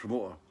the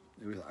promoter,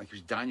 it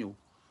was Daniel,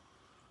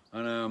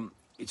 and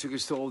he took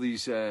us to all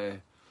these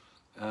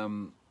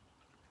tango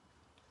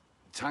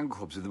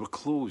clubs, and they were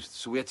closed,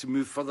 so we had to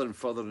move further and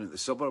further into the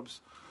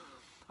suburbs.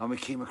 And we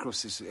came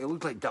across this, it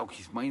looked like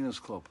Dalkeith Miners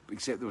Club,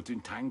 except they were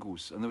doing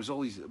tangos. And there was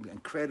all these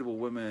incredible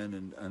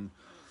women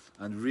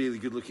and really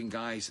good-looking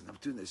guys. And they were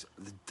doing this,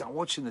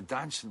 watching the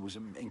dancing was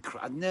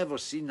incredible. I'd never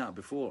seen that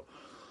before.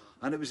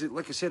 And it was,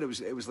 like I said, it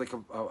was like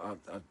a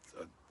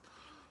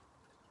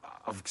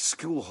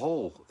school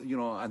hall, you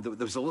know, and there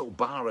was a little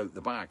bar out the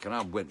back, and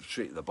I went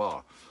straight to the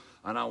bar.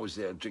 And I was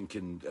there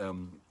drinking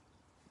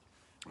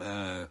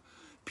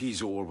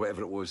Piso or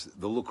whatever it was,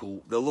 the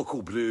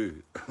local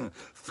brew,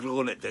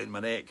 throwing it down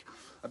my neck.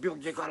 I'd be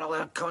like, you gotta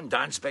learn, come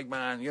dance, big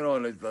man, you know.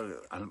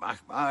 And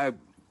I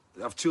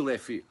have 2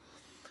 left feet.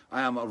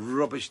 I am a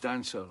rubbish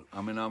dancer.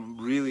 I mean,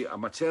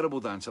 I'm a terrible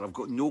dancer. I've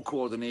got no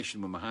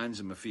coordination with my hands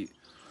and my feet.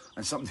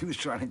 And somebody was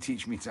trying to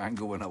teach me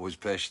tango when I was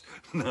pissed.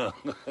 No.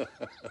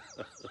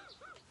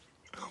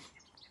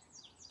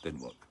 Didn't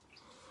work.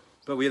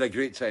 But we had a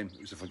great time. It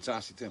was a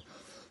fantastic time.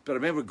 But I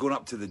remember going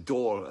up to the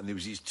door, and there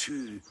was these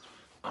 2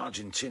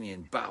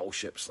 Argentinian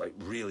battleships, like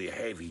really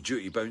heavy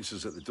duty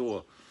bouncers at the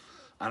door,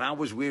 and I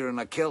was wearing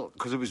a kilt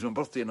because it was my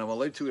birthday and I'm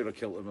allowed to wear a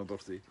kilt on my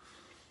birthday,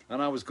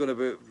 and I was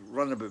going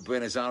running about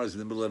Buenos Aires in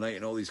the middle of the night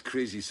in all these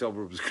crazy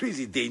suburbs,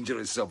 crazy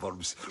dangerous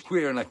suburbs,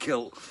 wearing a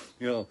kilt,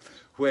 you know,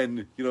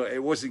 when, you know,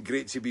 it wasn't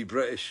great to be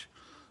British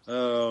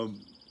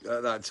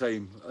at that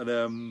time,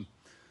 and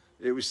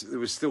there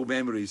was still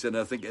memories. And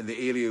I think in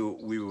the area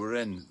we were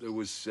in, there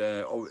was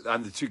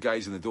and the 2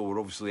 guys in the door were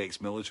obviously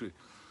ex-military.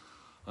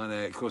 And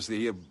of course they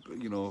hear,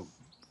 you know,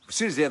 as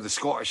soon as they heard the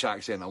Scottish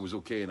accent, I was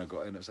okay, and I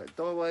got in. It's like,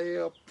 don't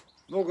worry, I'm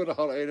not going to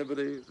hurt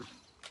anybody.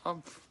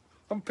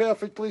 I'm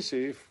perfectly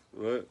safe,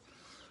 right?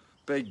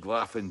 Big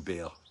laughing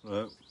bear,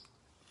 right?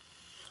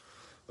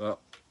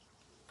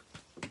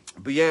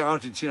 But yeah,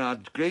 Argentina, I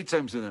had great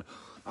times in it.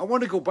 I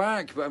want to go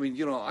back, but I mean,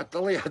 you know, I'd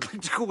like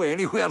to go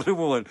anywhere at the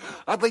moment.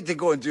 I'd like to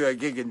go and do a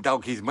gig in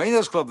Dalkeith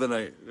Miners Club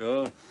tonight, you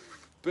know?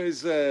 But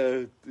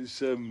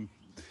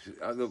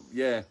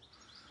yeah.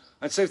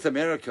 And South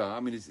America, I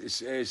mean,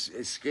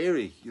 it's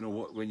scary, you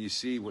know, when you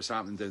see what's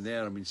happening down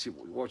there. I mean,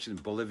 watching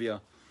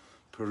Bolivia,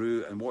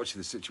 Peru, and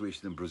watching the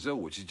situation in Brazil,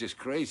 which is just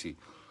crazy.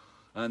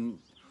 And,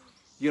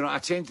 you know, I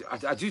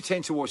do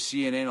tend to watch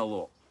CNN a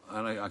lot,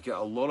 and I get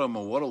a lot of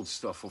my world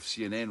stuff off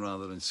CNN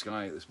rather than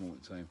Sky at this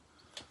moment in time.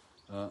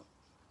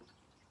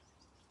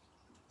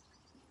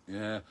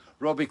 Yeah,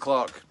 Robbie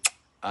Clark,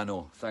 I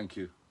know, thank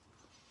you.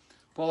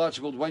 Paul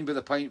Archibald, wine by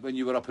the pint when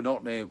you were up in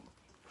Orkney.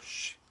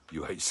 Shh,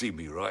 you ain't seen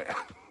me, right?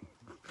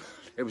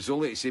 It was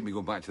only to see me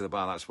going back to the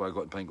bar, that's why I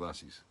got pint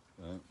glasses.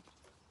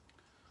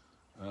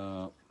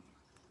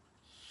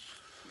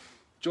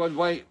 John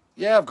White,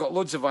 yeah, I've got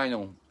loads of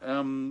vinyl.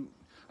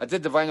 I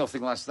did the vinyl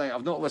thing last night.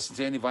 I've not listened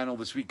to any vinyl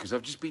this week because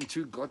I've just been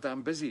too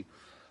goddamn busy.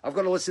 I've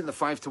got to listen to the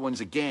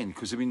 5-to-1s again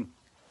because, I mean,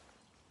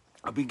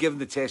 I've been given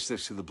the test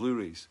discs to the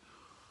Blu-rays.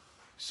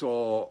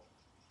 So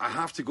I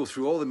have to go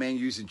through all the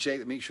menus and check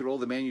to make sure all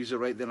the menus are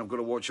right. Then I've got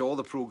to watch all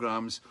the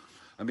programmes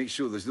and make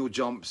sure there's no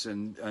jumps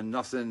and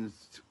nothing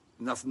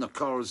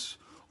occurs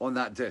on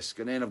that disc.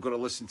 And then I've got to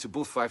listen to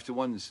both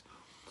 5-to-1s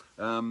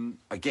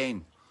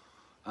again.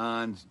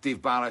 And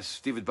David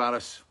Barris,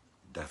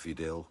 Daffy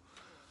Dale,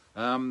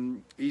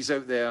 he's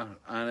out there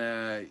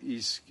and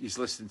he's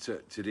listening to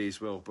it today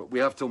as well. But we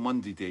have till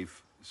Monday,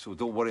 Dave, so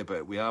don't worry about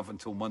it. We have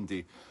until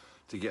Monday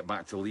to get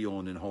back to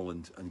Leon in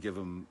Holland and give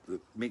him,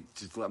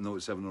 just let him know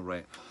it's everything all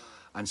right.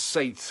 And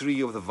side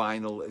 3 of the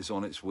vinyl is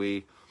on its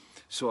way.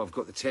 So I've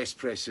got the test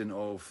pressing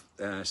of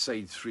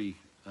side 3,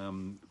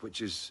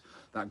 which is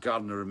that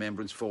Gardner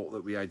Remembrance fault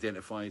that we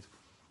identified.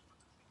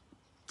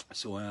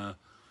 So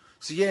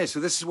yeah, so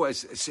this is what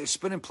it's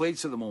spinning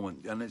plates at the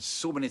moment, and it's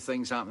so many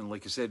things happening.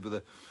 Like I said,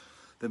 with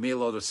the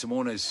mail order,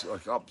 Simona's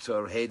like up to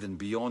her head and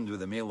beyond with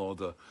the mail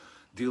order,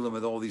 dealing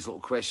with all these little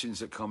questions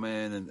that come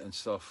in and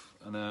stuff.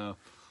 And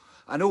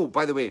I know,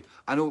 by the way,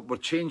 I know we're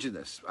changing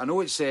this. I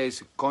know it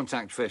says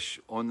contact fish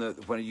on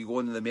when you go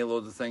into the mail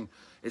order thing.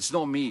 It's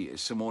not me,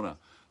 it's Simona.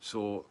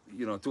 So,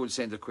 you know, don't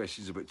send her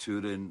questions about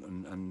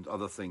touring and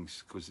other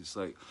things, because it's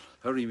like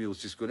her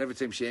email's just going, every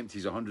time she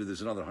empties 100,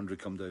 there's another 100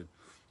 come down.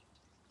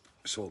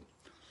 So,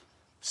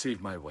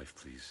 save my wife,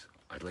 please.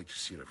 I'd like to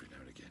see her every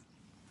now and again.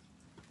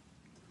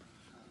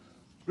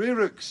 Ray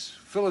Rooks,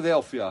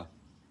 Philadelphia.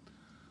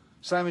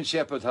 Simon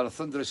Shepherd had a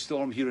thunderous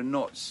storm here in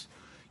Notts.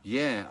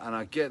 Yeah, and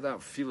I get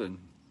that feeling,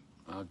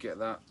 I get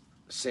that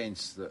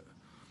sense that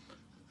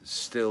it's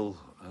still,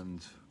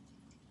 and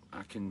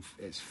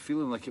it's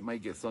feeling like it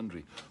might get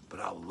thundery, but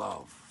I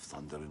love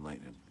thunder and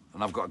lightning.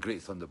 And I've got a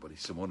great thunder buddy.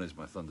 Simone is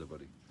my thunder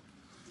buddy.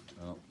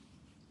 Oh.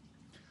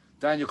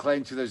 Daniel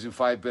Klein,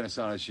 2005, Buenos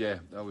Aires. Yeah,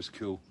 that was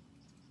cool.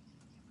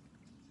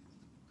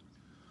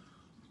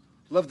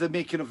 Love the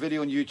making of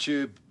video on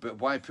YouTube, but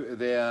why put it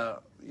there?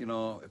 You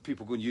know, if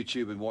people go on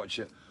YouTube and watch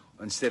it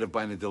instead of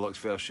buying the deluxe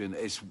version.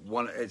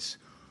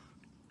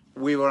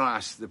 We were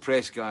asked, the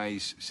press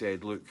guys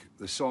said, look,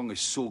 the song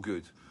is so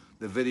good,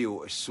 the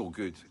video is so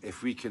good,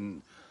 if we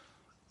can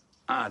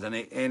add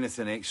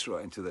anything extra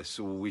into this.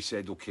 So we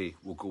said, okay,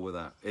 we'll go with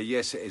that.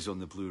 Yes, it is on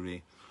the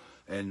Blu-ray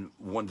in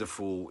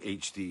wonderful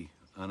HD.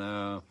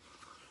 And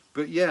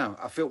but yeah,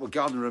 I felt with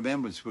Garden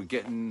Remembrance, we're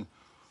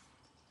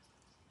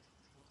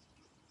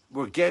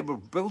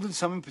building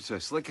some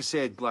impetus. Like I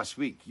said last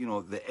week, you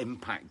know, the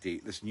impact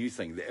date, this new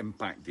thing, the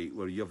impact date,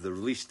 where you have the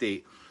release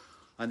date,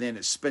 and then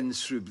it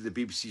spins through the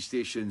BBC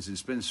stations and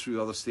spins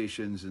through other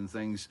stations and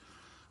things,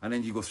 and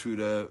then you go through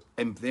the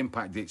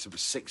impact date's about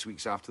 6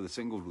 weeks after the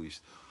single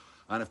release.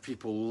 And if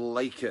people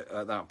like it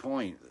at that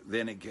point,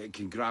 then it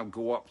can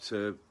go up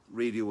to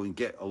radio and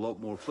get a lot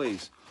more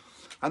plays.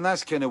 And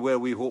that's kind of where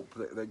we hope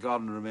that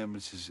Garden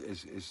Remembrance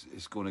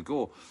is going to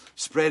go.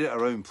 Spread it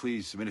around,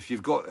 please. I mean, if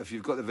you've got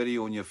the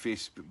video on your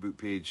Facebook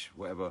page,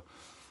 whatever,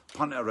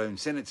 punt it around,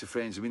 send it to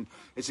friends. I mean,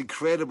 it's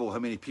incredible how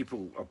many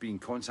people are being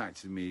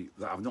contacting me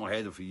that I've not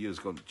heard of for years,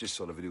 going, just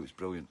saw the video, it's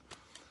brilliant.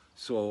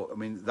 So, I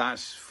mean,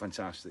 that's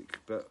fantastic.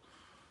 But,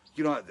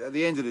 you know, at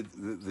the end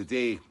of the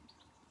day,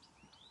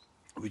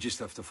 we just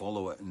have to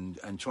follow it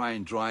and try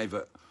and drive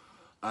it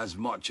as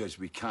much as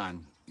we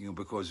can, you know,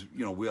 because,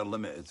 you know, we are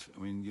limited. I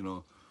mean, you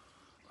know,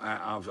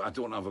 I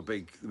don't have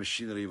the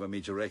machinery of a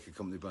major record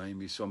company behind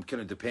me, so I'm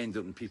kind of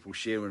dependent on people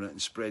sharing it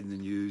and spreading the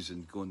news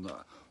and going,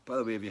 by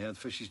the way, have you heard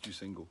Fishy's new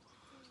single?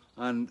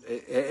 And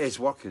it is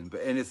working,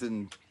 but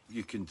anything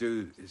you can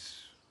do is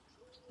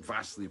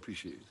vastly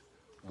appreciated.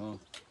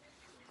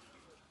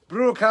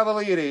 Bruno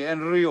Cavalieri in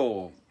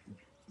Rio.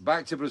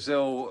 Back to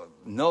Brazil,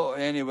 not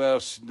anywhere,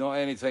 not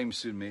anytime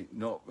soon, mate.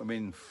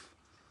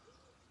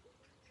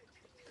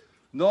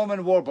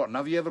 Norman Warburton,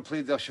 have you ever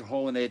played the Usher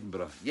Hall in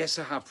Edinburgh? Yes,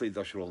 I have played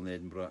the Usher Hall in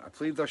Edinburgh. I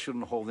played the Usher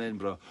Hall in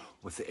Edinburgh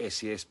with the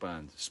SAS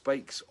band,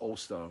 Spike's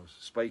All-Stars,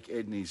 Spike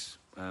Edney's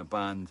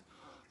band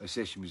of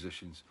session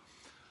musicians.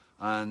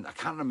 And I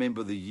can't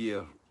remember the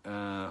year,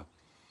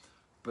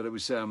 but it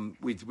was,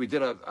 we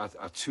did a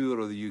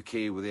tour of the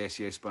UK with the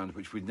SAS band,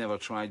 which we'd never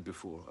tried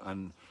before,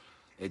 and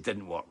it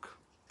didn't work.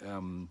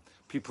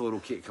 People are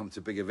okay to come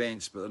to big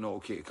events, but they're not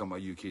okay to come to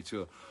a UK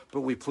tour. But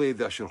we played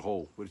the Usher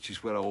Hall, which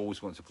is where I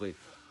always want to play.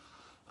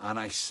 And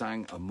I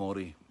sang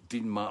Amore,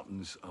 Dean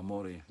Martin's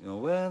Amore. You know,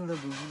 when the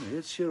moon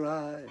hits your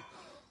eye,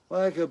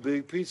 like a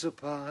big pizza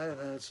pie,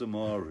 that's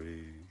Amore.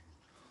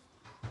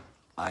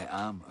 I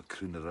am a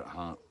crooner at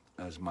heart,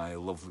 as my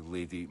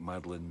lovely lady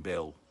Madeleine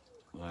Bell,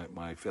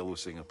 my fellow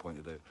singer,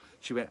 pointed out.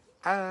 She went,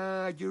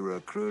 you're a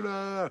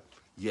crooner.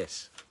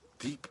 Yes,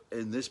 deep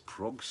in this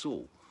prog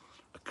soul,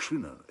 a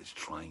crooner is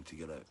trying to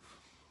get out.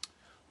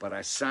 But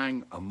I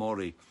sang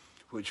Amore,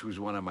 which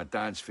was one of my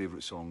dad's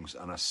favourite songs,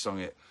 and I sung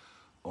it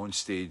on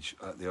stage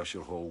at the Usher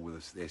Hall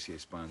with the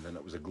SAS band, and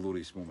it was a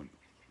glorious moment.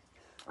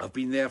 I've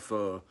been there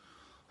for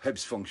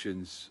Hibs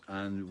functions,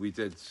 and we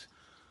did,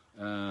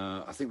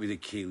 I think we did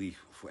Kayleigh,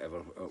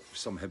 whatever,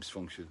 some Hibs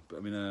function. But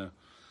I mean,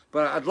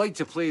 but I'd like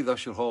to play the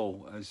Usher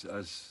Hall as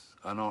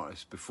an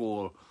artist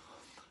before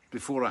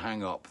I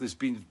hang up. There's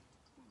been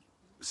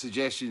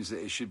suggestions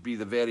that it should be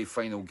the very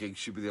final gig,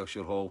 should be the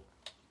Usher Hall.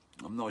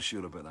 I'm not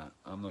sure about that.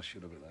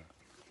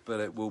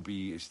 But it will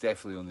be, it's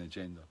definitely on the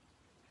agenda.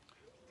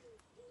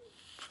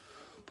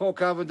 Paul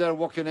Cavender,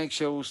 Walking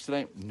Eggshells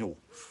tonight? No.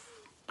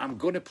 I'm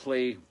going to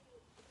play,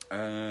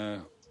 I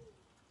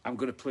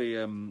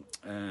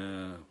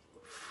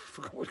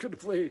forgot what I was going to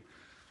play.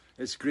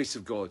 It's Grace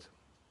of God.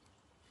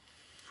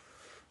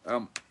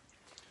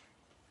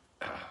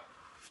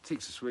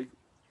 Takes a swig.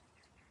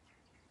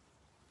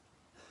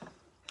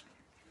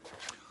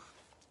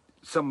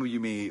 Some of you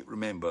may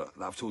remember,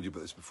 I've told you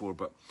about this before,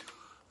 but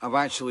I've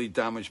actually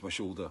damaged my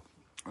shoulder.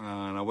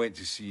 And I went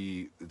to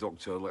see the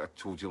doctor, like I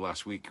told you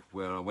last week,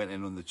 where I went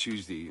in on the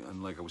Tuesday,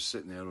 and like I was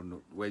sitting there on the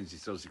Wednesday,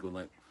 Thursday, going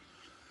like,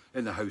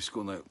 in the house,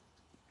 going like,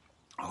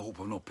 I hope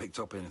I've not picked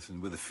up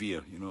anything, with a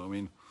fear, you know what I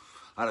mean?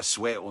 I had a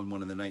sweat on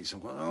one of the nights. I'm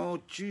going,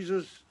 oh,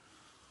 Jesus.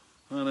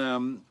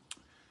 And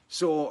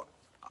so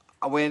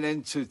I went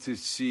in to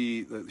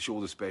see the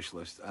shoulder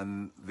specialist,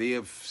 and they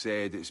have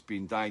said it's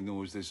been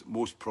diagnosed as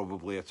most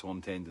probably a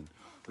torn tendon,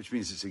 which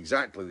means it's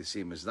exactly the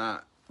same as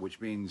that, which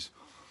means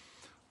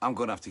I'm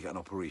going to have to get an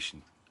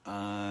operation.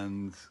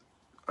 And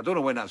I don't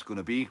know when that's going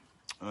to be.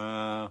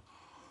 No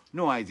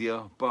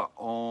idea. But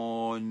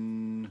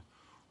on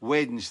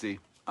Wednesday,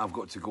 I've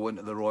got to go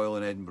into the Royal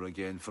in Edinburgh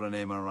again for an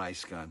MRI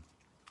scan.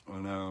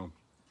 And,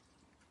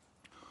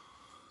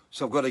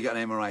 so I've got to get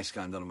an MRI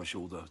scan done on my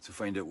shoulder to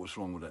find out what's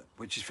wrong with it,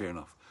 which is fair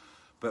enough.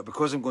 But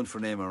because I'm going for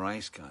an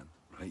MRI scan,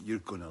 right, you're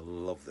going to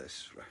love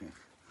this, right?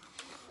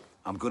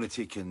 I'm going to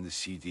take in the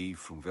CD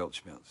from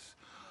Weltschmerz,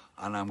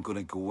 and I'm going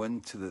to go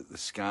into the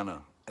scanner,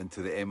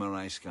 into the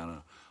MRI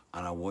scanner,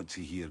 and I want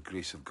to hear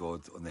Grace of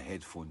God on the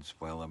headphones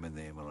while I'm in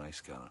the MRI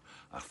scanner.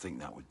 I think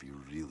that would be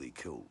really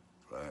cool,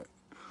 right?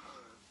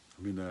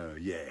 I mean,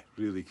 yeah,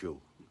 really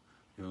cool,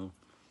 you know,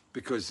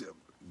 because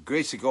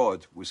Grace of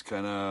God was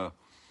kind of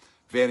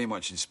very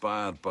much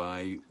inspired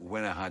by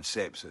when I had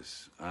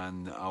sepsis,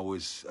 and I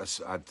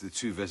had the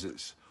 2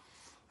 visits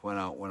when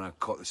I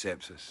caught the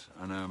sepsis,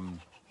 and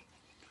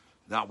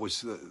that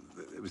was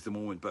it was the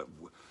moment. But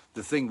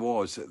the thing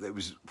was that it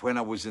was when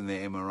I was in the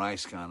MRI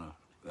scanner.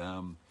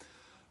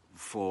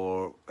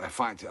 For in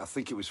fact, I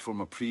think it was from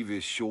a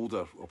previous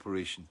shoulder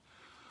operation,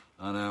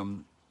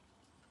 and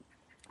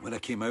when I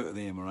came out of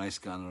the MRI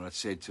scanner, I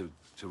said to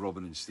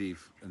Robin and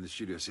Steve in the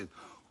studio, I said,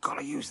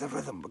 "Gotta use the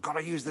rhythm.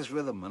 Gotta use this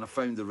rhythm." And I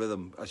found the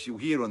rhythm, as you'll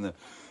hear on the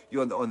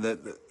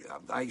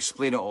I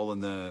explain it all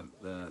on the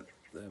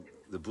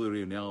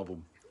Blu-ray and the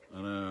album,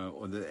 and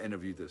on the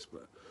interview disc.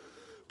 But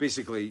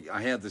basically,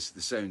 I heard the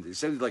sound. It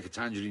sounded like a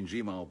Tangerine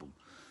Dream album.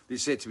 They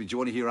said to me, "Do you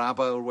want to hear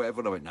ABBA or whatever?"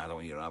 And I went, "No, I don't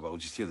want to hear ABBA. I'll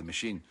just hear the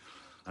machine."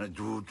 And it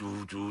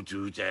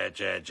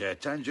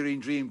Tangerine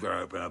Dream.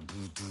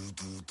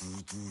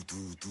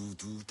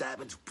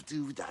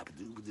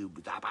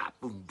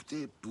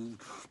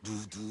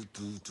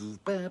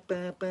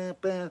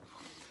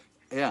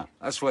 Yeah,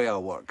 that's the way I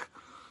work.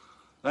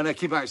 And I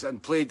came back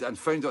and played and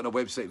found it on a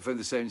website, found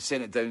the sound,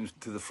 sent it down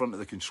to the front of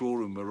the control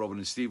room where Robin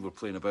and Steve were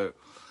playing about.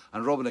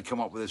 And Robin had come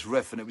up with this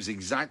riff, and it was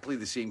exactly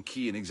the same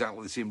key and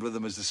exactly the same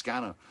rhythm as the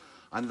scanner.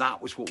 And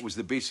that was what was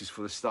the basis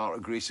for the start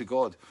of Grace of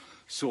God.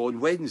 So on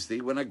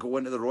Wednesday, when I go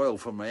into the Royal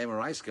for my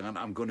MRI scan,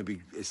 I'm going to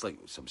be, it's like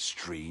some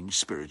strange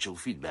spiritual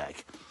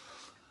feedback.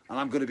 And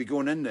I'm going to be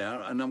going in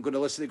there, and I'm going to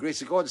listen to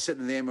Grace of God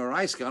sitting in the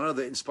MRI scanner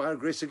that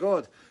inspired Grace of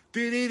God.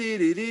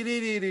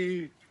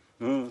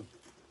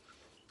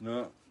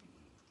 No.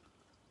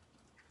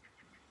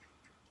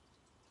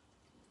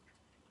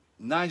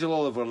 Nigel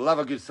Oliver, love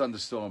a good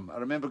thunderstorm. I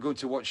remember going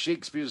to watch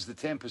Shakespeare's The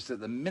Tempest at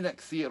the Minnock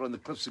Theatre on the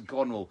Cliffs of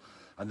Cornwall,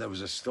 and there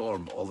was a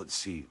storm all at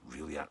sea,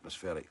 really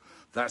atmospheric.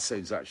 That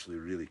sounds actually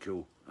really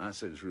cool. That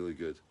sounds really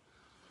good.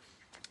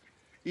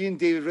 Ian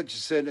David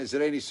Richardson, is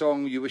there any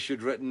song you wish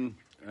you'd written?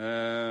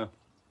 I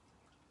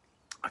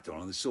don't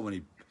know, there's so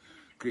many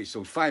great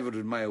songs.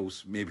 500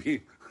 Miles,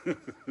 maybe.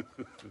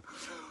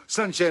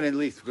 Sunshine in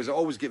Leith, because I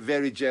always get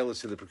very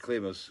jealous of the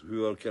Proclaimers,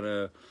 who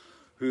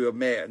are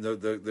met, and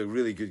they're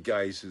really good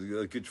guys.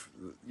 They're good,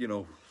 you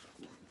know,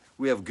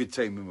 we have a good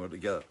time when we're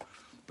together.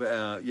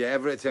 But yeah,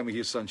 every time we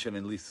hear Sunshine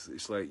in Leith,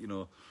 it's like, you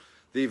know,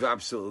 they've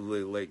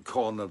absolutely like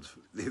cornered.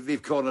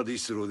 They've cornered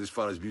Easter Road as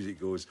far as music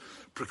goes.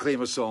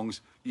 Proclaimer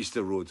songs,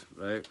 Easter Road,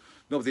 right?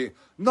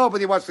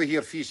 Nobody wants to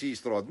hear Fish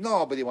Easter Road.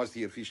 Nobody wants to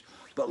hear Fish.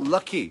 But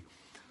Lucky,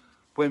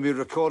 when we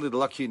recorded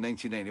Lucky in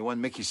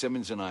 1991, Mickey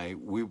Simmons and I,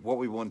 what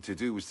we wanted to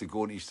do was to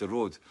go on Easter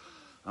Road,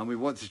 and we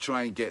wanted to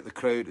try and get the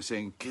crowd to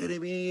sing, "Could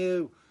it be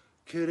you?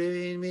 Could it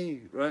be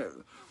me?" Right?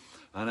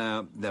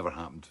 And never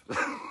happened.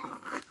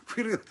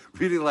 we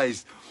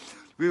realised,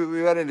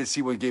 we went in to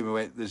see one game and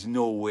went, there's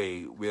no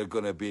way we're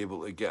going to be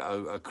able to get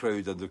a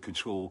crowd under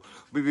control.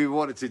 We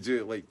wanted to do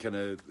it like kind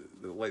of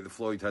like the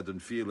Floyd had on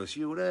Fearless.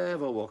 "You'll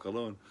never walk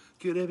alone.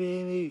 Could it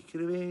be me?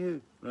 Could it be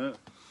you?" Right?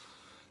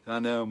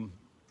 And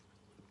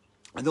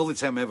the only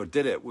time I ever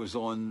did it was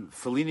on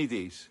Fellini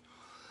Days.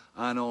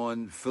 And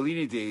on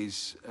Fellini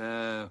Days,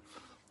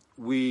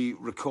 we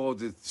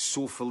recorded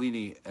So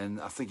Fellini,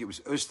 and I think it was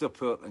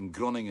Oosterpoort and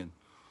Groningen.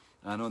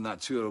 And on that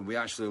tour, we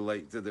actually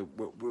like did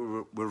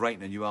we're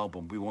writing a new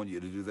album. We want you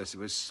to do this. It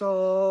was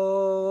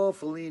So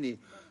Fellini,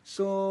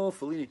 So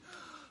Fellini.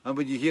 And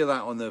when you hear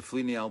that on the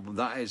Fellini album,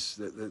 that is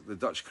the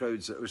Dutch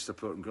crowds at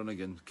Oosterpoort and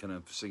Groningen kind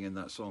of singing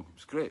that song.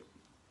 It's great.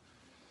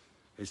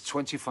 It's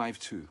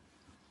 25-2.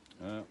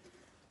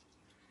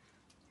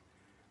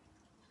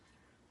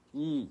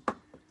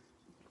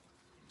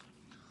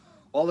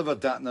 Oliver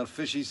Datner,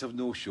 fishes have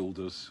no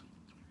shoulders.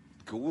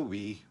 Go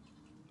away.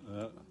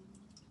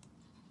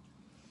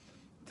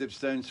 Dips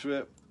down through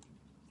it.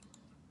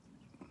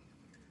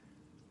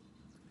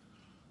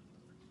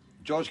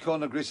 George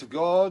Connor, Grace of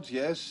God,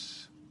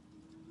 yes.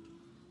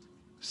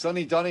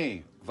 Sonny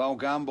Dunny, Val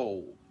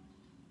Gamble.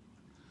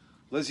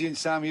 Lizzie and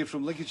Sam here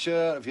from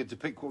Lincolnshire. If you had to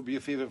pick what would be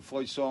your favourite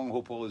Floyd song,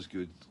 Hope All Is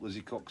Good.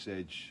 Lizzie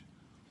Coxedge.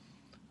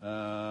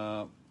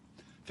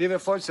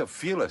 Favourite Floyd song?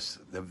 Fearless.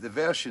 The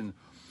version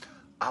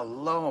I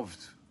loved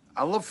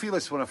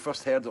Fearless when I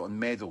first heard it on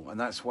Meadow, and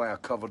that's why I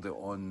covered it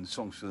on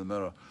Songs for the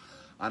Mirror.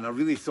 And I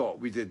really thought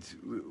we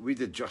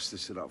did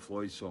justice to that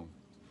Floyd song.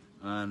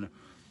 And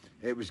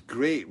it was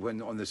great when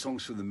on the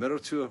Songs for the Mirror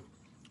tour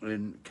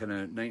in kind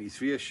of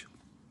 93-ish,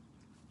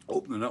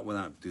 opening up with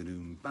that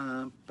doo-doom,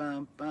 bam,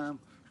 bam, bam.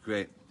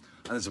 Great.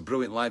 And there's a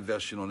brilliant live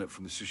version on it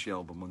from the Sushi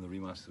album on the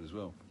remaster as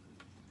well.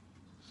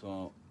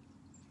 So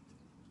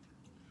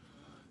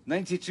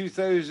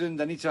 92,000,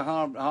 Anita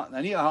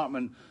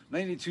Hartman,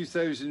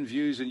 92,000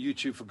 views on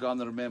YouTube for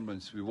Garner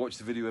Remembrance. We watch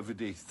the video every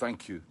day.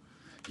 Thank you.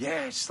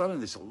 Yeah, it's stunning.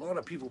 There's a lot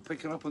of people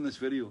picking up on this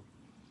video.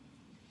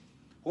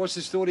 What's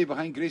the story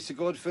behind Grace to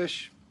God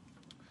Fish?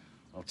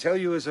 I'll tell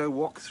you as I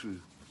walk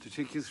through, to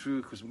take you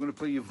through, because I'm going to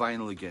play you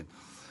vinyl again.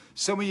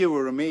 Some of you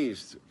were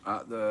amazed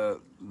at the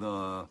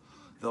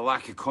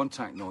lack of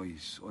contact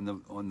noise on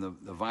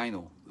the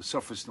vinyl, the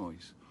surface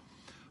noise.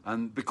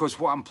 And because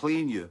what I'm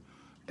playing you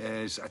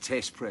is a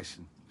test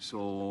pressing.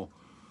 So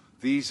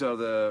these are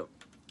the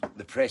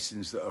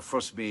pressings that are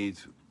first made.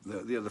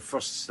 They are the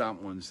first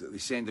stamp ones that they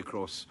send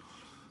across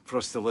for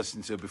us to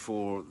listen to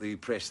before they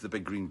press the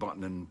big green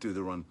button and do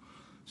the run.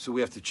 So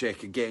we have to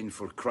check again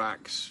for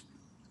cracks,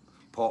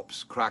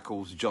 pops,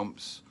 crackles,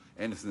 jumps,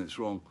 anything that's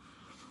wrong.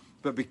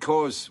 But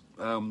because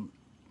Barry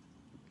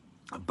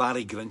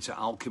Grinch at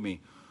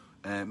Alchemy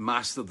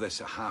mastered this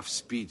at half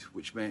speed,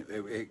 which meant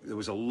there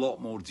was a lot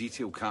more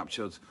detail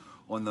captured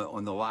on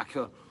the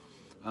lacquer,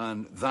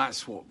 and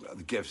that's what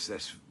gives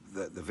this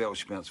the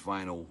Weltschmerz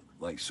vinyl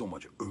like so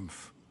much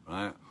oomph,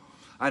 right?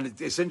 And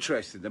it's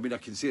interesting. I mean, I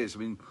can say this. I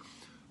mean,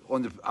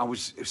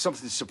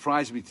 something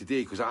surprised me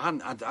today because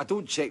I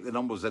don't check the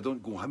numbers. I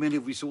don't go, how many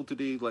have we sold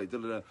today? Like, da,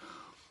 da, da.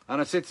 And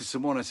I said to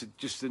Simone, I said,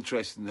 just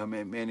interesting how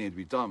many had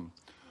we done,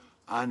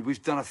 and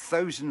we've done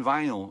 1,000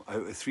 vinyl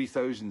out of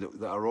 3,000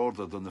 that are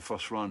ordered on the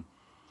first run,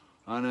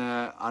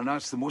 and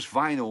that's the most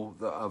vinyl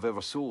that I've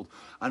ever sold.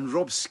 And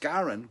Rob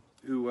Scarron,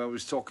 who I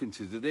was talking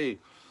to today,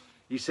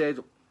 he said,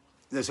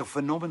 there's a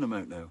phenomenon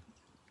out now,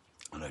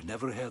 and I've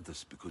never heard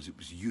this because it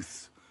was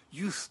youth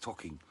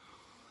talking.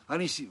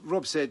 And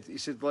Rob said,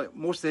 like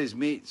most of his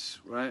mates,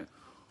 right,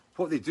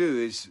 what they do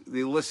is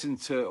they listen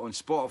to on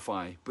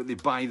Spotify, but they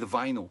buy the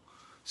vinyl.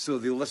 So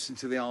they listen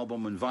to the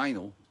album on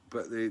vinyl,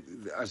 but they,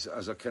 as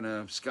a kind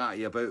of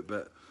scatty about,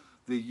 but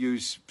they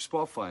use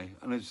Spotify.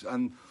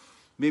 And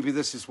maybe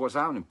this is what's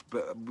happening,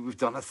 but we've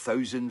done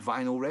 1,000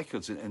 vinyl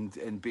records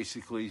in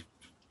basically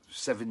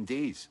 7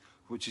 days,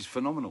 which is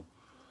phenomenal.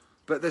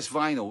 But this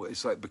vinyl,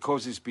 it's like,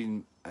 because it's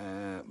been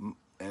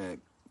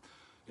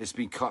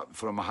cut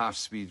from a half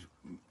speed,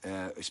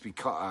 it's been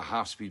cut at a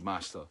half speed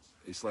master.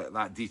 It's like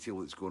that detail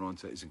that's going on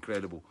to it is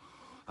incredible.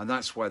 And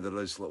that's why there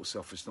is little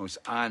surface noise,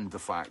 and the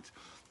fact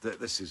that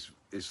this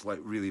is like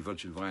really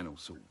virgin vinyl.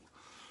 So,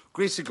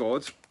 Grace of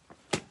God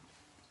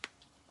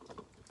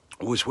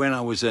was when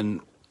I was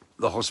in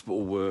the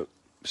hospital with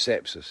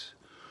sepsis.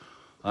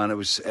 And it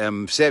was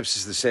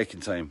sepsis the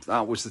second time.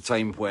 That was the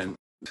time when,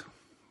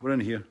 we're in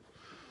here,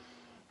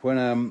 when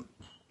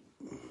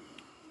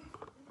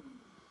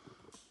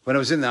I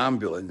was in the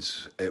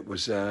ambulance, it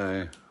was,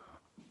 they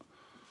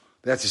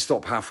had to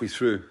stop halfway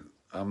through.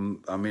 I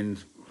mean,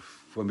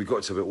 when we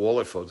got to about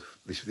Wallerford,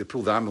 they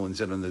pulled the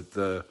ambulance in on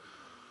the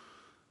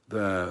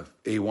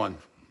A1,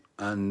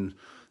 and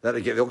they had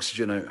to get the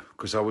oxygen out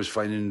because I was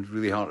finding it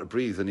really hard to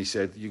breathe. And he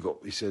said,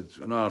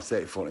 another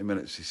 30, 40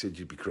 minutes, he said,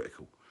 you'd be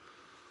critical.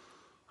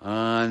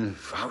 And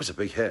that was a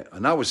big hit.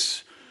 And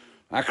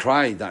I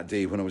cried that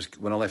day when I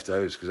left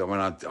the house, because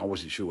I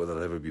wasn't sure whether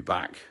I'd ever be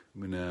back. I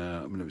mean,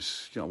 it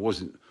was, I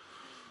wasn't,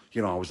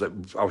 I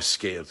was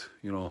scared,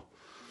 And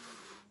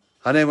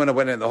then when I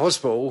went into the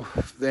hospital,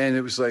 then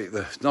it was like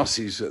the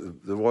nurses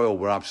at the Royal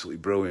were absolutely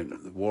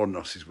brilliant. The war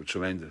nurses were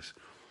tremendous.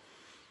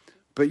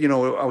 But,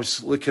 I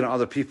was looking at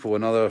other people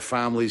and other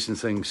families and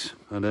things.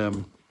 And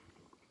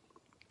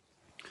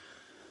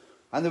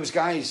there was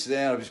guys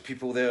there was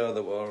people there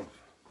that were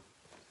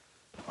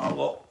a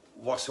lot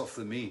worse off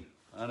than me.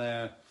 And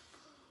I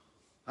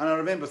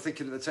remember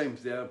thinking at the time,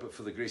 yeah, but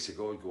for the grace of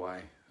God, go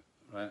I,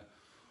 right?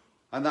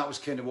 And that was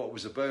kind of what it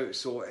was about.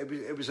 So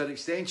it was an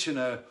extension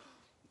of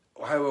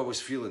how I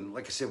was feeling.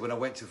 Like I said, when I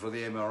went for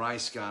the MRI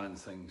scan and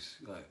things,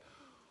 like,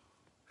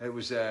 it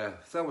was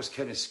that was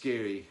kind of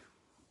scary,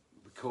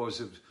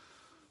 because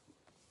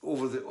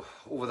over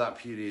that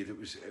period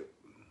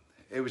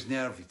it was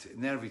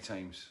nervy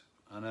times.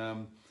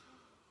 And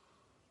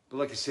but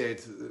like I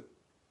said,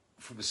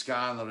 from the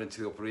scanner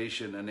into the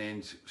operation, and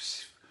then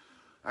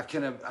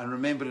I'm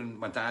remembering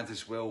my dad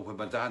as well, when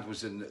my dad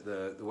was in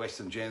the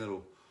Western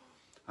General,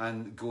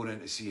 and going in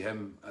to see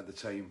him at the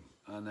time.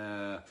 And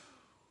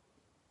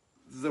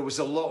there was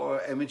a lot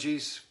of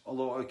images, a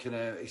lot of kind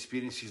of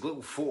experiences,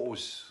 little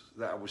photos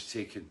that I was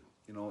taking,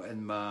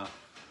 in my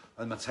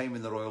time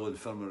in the Royal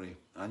Infirmary.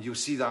 And you'll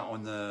see that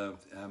on the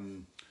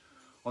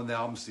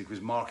album sleeve,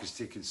 because Mark has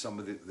taken some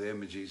of the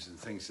images and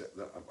things that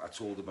I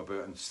told him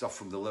about, and stuff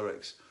from the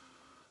lyrics.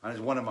 And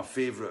it's one of my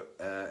favourite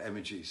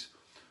images,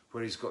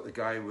 where he's got the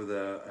guy with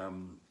the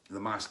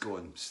mask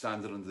on,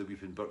 standing under the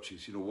weeping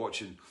birches,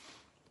 watching.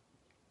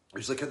 It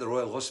was like at the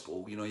Royal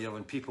Hospital, you're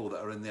having people that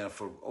are in there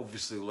for,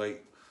 obviously,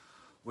 like,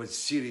 with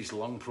serious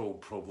lung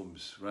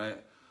problems, right?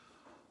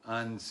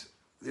 And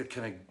they're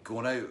kind of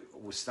going out,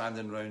 with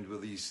standing around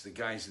with the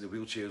guys in the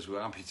wheelchairs with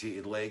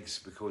amputated legs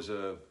because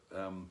of,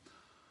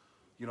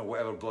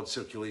 whatever blood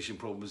circulation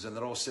problems, and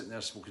they're all sitting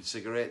there smoking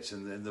cigarettes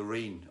in the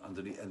rain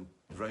underneath and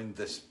around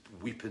this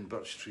weeping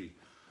birch tree.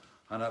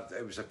 And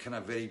it was a kind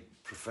of very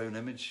profound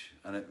image,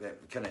 and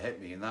it kind of hit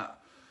me, and that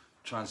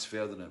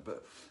transferred in it.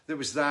 But there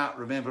was that.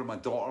 Remember my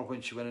daughter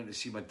when she went in to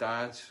see my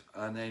dad,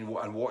 and then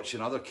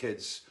watching other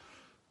kids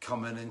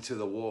coming into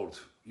the ward,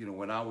 you know,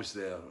 when I was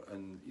there,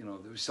 and you know,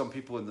 there was some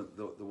people in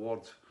the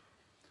ward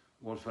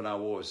when I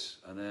was,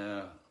 and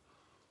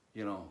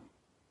you know,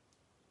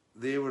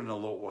 they were in a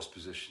lot worse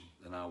position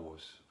than I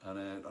was,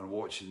 and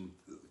watching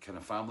the kind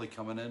of family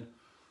coming in,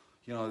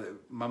 you know,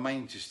 my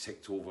mind just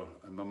ticked over,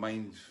 and my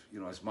mind, you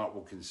know, as Mark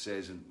Wilkinson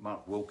says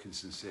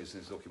in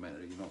his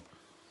documentary, you know,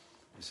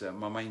 it's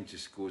my mind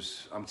just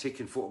goes. I'm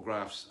taking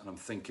photographs and I'm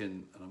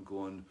thinking and I'm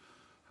going,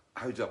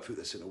 how do I put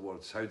this into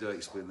words? How do I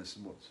explain this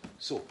in words?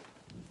 So,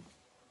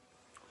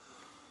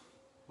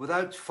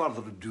 without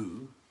further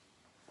ado,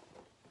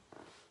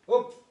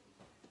 whoop.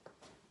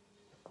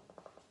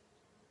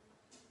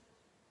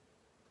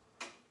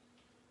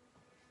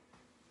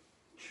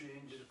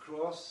 Change it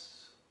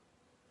across.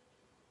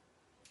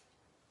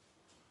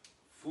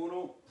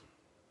 Photo.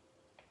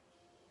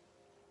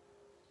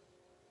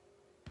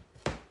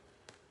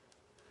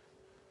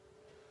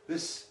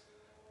 This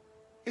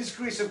is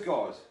Grace of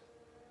God.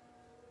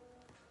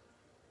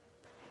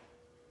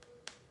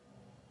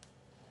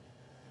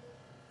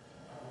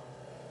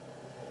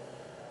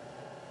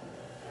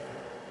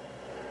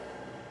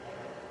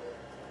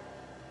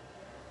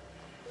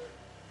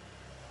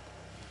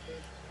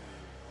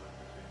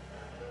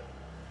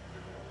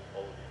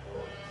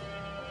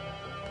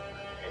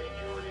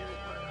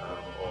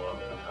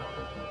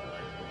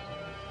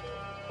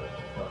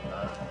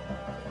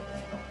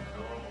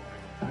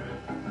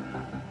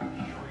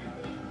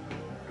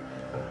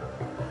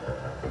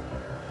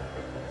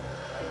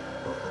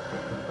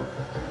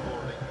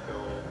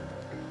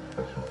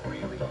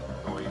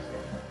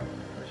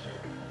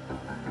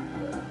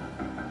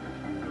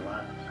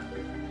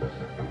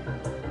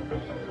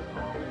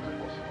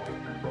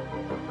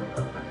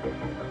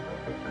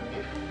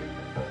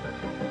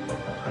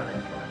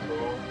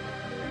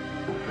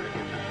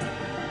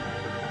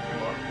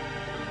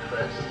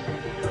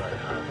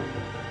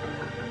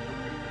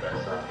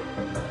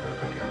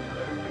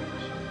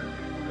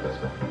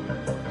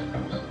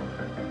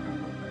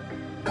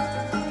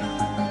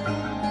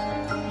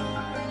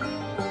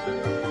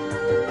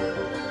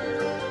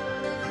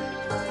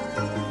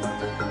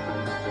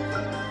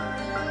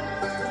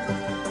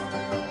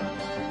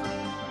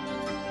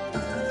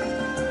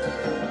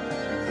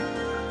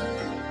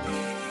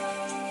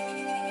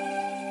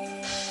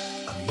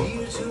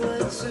 Here to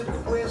answer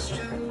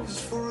questions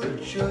for a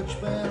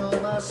judgment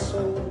on my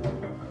soul.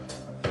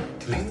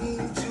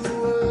 Clinging to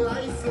a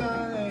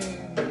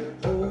lifeline,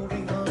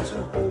 holding on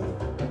to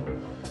hope.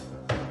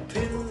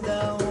 Pinned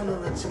down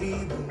on a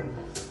table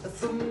at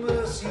the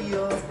mercy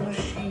of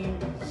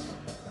machines.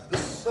 The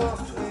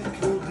software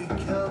coldly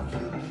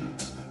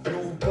calculates, no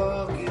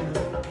bargain,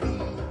 no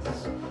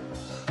please.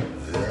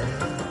 Then,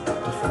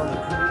 before the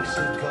grace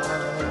of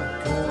God,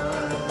 go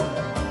on.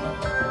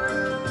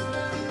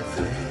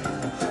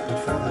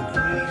 For the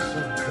grace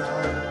of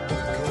God,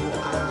 go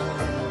on.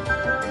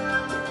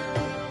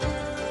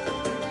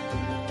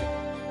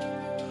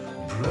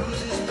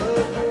 Bruises,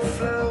 purple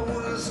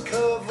flowers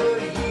cover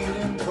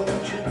healing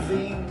tortured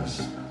veins.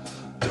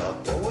 Dark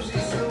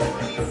roses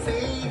slowly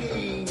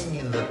fading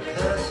in the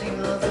passing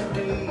of the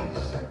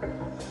days.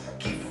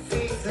 Keep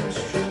faith in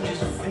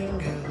strangers'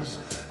 fingers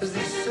as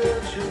they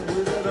search a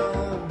withered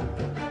arm.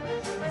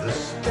 The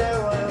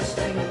sterile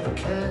sting of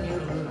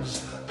cannulas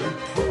they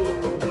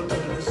probe under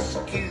the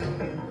skin.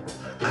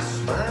 I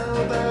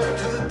smile back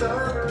to the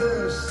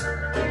darkness,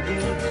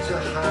 need to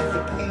hide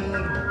the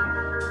pain.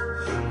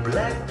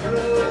 Black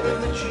blood in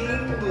the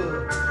chamber,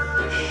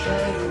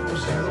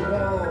 shadows in the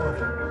ward.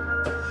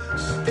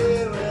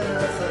 Staring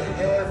at the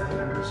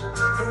heavens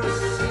through a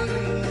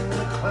ceiling in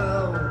the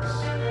clouds.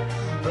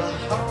 The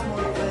hum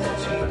of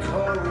empty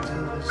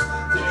corridors,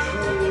 the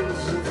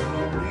trails of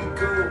lonely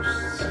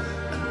ghosts.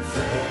 And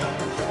then,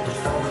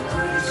 before the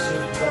grace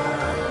of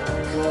God,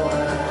 go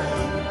on.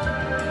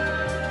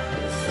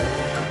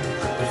 Then,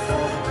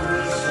 before the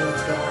grace of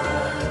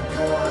God,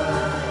 go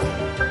on.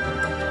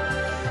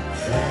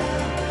 Then,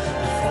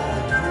 before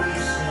the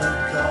grace of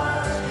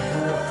God,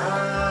 go on.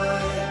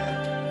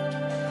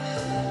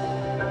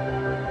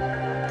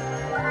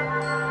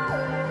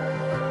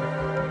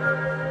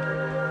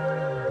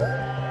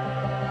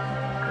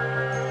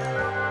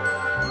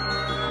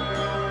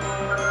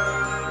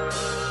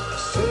 A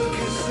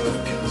circus of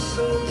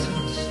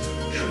consultants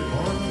trip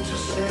onto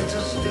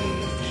center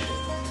stage.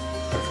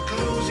 The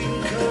closing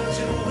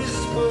curtain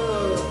whisper,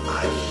 I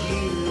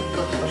hear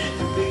the hushed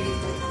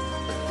debate.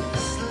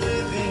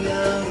 Slipping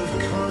out of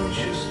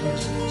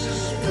consciousness,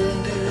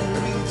 suspended in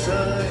real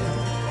time.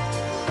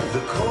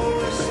 The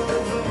chorus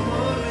of the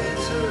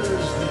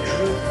monitors, the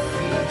drip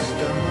feeds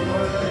down the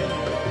line.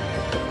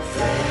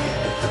 Then,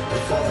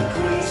 before the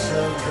grace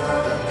of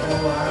God, go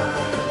on.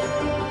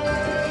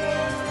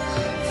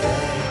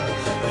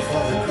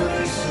 Before the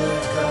grace of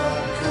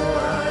God, go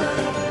on.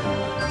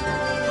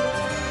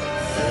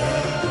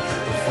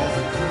 Before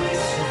the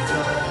grace of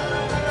God,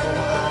 go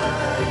on.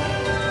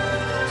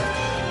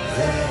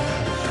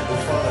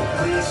 Before the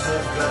grace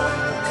of God,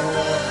 go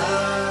on.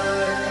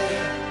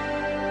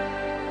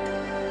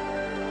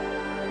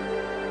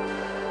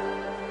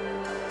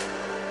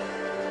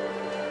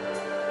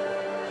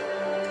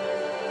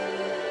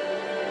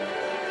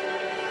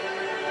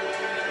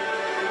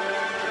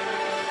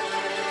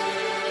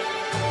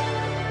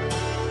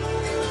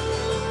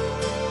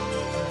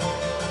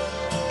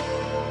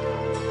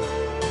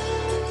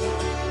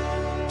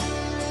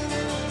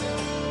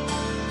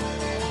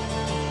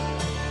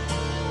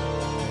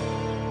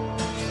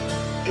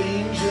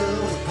 Angel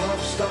with pop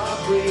star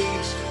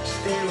braids,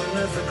 staring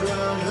at the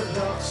ground, her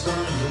dots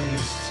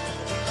unlaced.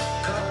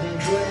 Cotton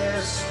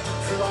dress,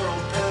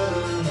 floral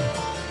pattern,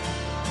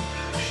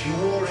 she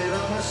wore it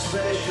on a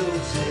special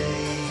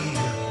day.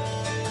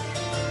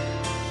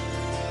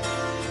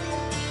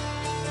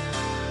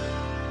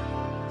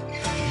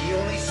 He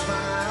only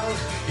smiled,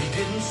 he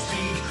didn't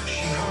speak.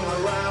 She hung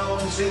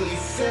around till he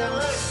fell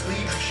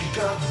asleep. She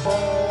got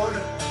bored,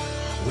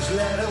 was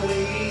led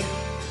away.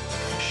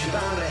 She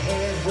bowed her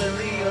head when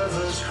the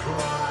others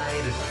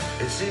cried.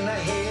 It's in her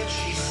head,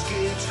 she's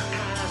scared to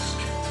ask.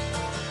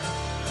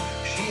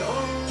 She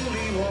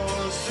only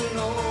wants to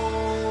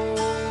know,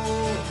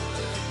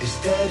 is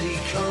Daddy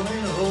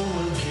coming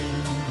home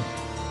again?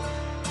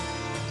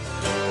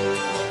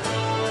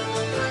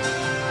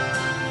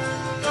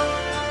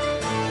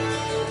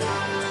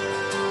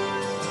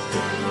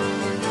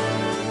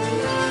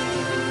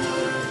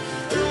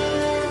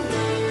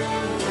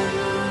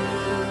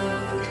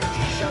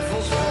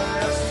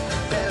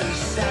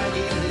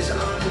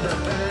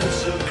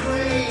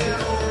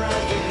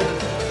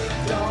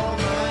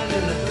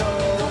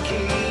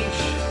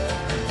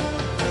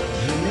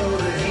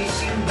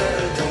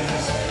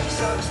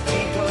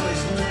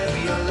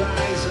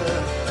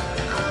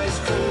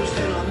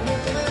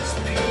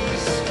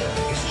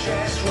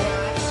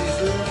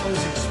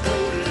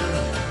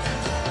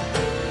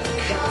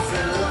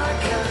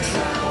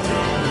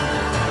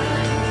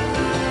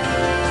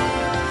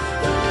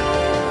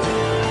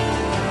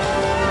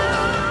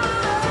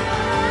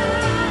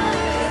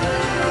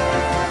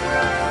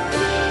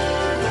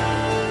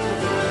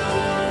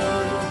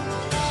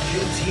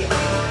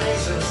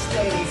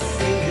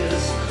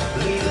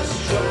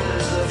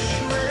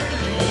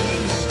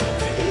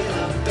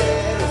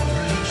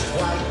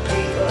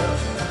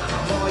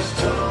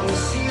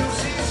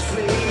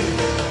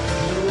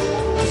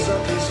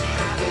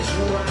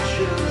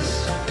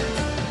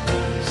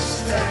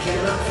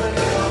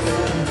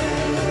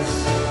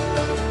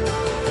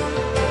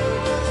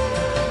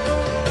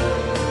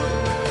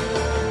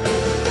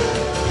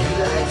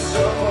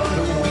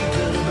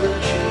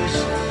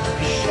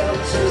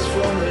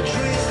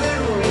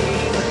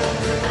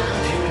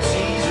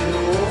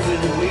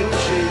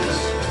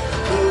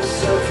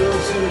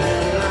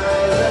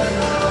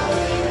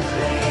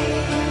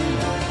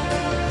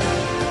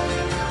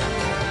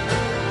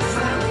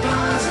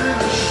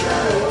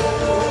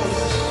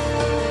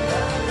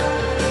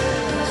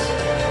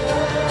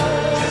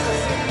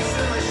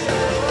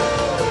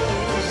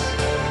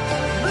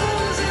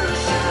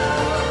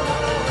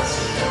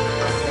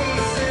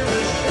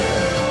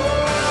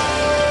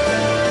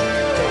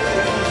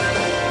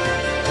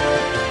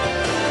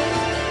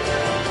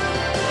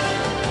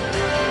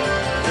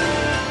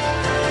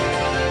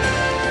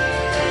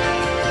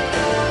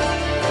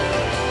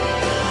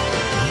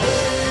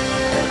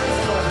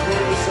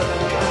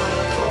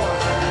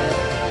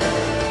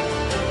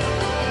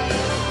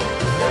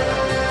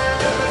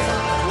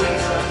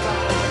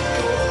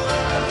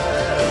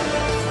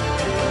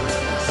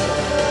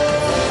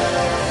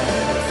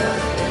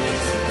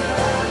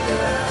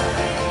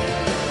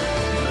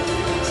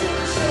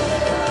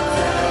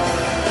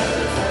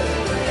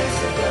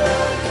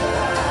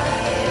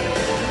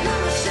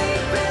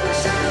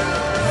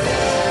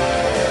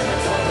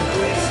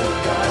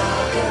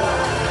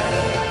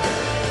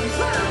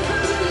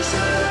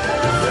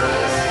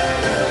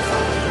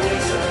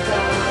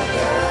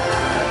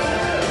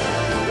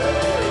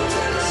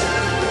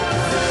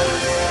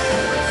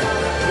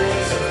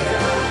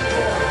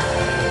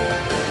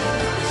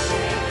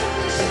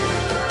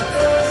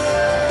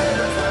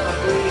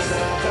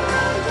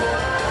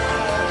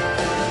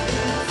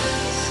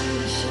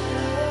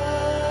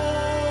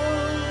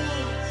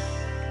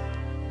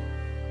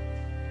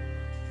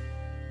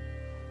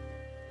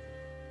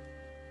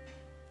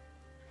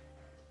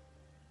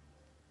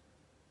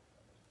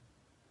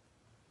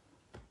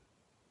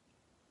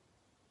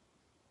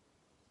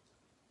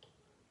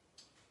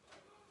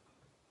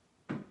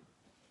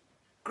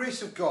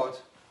 Grace of God.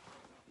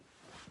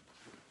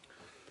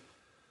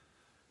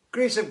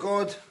 Grace of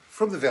God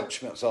from the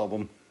Weltschmerz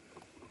album.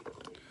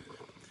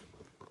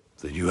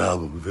 The new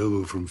album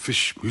available from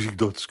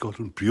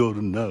fishmusic.scotland,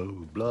 pre-order now,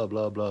 blah,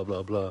 blah, blah,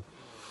 blah, blah.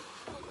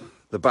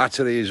 The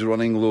battery is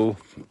running low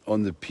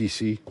on the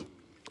PC,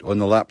 on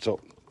the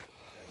laptop.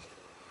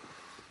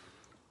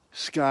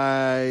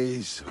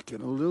 Skies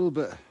getting a little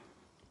bit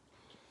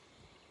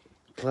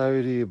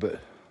cloudy, but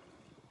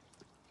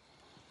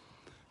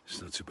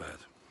it's not too bad.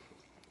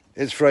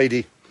 It's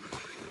Friday.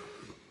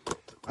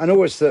 I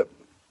noticed that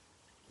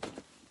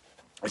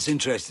it's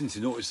interesting to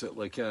notice that,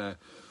 like, the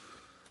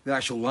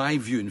actual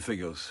live viewing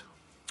figures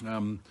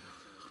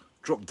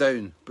drop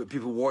down, but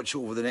people watch it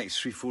over the next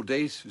 3-4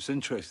 days. It's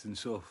interesting.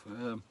 So,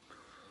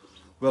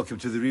 welcome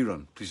to the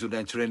rerun. Please don't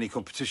enter any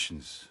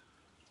competitions.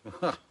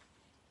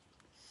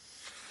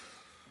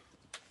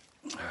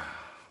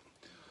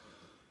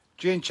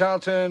 Jane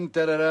Charlton,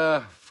 da da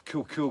da.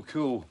 Cool, cool,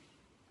 cool.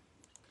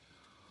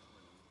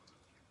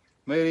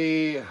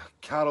 Mary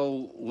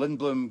Carol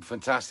Lindblom,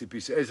 fantastic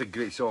piece. It is a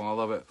great song, I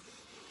love it.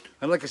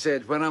 And like I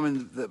said, when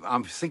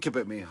I'm think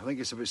about me. I think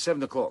it's about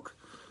 7 o'clock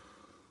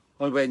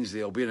on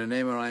Wednesday. I'll be in an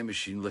MRI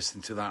machine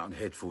listening to that on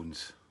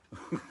headphones.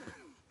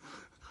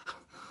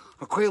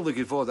 I'm quite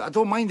looking forward to it. I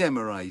don't mind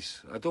MRIs.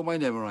 I don't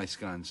mind MRI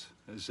scans.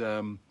 It's,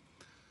 you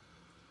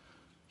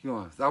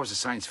know, that was a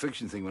science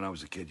fiction thing when I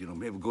was a kid. You know,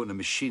 maybe go in a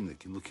machine that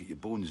can look at your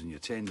bones and your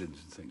tendons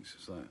and things.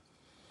 It's like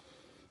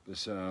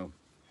this. And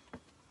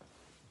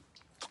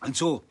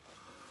so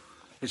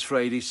it's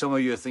Friday. Some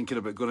of you are thinking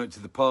about going out to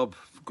the pub,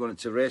 going out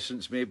to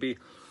restaurants. Maybe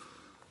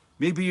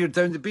you're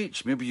down the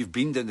beach. Maybe you've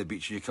been down the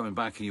beach and you're coming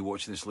back and you're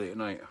watching this late at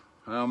night.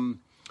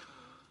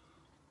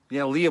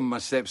 Yeah, Liam, my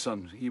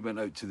stepson, he went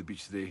out to the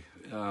beach today.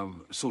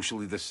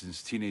 Socially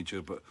distanced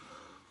teenager, but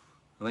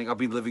I think I've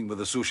been living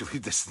with a socially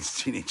distanced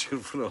teenager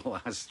for the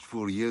last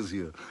 4 years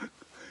here.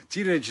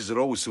 Teenagers are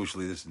always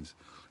socially distanced,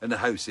 in the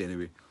house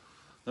anyway.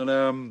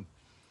 And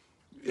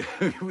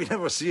we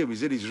never see him.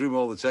 He's in his room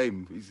all the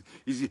time.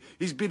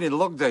 He's been in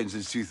lockdown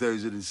since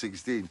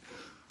 2016.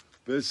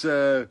 But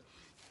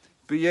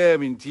yeah, I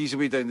mean, he's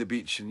away down the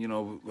beach, and you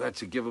know, we had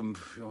to give him,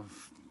 you know,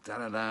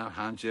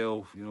 hand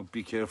gel. You know,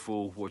 be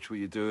careful, watch what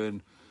you're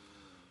doing,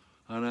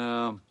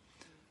 and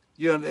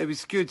yeah, it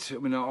was good. I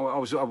mean, I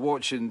was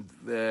watching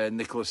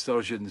Nicola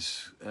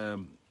Sturgeon's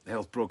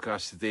health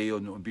broadcast today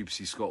on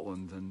BBC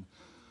Scotland, and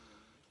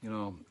you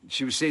know,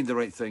 she was saying the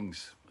right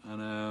things,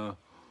 and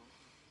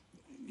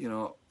you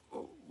know,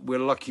 we're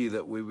lucky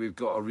that we've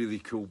got a really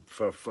cool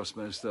First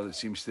Minister that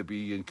seems to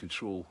be in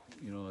control.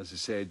 You know, as I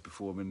said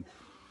before, I mean,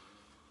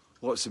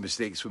 lots of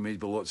mistakes were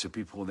made by lots of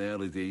people in the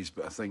early days,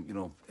 but I think, you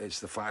know, it's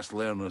the fast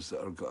learners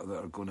that are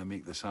going to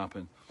make this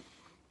happen.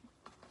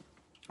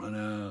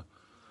 And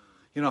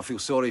you know, I feel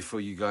sorry for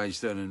you guys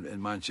down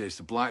in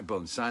Manchester,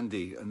 Blackburn,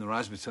 Sandy, and the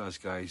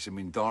Razzmatazz guys. I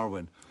mean,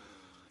 Darwin.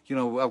 You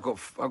know, I've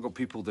got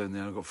people down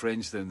there. I've got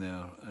friends down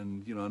there,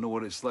 and you know, I know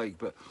what it's like.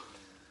 But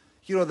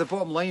you know, the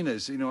bottom line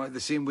is, you know, the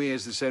same way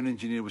as the sound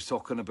engineer was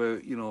talking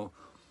about, you know,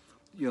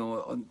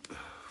 on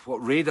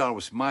what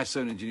my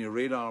sound engineer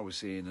Radar was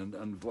saying,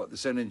 and what the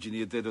sound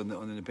engineer did on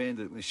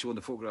Independent when he's showing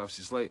the photographs.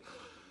 It's like,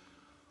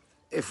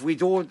 if we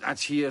don't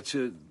adhere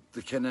to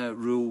the kind of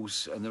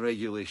rules and the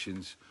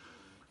regulations,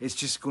 it's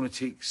just going to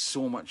take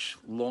so much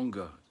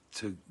longer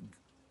to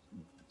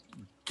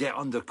get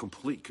under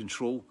complete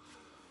control.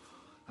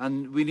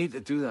 And we need to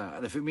do that.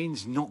 And if it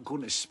means not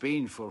going to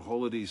Spain for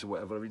holidays or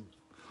whatever, I mean,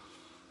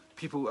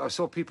 I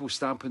saw people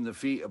stamping their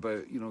feet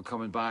about, you know,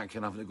 coming back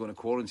and having to go into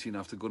quarantine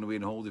after going away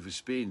on holiday for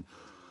Spain.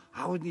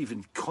 I wouldn't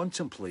even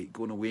contemplate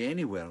going away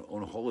anywhere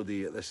on a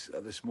holiday at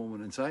this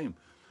moment in time.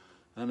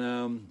 And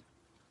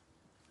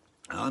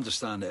I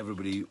understand that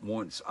everybody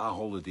wants a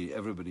holiday,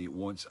 everybody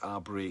wants a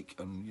break,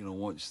 and you know,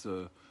 wants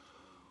to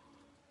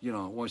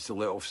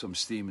let off some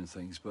steam and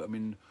things. But I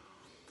mean,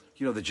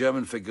 you know, the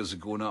German figures are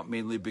going up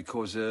mainly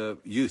because of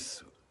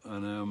youth,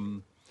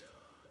 and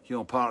you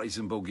know, parties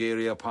in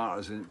Bulgaria,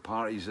 parties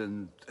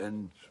in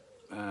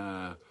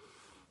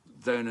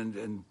down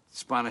in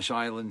Spanish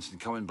islands and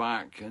coming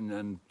back,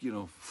 and you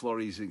know,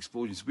 flurries and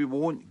explosions. We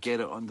won't get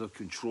it under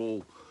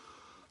control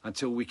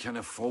until we kind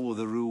of follow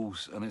the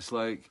rules. And it's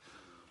like,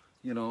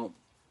 you know,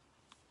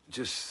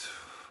 just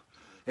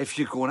if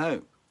you're going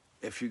out,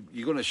 if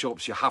you're going to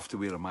shops, you have to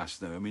wear a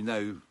mask now. I mean, now,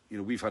 you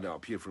know, we've had it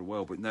up here for a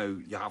while, but now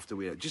you have to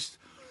wear it. Just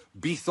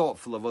be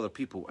thoughtful of other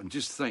people, and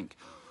just think,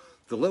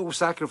 the little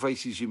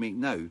sacrifices you make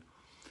now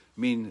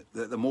mean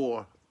that the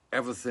more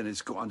everything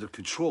is got under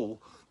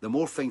control, the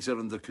more things are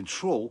under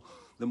control,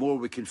 the more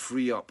we can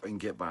free up and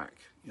get back,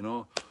 you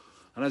know.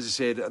 And as I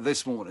said, at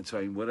this moment in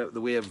time,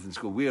 the way everything's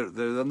going,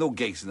 there are no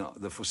gigs in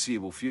the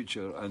foreseeable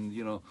future, and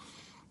you know,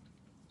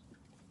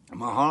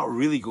 my heart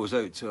really goes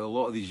out to a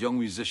lot of these young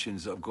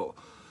musicians that have got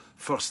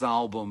first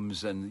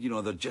albums, and you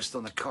know, they're just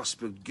on the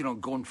cusp of, you know,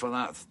 going for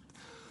that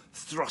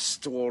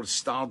thrust towards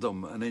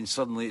stardom, and then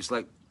suddenly it's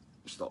like,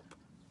 stop.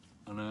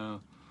 And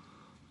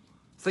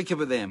think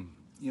about them,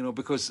 you know,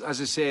 because as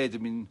I said, I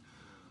mean,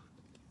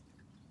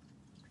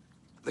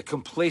 the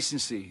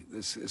complacency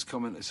that's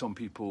coming to some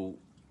people,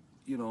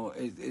 you know,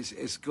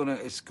 it's got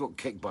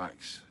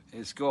kickbacks.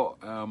 It's got,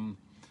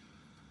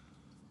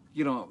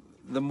 you know,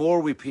 the more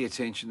we pay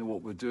attention to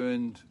what we're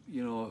doing,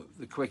 you know,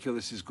 the quicker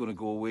this is going to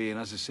go away. And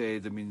as I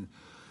said, I mean,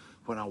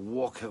 when I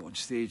walk out on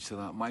stage to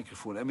that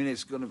microphone, I mean,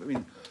 it's going to, I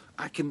mean,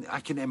 I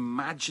can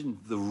imagine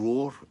the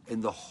roar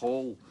in the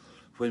hall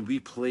when we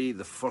play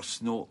the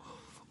first note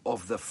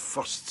of the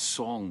first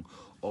song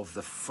of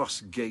the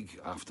first gig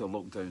after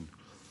lockdown.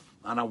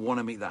 And I want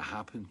to make that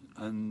happen.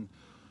 And,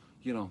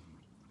 you know,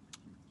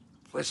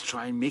 let's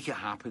try and make it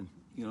happen.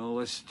 You know,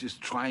 let's just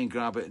try and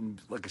grab it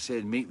and, like I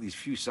said, make these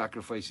few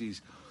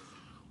sacrifices.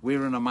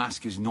 Wearing a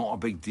mask is not a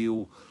big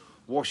deal.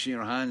 Washing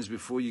your hands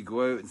before you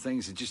go out and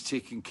things, and just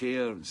taking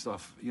care and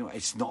stuff, you know,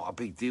 it's not a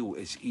big deal.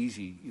 It's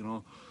easy, you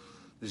know.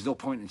 There's no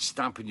point in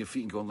stamping your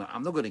feet and going, like,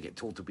 I'm not going to get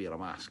told to wear a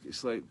mask.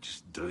 It's like,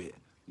 just do it,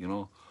 you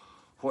know.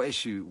 What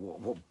issue,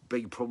 what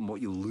big problem, what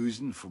you're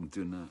losing from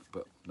doing that?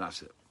 But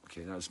that's it.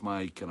 Okay, that's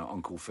my kind of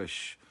Uncle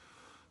Fish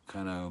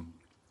kind of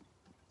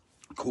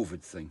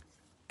COVID thing.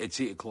 It's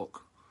 8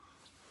 o'clock.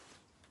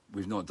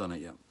 We've not done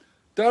it yet.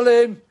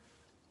 Darling.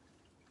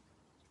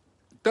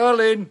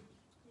 Darling.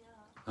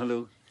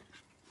 Hello.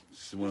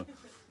 Simona.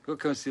 Go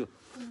come and see.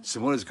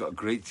 Simona's got a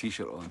great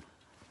T-shirt on.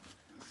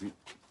 See?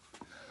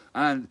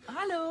 And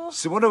Hello.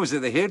 Simona was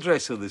at the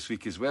hairdresser this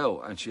week as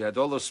well, and she had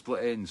all her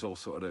split ends all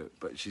sorted out,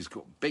 but she's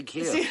got big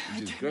hair, See,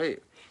 which is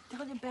great.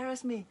 Don't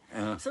embarrass me.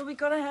 Uh-huh. So we're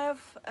gonna have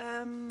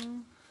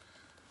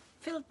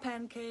filled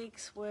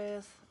pancakes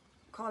with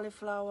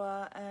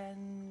cauliflower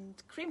and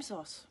cream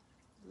sauce.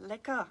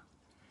 Lekker.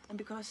 And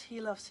because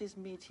he loves his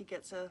meat, he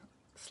gets a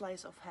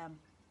slice of ham,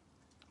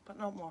 but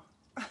no more.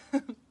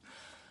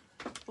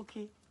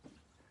 Okay.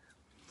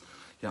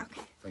 Yeah,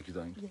 thank you,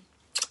 darling.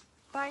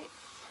 Bye.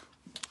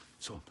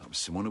 So that was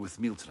Simona with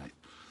the meal tonight.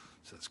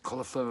 So it's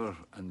cauliflower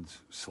and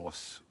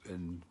sauce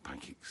in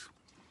pancakes.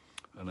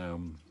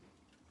 And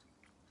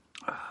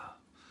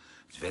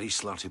it's very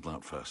slutty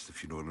blunt first,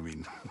 if you know what I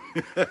mean.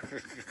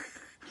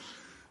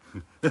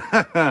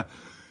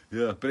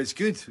 Yeah, but it's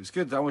good. It's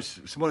good.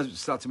 Simona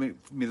started to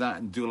make me that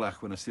in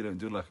Durlach when I stayed out in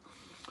Durlach.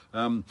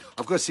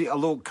 I've got to say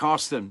hello to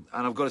Karsten,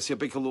 and I've got to say a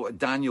big hello to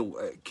Daniel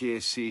at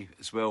KSC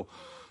as well.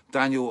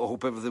 Daniel, I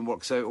hope everything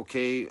works out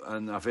okay,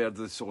 and I've heard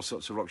there's all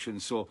sorts of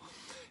ructions. So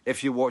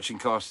if you're watching,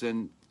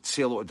 Karsten,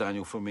 say hello to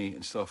Daniel for me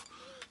and stuff.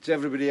 To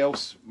everybody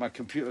else, my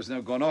computer's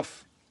now gone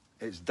off.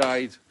 It's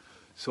died,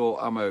 so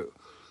I'm out.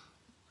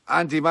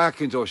 Andy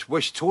McIntosh,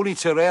 wish Tony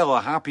Terrell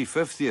a happy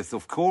 50th,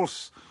 of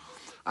course.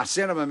 I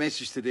sent him a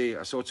message today.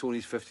 I saw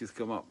Tony's 50th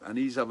come up, and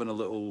he's having a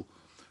little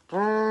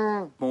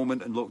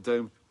moment in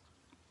lockdown.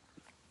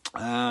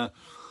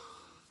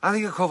 I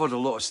think I covered a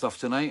lot of stuff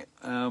tonight.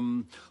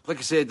 Like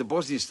I said, the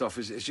Bosnian stuff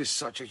is just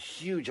such a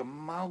huge,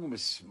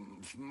 amalgamous,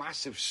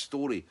 massive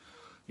story.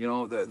 You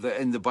know,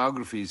 that in the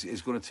biographies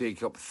is going to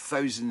take up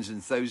thousands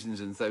and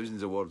thousands and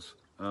thousands of words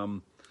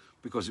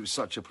because it was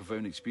such a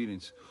profound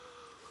experience.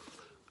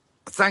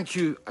 Thank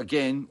you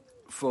again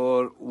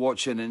for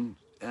watching in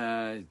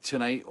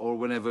tonight or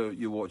whenever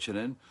you're watching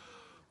in.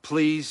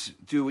 Please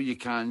do what you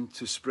can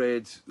to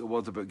spread the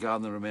word about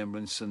Garden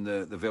Remembrance and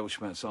the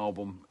Weltschmerz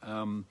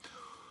album.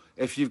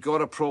 If you've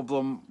got a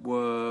problem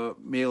with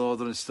mail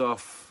order and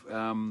stuff,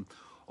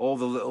 all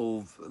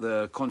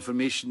the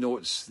confirmation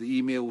notes, the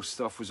email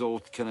stuff was all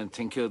kind of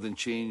tinkered and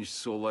changed.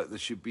 So like there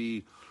should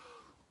be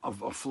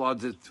a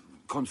flood of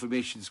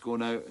confirmations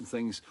going out and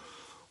things.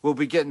 We'll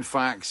be getting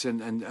facts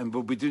and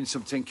we'll be doing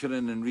some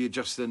tinkering and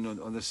readjusting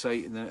on the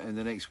site in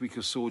the next week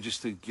or so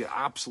just to get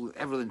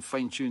everything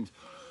fine-tuned.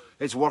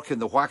 It's working.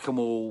 The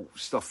whack-a-mole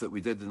stuff that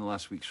we did in the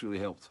last week's really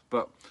helped.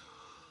 But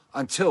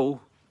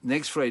until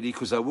next Friday,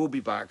 because I will be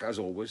back, as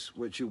always,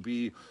 which will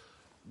be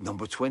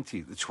number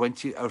 20,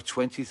 our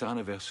 20th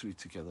anniversary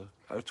together,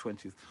 our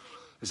 20th.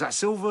 Is that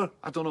silver?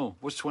 I don't know.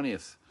 What's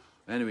 20th?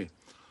 Anyway,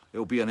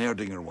 it'll be an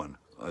Erdinger one.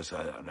 It's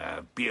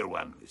a beer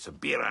one. It's a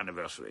beer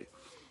anniversary.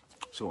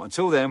 So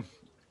until then,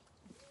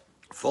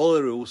 follow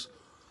the rules,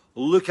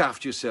 look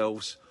after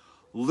yourselves,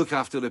 look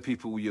after the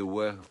people you're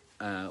with,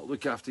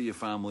 look after your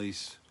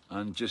families,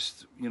 and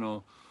just,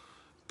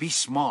 be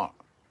smart.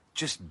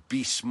 Just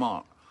be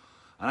smart.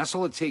 And that's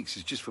all it takes,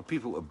 is just for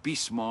people to be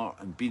smart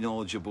and be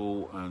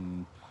knowledgeable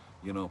and,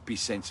 be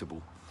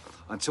sensible.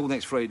 Until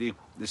next Friday,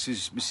 this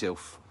is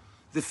myself,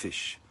 the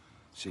fish,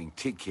 saying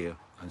take care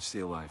and stay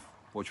alive.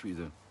 Watch what you're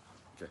doing.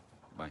 Okay,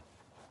 bye.